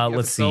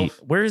 Let's see.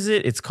 Where is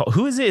it? It's called.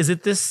 Who is it? Is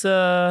it this?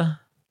 Wall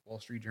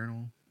Street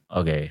Journal.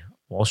 Okay,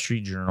 Wall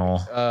Street Journal.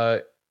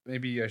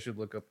 Maybe I should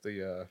look up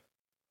the.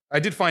 I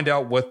did find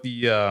out what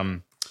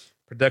the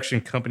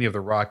production company of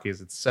The Rock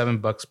is. It's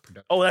 $7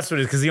 production. Oh, that's what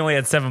it is. Because he only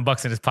had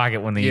 $7 in his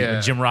pocket when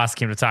when Jim Ross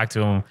came to talk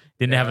to him.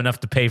 Didn't have enough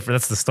to pay for.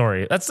 That's the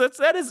story.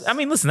 That is. I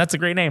mean, listen, that's a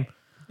great name.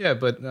 Yeah,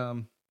 but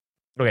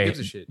okay, gives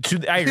a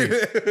shit. I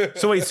agree.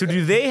 So wait, so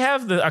do they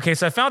have the? Okay,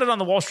 so I found it on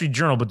the Wall Street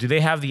Journal, but do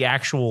they have the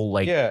actual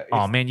like? Yeah,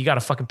 oh man, you got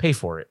to fucking pay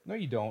for it. No,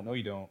 you don't. No,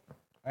 you don't.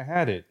 I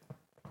had it.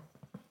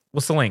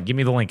 What's the link? Give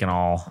me the link and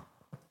all.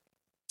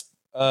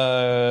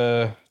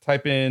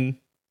 Type in.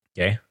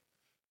 Okay.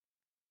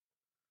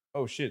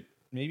 Oh shit!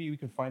 Maybe we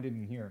can find it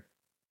in here.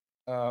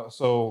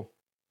 So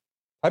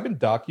type in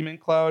Document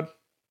Cloud.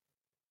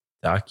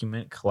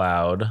 Document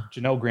Cloud.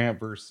 Janelle Grant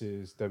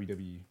versus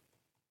WWE.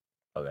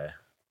 Okay.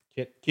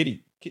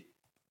 Kitty.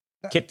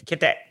 Get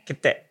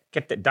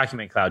that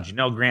Document Cloud.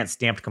 Janelle Grant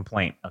stamped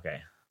complaint.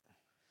 Okay.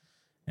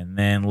 And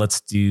then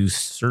let's do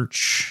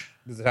search.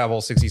 Does it have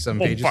all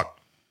 67 pages? Fuck.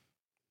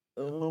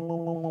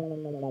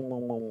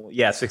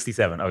 Yeah,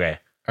 67. Okay.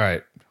 All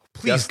right.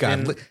 Please,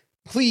 Justin, God.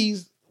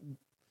 Please,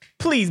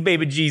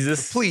 baby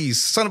Jesus.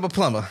 Please, son of a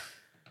plumber.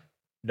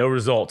 No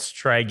results.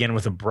 Try again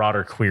with a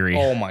broader query.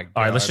 Oh, my God.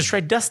 All right, let's just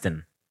try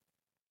Dustin.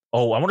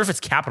 Oh, I wonder if it's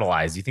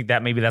capitalized. You think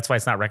that maybe that's why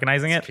it's not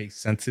recognizing it? Case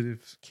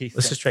sensitive.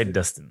 Let's just try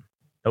Dustin.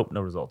 Nope,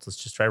 no results.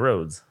 Let's just try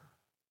Rhodes.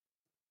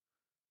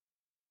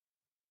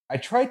 I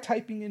tried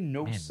typing in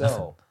no cell.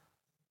 Nothing.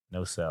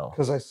 No cell.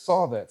 Because I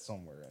saw that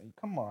somewhere.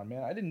 Come on,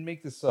 man. I didn't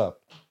make this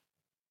up.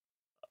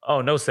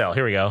 Oh, no cell.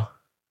 Here we go.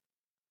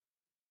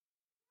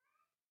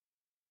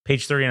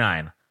 Page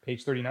 39.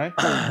 Page 39?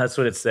 That's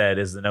what it said,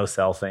 is the no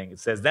cell thing. It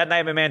says, that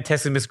night my man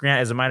texted Miss Grant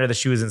as a reminder that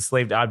she was an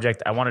enslaved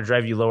object. I want to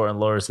drive you lower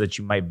and lower so that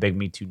you might beg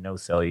me to no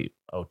sell you.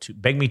 Oh, to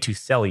beg me to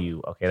sell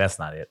you. Okay, that's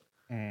not it.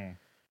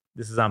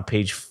 This is on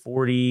page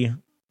 40.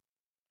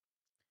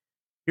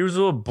 Here's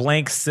what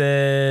blank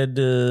said.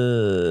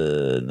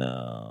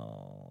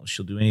 No.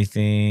 she'll do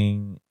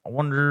anything. I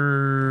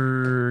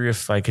wonder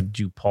if I could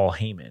do Paul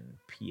Heyman.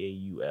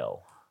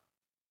 Paul.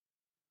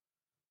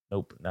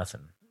 Nope,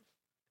 nothing.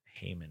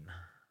 Heyman.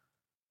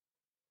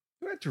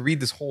 You have to read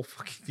this whole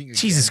fucking thing again.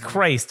 Jesus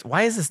Christ.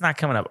 Why is this not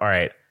coming up? All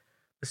right.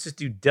 Let's just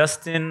do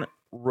Dustin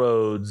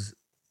Rhodes,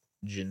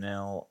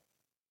 Janelle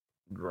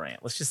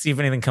Grant. Let's just see if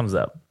anything comes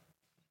up.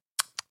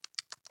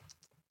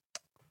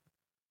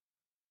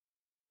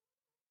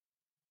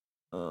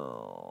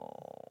 Oh.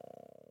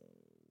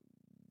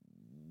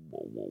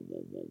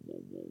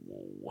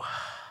 Whoa.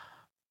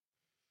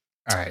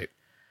 All right.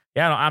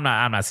 Yeah, no, I'm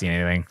not seeing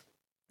anything.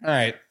 All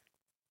right.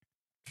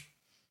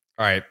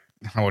 I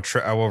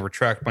will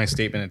retract my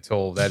statement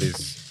until that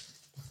is.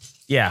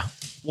 Yeah.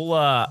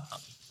 We'll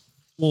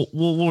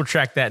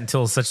retract that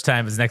until such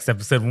time as next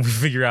episode when we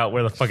figure out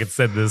where the fuck it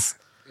said this.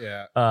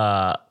 Yeah.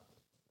 All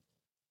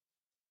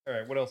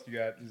right. What else do you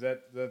got? Is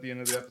that the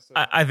end of the episode?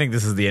 I think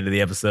this is the end of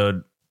the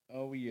episode.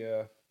 Oh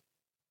yeah.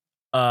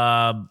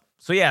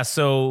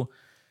 So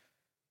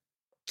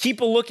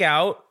keep a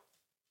lookout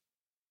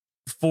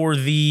for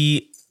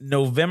the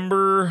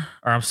February.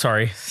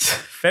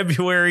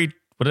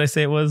 What did I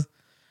say it was?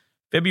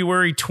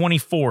 February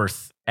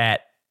 24th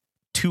at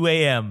 2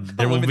 a.m.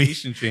 There will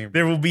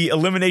be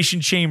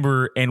Elimination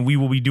Chamber, and we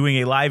will be doing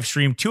a live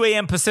stream 2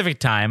 a.m. Pacific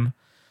time.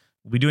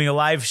 We'll be doing a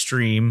live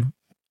stream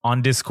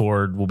on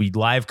Discord. We'll be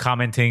live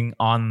commenting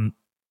on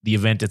the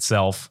event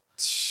itself,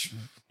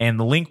 and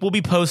the link will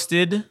be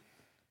posted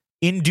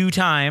in due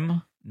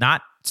time,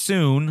 not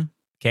soon.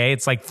 Okay,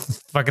 it's like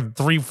fucking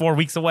 3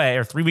 weeks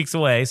away.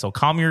 So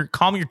calm your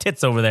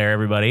tits over there,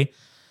 everybody.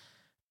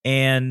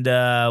 And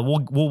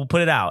we'll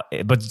put it out.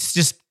 But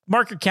just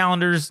mark your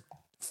calendars,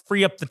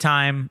 free up the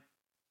time.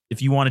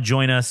 If you want to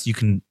join us, you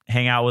can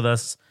hang out with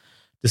us,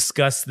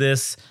 discuss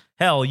this.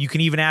 Hell, you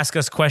can even ask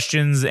us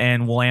questions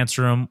and we'll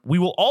answer them. We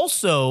will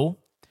also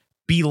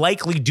be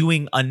likely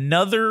doing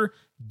another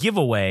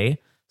giveaway,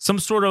 some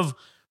sort of.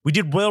 We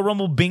did Royal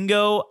Rumble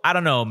bingo. I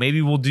don't know.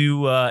 Maybe we'll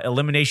do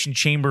Elimination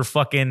Chamber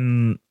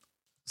fucking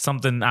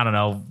something. I don't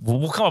know.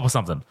 We'll come up with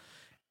something.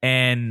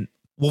 And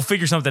we'll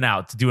figure something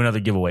out to do another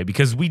giveaway.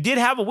 Because we did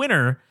have a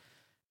winner.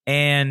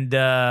 And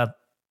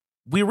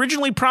we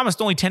originally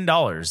promised only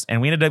 $10. And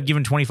we ended up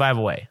giving $25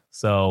 away.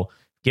 So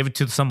give it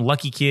to some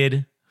lucky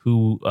kid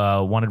who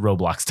wanted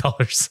Roblox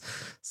dollars.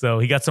 So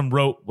he got some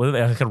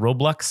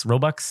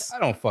Robux? I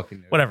don't fucking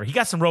know. Whatever. He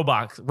got some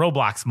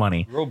Roblox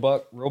money.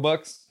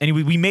 Robux. And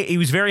he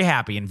was very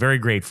happy and very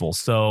grateful.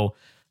 So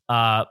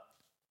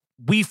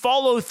we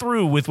follow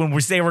through with when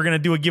we say we're going to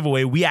do a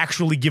giveaway, we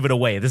actually give it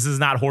away. This is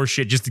not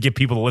horseshit just to get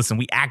people to listen.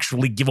 We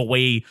actually give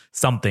away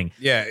something.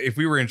 Yeah, if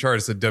we were in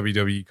charge of the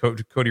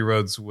WWE, Cody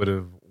Rhodes would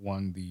have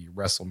won the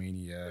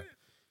WrestleMania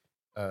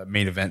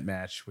main event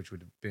match, which would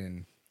have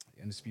been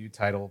the undisputed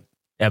title.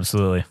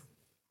 Absolutely.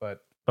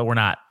 But we're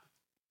not.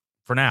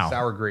 For now.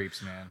 Sour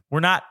grapes, man.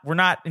 We're not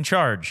in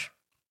charge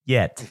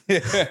yet.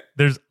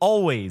 There's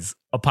always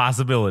a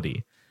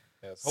possibility.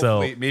 Yes,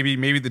 hopefully,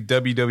 maybe the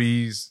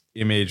WWE's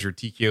image or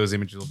TKO's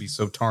image will be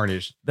so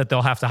tarnished that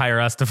they'll have to hire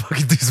us to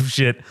fucking do some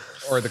shit.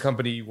 Or the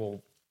company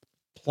will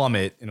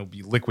plummet and it'll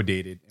be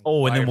liquidated.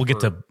 And then we'll get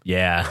to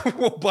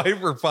we'll buy it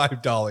for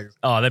 $5.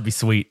 Oh, that'd be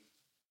sweet.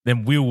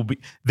 Then we'll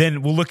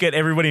look at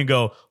everybody and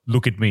go,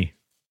 look at me.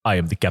 I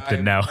am the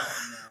captain now.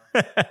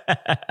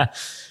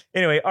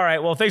 Anyway, all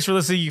right. Well, thanks for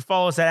listening. You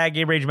follow us at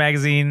Game Rage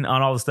Magazine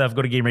on all the stuff.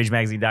 Go to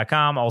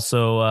GameRageMagazine.com.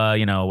 Also,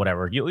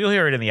 whatever. You'll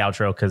hear it in the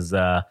outro because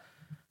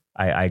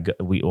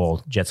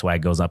Jet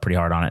Swag goes up pretty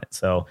hard on it.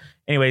 So,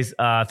 anyways,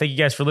 thank you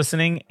guys for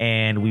listening,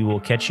 and we will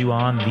catch you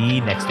on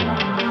the next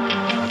one.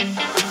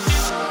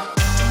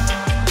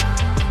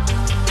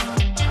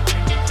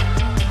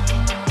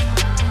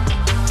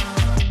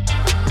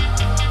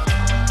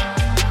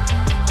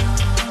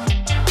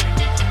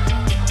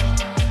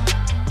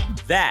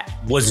 That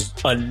was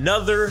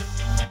another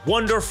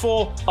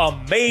wonderful,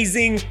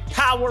 amazing,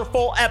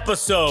 powerful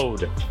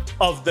episode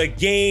of the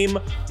Game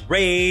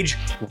Rage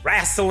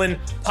Wrasslin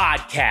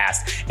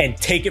podcast. And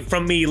take it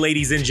from me,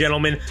 ladies and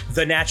gentlemen,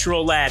 the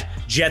natural lad,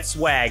 Jet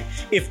Swag.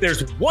 If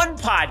there's one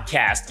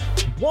podcast,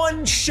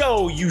 one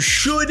show you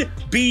should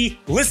be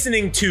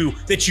listening to,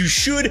 that you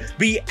should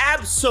be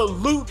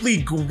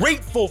absolutely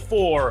grateful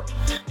for,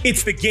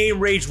 it's the Game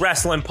Rage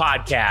Wrasslin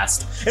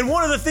podcast. And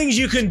one of the things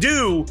you can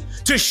do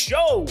to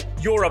show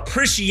your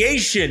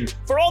appreciation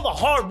for all the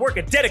hard work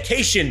and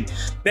dedication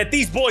that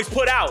these boys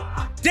put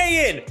out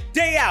day in,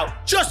 day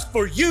out, just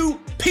for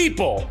you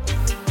people,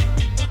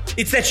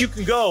 it's that you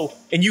can go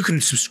and you can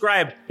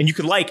subscribe and you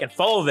can like and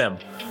follow them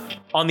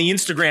on the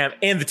Instagram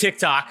and the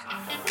TikTok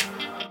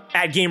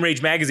at Game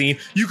Rage Magazine.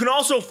 You can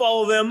also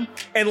follow them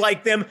and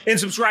like them and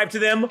subscribe to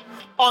them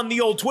on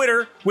the old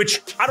Twitter, which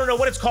I don't know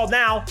what it's called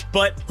now,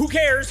 but who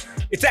cares?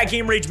 It's at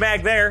Game Rage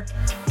Mag there.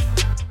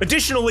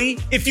 Additionally,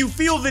 if you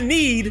feel the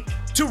need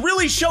to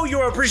really show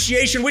your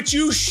appreciation, which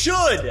you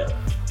should,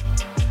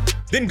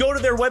 then go to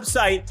their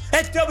website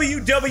at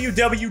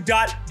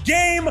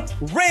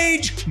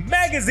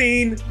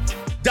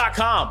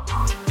www.GameRageMagazine.com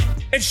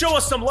and show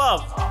us some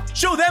love.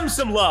 Show them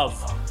some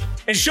love.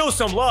 and show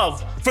some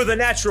love for the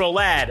natural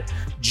lad,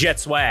 Jet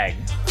Swag.